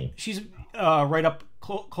 5 in the feet. middle. She's right up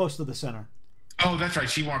close to the center. Oh, that's right.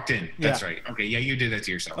 She walked in. That's Yeah. right. Okay, yeah, you did that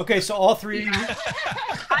to yourself. Okay, so all 3 of you.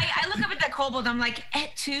 I look up at that kobold, I'm like,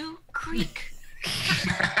 Et tu, Creek? Put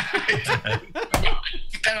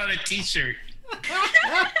that on a t-shirt.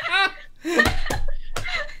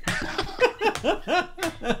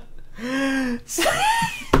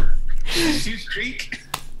 Shoot Creek.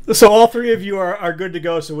 So all 3 of you are good to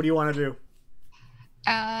go. So what do you want to do?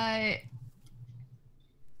 I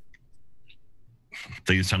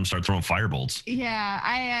think it's time to start throwing firebolts.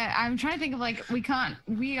 Yeah, I'm trying to think of like we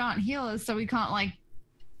aren't healers, so we can't like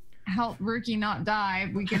help Rookie not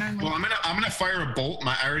die. We can only. Well, I'm gonna fire a bolt.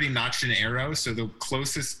 I already notched an arrow, so the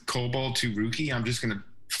closest kobold to Rookie, I'm just gonna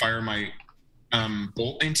fire my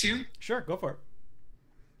bolt into. Sure, go for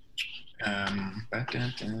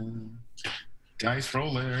Ba-da-da. Dice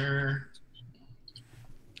roller.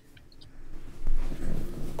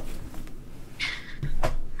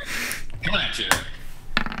 Coming at you. it.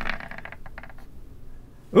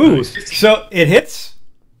 Ooh, Nice. so it hits.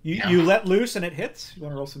 You Yeah. you let loose and it hits. You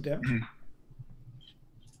want to roll some damage?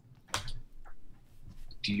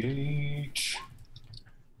 DH.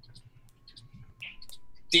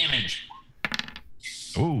 Damage.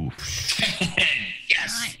 Ooh.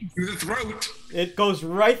 Yes. Through the throat. It goes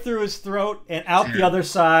right through his throat and out the other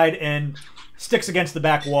side and sticks against the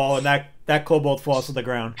back wall, and that kobold falls to the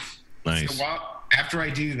ground. Nice. So after I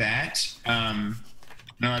do that, now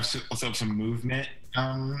I also have some movement.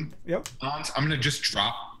 Yep. I'm gonna just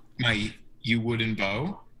drop my wooden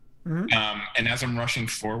bow, and as I'm rushing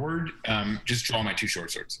forward, just draw my 2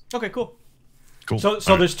 short swords. Okay, cool. Cool. So All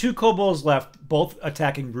right. there's 2 kobolds left, both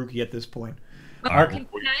attacking Rookie at this point. All right, Can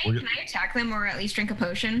we're I attack them or at least drink a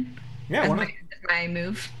potion? Yeah, As why my, not? as my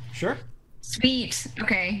move. Sure. Sweet.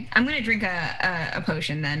 Okay, I'm gonna drink a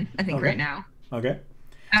potion then. I think Okay. right now. Okay.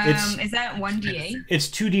 It's- Is that 1d8? It's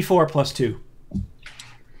 2d4 plus 2.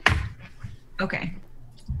 Okay.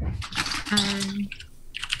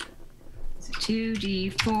 So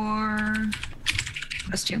 2d4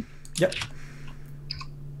 plus 2. Yep.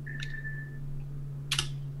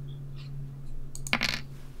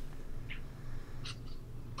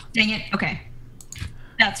 Dang it. Okay.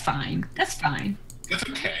 That's fine. That's fine. That's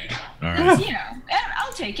okay. All right. You know,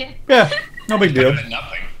 I'll take it. Yeah. No big deal. Better than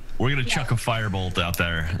nothing. We're gonna chuck a firebolt out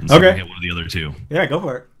there and see if we Okay. can hit one of the other 2. Yeah, go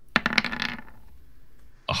for it.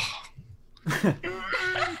 Oh,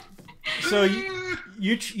 So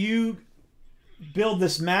you build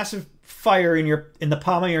this massive fire in the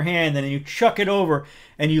palm of your hand, and then you chuck it over,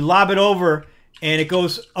 and you lob it over, and it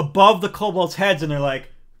goes above the kobolds' heads, and they're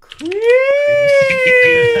like, "Creek!"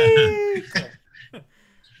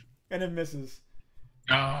 And it misses.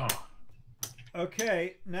 Oh.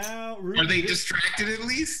 Okay, now Are they distracted at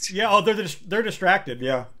least? Yeah, oh, they're distracted.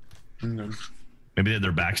 Yeah, maybe they had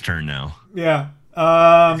their backs turned now. yeah.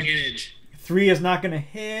 Advantage. 3 is not going to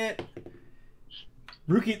hit.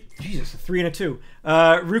 Rookie, Jesus, a 3 and a 2.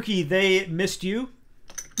 Rookie, they missed you.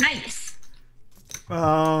 Nice.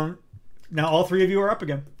 Now all 3 of you are up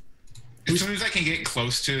again. As soon as I can get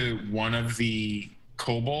close to one of the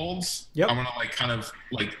kobolds, Yep. I'm gonna kind of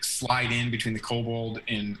slide in between the kobold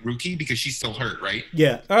and Rookie because she's still hurt, right?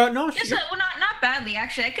 Yeah. No. Yes, well, not badly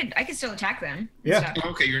actually. I could still attack them. Yeah. So.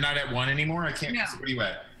 Okay, you're not at 1 anymore. I can't. No. Where are you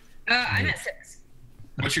at? I'm at 6.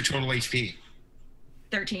 What's your total HP?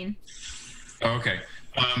 13. Oh, okay.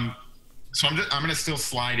 So I'm gonna still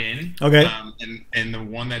slide in. Okay. And the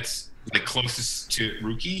one that's closest to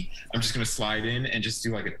Rookie, I'm just gonna slide in and just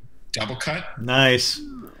do a double cut. Nice.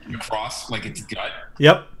 across, like its gut.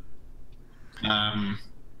 Yep.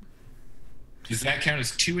 Does that count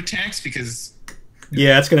as 2 attacks? Because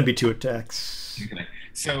Yeah, it's going to be 2 attacks. okay.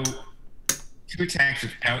 So 2 attacks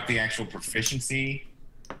without the actual proficiency.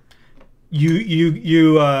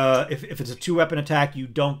 If it's a 2-weapon attack, you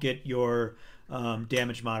don't get your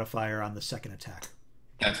damage modifier on the second attack.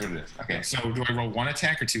 That's what it is. Okay. So do I roll 1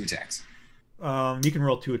 attack or 2 attacks? You can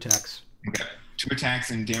roll 2 attacks. Okay. 2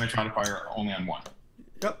 attacks and damage modifier only on 1.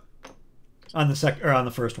 Yep. On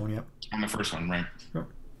the first one, yep. On the first one, right? Yep.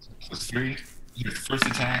 So it's 3. Here's the first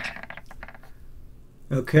attack.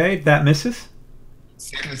 Okay, that misses.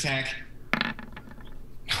 Second attack.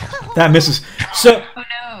 That misses. So Oh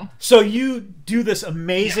no. So you do this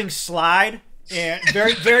amazing slide, and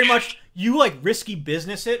very much you like risky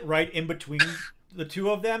business it right in between the two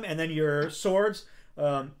of them, and then your swords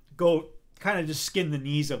go kind of just skin the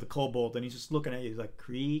knees of the kobold, and he's just looking at you. He's like,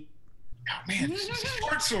 "Creek." Oh man,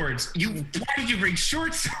 short swords! Why did you bring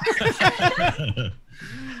short swords?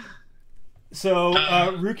 So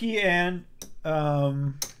Ruki and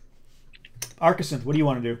Arkacinth, what do you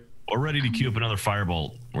want to do? We're ready to queue up another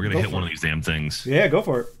firebolt. We're gonna hit one of these damn things. Yeah, go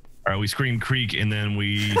for it. All right, we scream creek and then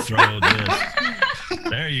we throw this.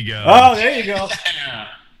 There you go. Oh, there you go.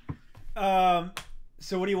 Yeah.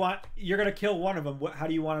 So what do you want? You're gonna kill one of them. How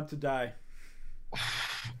do you want him to die?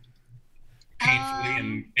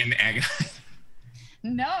 Painfully and agony.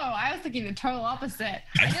 No, I was thinking the total opposite.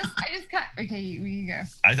 I just got. Okay, you go.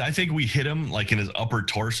 I think we hit him like in his upper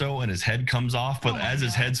torso and his head comes off, but as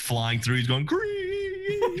his head's flying through, he's going creek.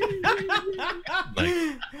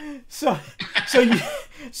 Like, so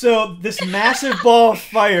this massive ball of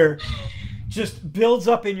fire just builds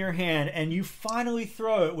up in your hand, and you finally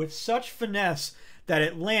throw it with such finesse that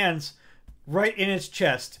it lands right in its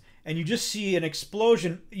chest, and you just see an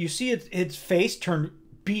explosion. You see its face turn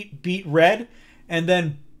beet red, and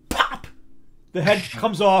then pop, the head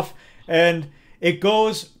comes off, and it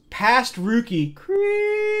goes past Ruki,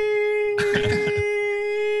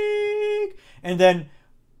 and then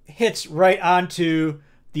hits right onto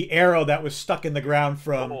the arrow that was stuck in the ground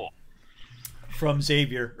from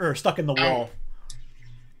Xavier, or stuck in the wall.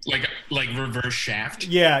 Like reverse shaft.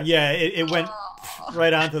 Yeah, it went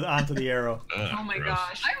right onto the arrow. Oh my gross.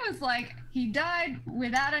 gosh. I was like, he died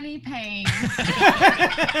without any pain.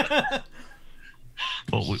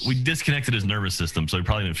 Well, we disconnected his nervous system, so he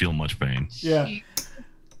probably didn't feel much pain. Yeah.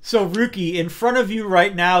 So Ruki, in front of you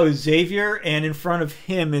right now is Xavier, and in front of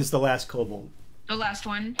him is the last kobold. The last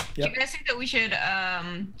one. Do Yep. you guys think that we should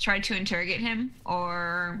try to interrogate him,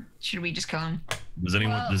 or should we just kill him? Does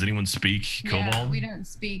anyone speak kobold? Yeah, we don't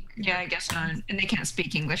speak. Yeah, I guess not. And they can't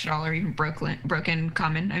speak English at all, or even broken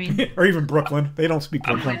common. I mean, Or even Brooklyn. They don't speak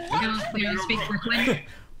Brooklyn. they don't speak Brooklyn.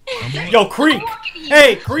 Yo, Creek!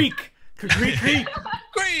 Hey, Creek! Creek! Creek!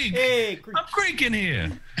 Hey, Creek! I'm creaking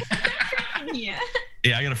here. Yeah.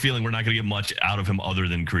 Yeah, I got a feeling we're not going to get much out of him other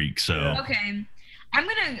than Creek. So Yeah. Okay. I'm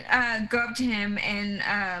gonna go up to him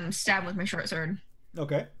and stab with my short sword.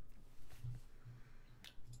 Okay.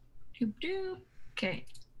 Doop doop. Okay.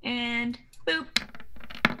 And boop.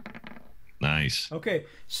 nice. Okay.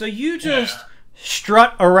 So you just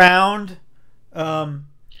strut around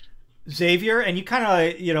Xavier, and you kind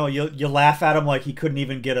of, you laugh at him like he couldn't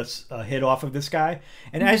even get a hit off of this guy.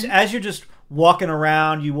 And as you're just walking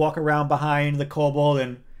around, you walk around behind the kobold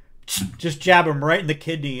and just jab him right in the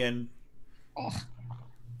kidney, and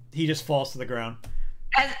he just falls to the ground.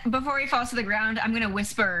 Before he falls to the ground, I'm gonna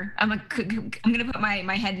whisper. I'm gonna put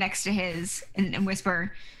my head next to his and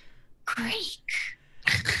whisper, "Creek."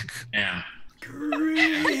 Yeah.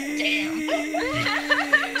 Damn.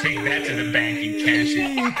 Take that to the bank and cash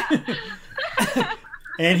it.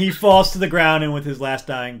 And he falls to the ground, and with his last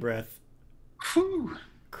dying breath, Whew.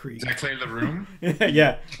 Creek. Does that clear the room?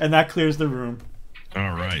 Yeah, and that clears the room.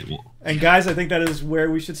 All right. Well, And guys, I think that is where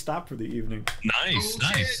we should stop for the evening. nice, Oh,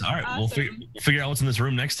 nice. shit. All right, we'll Awesome. figure out what's in this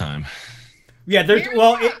room next time. Yeah,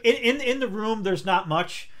 in the room there's not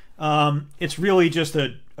much. It's really just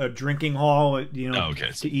a drinking hall, Oh,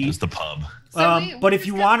 okay. to eat. It's the pub. But if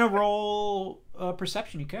you want to roll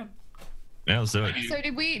perception, you can. Yeah, let's do it. So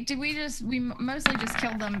we mostly just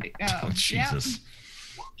killed them. Oh, Jesus.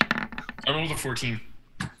 I rolled a 14.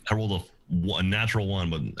 I rolled a natural 1,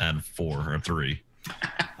 but add 4 or 3.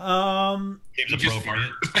 Seems just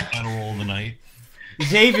appropriate. Final roll of the night.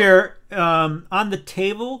 Xavier, on the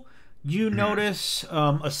table, you notice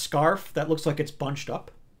a scarf that looks like it's bunched up.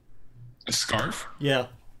 A scarf? Yeah.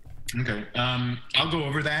 Okay. I'll go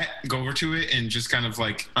over to it and just kind of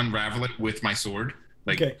like unravel it with my sword.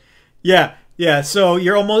 Like, Okay. Yeah. So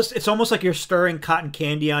it's almost like you're stirring cotton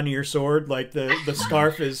candy onto your sword. Like the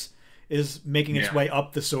scarf is is making its way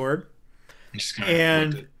up the sword. Just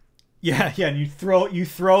And yeah, and you flick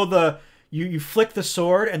the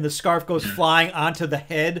sword, and the scarf goes flying onto the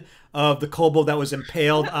head of the kobold that was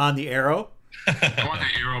impaled on the arrow. I want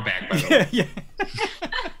the arrow back, by the way. Yeah.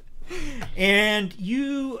 And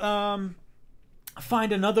you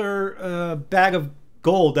find another bag of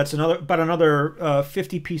gold. That's about another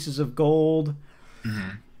 50 pieces of gold,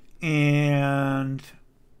 and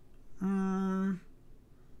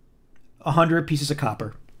 100 pieces of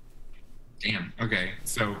copper. Damn. Okay.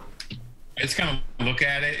 So I just kind of look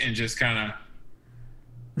at it and just kind of.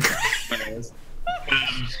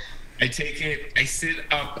 I take it. I sit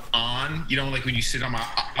up on, like when you sit on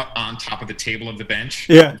top of the table of the bench.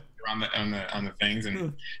 Yeah. On the things,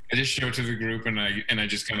 and I just show it to the group, and I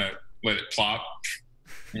just kind of let it plop.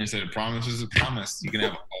 And I said, "A promise is a promise. You can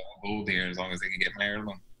have all gold here as long as they can get my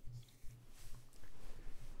heirloom."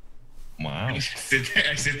 Wow. I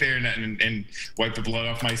sit there and wipe the blood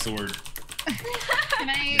off my sword. Can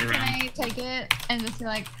I take it and just be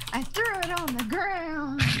like, I threw it on the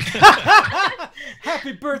ground?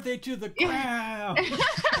 Happy birthday to the ground.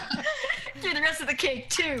 Do the rest of the cake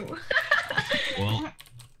too. Well,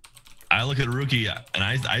 I look at Rookie, and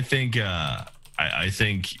I think well,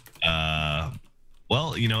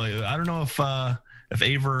 I don't know if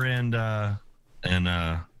Aver and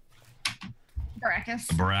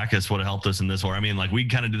Baracus would have helped us in this one. I mean, like, we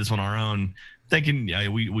kind of did this one on our own, thinking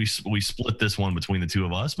we split this one between the two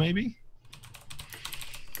of us, maybe.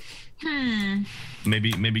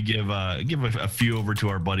 Maybe give a few over to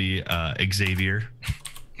our buddy Xavier.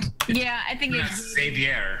 Yeah, I think it's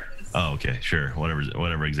Xavier. Oh, okay, sure.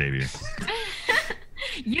 Whatever, Xavier.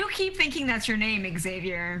 You keep thinking that's your name,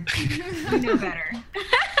 Xavier. You know better.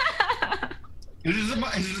 This is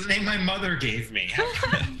the name my mother gave me.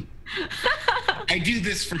 I do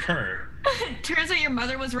this for her. Turns out your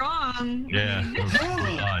mother was wrong. Yeah.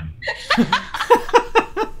 God.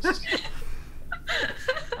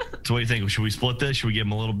 So what do you think? Should we split this? Should we give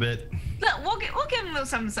him a little bit? No, we'll give him a little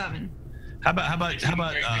something. How about? I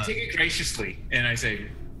take it graciously and I say,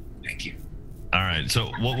 "Thank you." All right.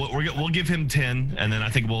 So we'll give him 10, and then I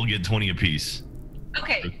think we'll get 20 apiece.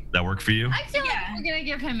 Okay. That work for you? I feel like if we're gonna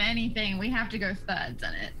give him anything, we have to go thirds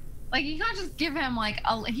in it. Like, you can't just give him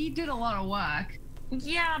he did a lot of work.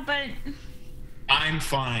 Yeah, but I'm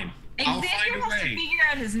fine. I'll Xavier find a has to way. figure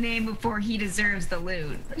out his name before he deserves the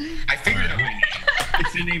loot. I figured out my name.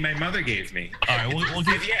 It's the name my mother gave me. All right. We'll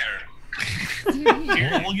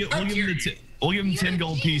give him 10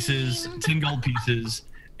 gold pieces. 10 gold pieces.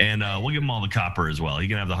 And we'll give him all the copper as well. He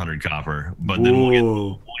can have the 100 copper, but then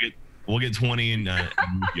we'll get 20, and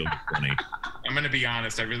you'll get 20. I'm gonna be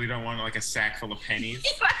honest. I really don't want a sack full of pennies.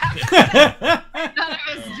 None of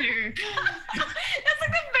us do. That's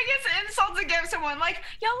like the biggest insult to give someone. Like,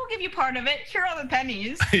 yeah, we'll give you part of it. Here are all the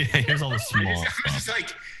pennies. Yeah, here's all the small I'm stuff. just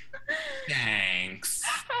like, thanks.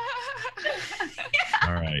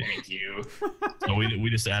 All right. Thank you. So we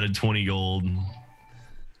just added 20 gold.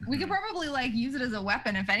 We could probably use it as a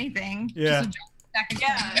weapon, if anything. Yeah. Just a stack of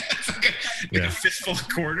Yeah. Like a fistful of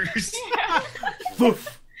quarters.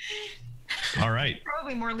 All right.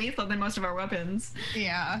 Probably more lethal than most of our weapons.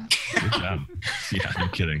 Yeah. Good job. Yeah, no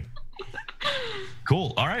kidding.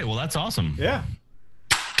 Cool. All right. Well, that's awesome. Yeah.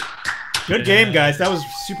 Good game, guys. That was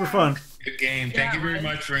super fun. Good game. Thank you very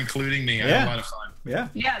much for including me. I Yeah. had a lot of fun. Yeah.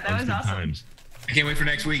 Yeah, that was Good awesome. times. I can't wait for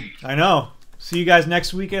next week. I know. See you guys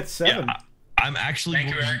next week at 7. Yeah, I'm actually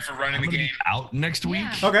Thank you, Eric, for running the gonna be game. out next week.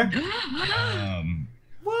 Yeah. Okay.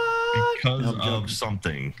 What? Because No, I'm joking. of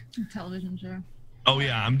something. Television show. Oh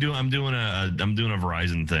yeah, I'm doing a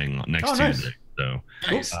Verizon thing next nice. Tuesday. So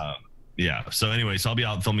Nice. yeah. So anyway, so I'll be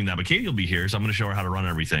out filming that, but Katie will be here, so I'm going to show her how to run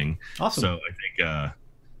everything. Awesome. So I think.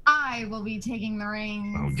 I will be taking the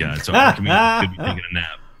reins. Oh god. So I could be taking a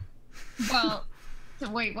nap. Well, so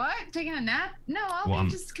wait, what? Taking a nap? No, I'll be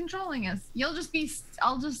just controlling us. You'll just be.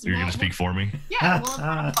 I'll just. You're going to speak for me. Yeah, well,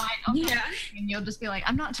 I'm fine. I'll Yeah. talk, and you'll just be like,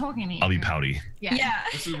 I'm not talking to you. I'll be pouty. Yeah. Yeah.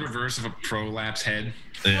 This is the reverse of a prolapse head.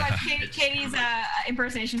 Yeah. Like Katie's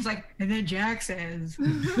impersonation's like, and then Jack says.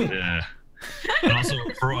 Yeah. And also,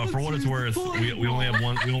 for what it's worth, we only have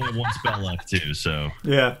one spell left too. So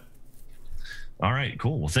Yeah. all right,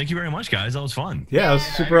 cool. Well, thank you very much, guys. That was fun. Yeah, it was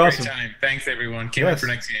super Great awesome. time. Thanks, everyone. Can't wait Yes. for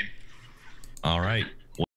next game. All right.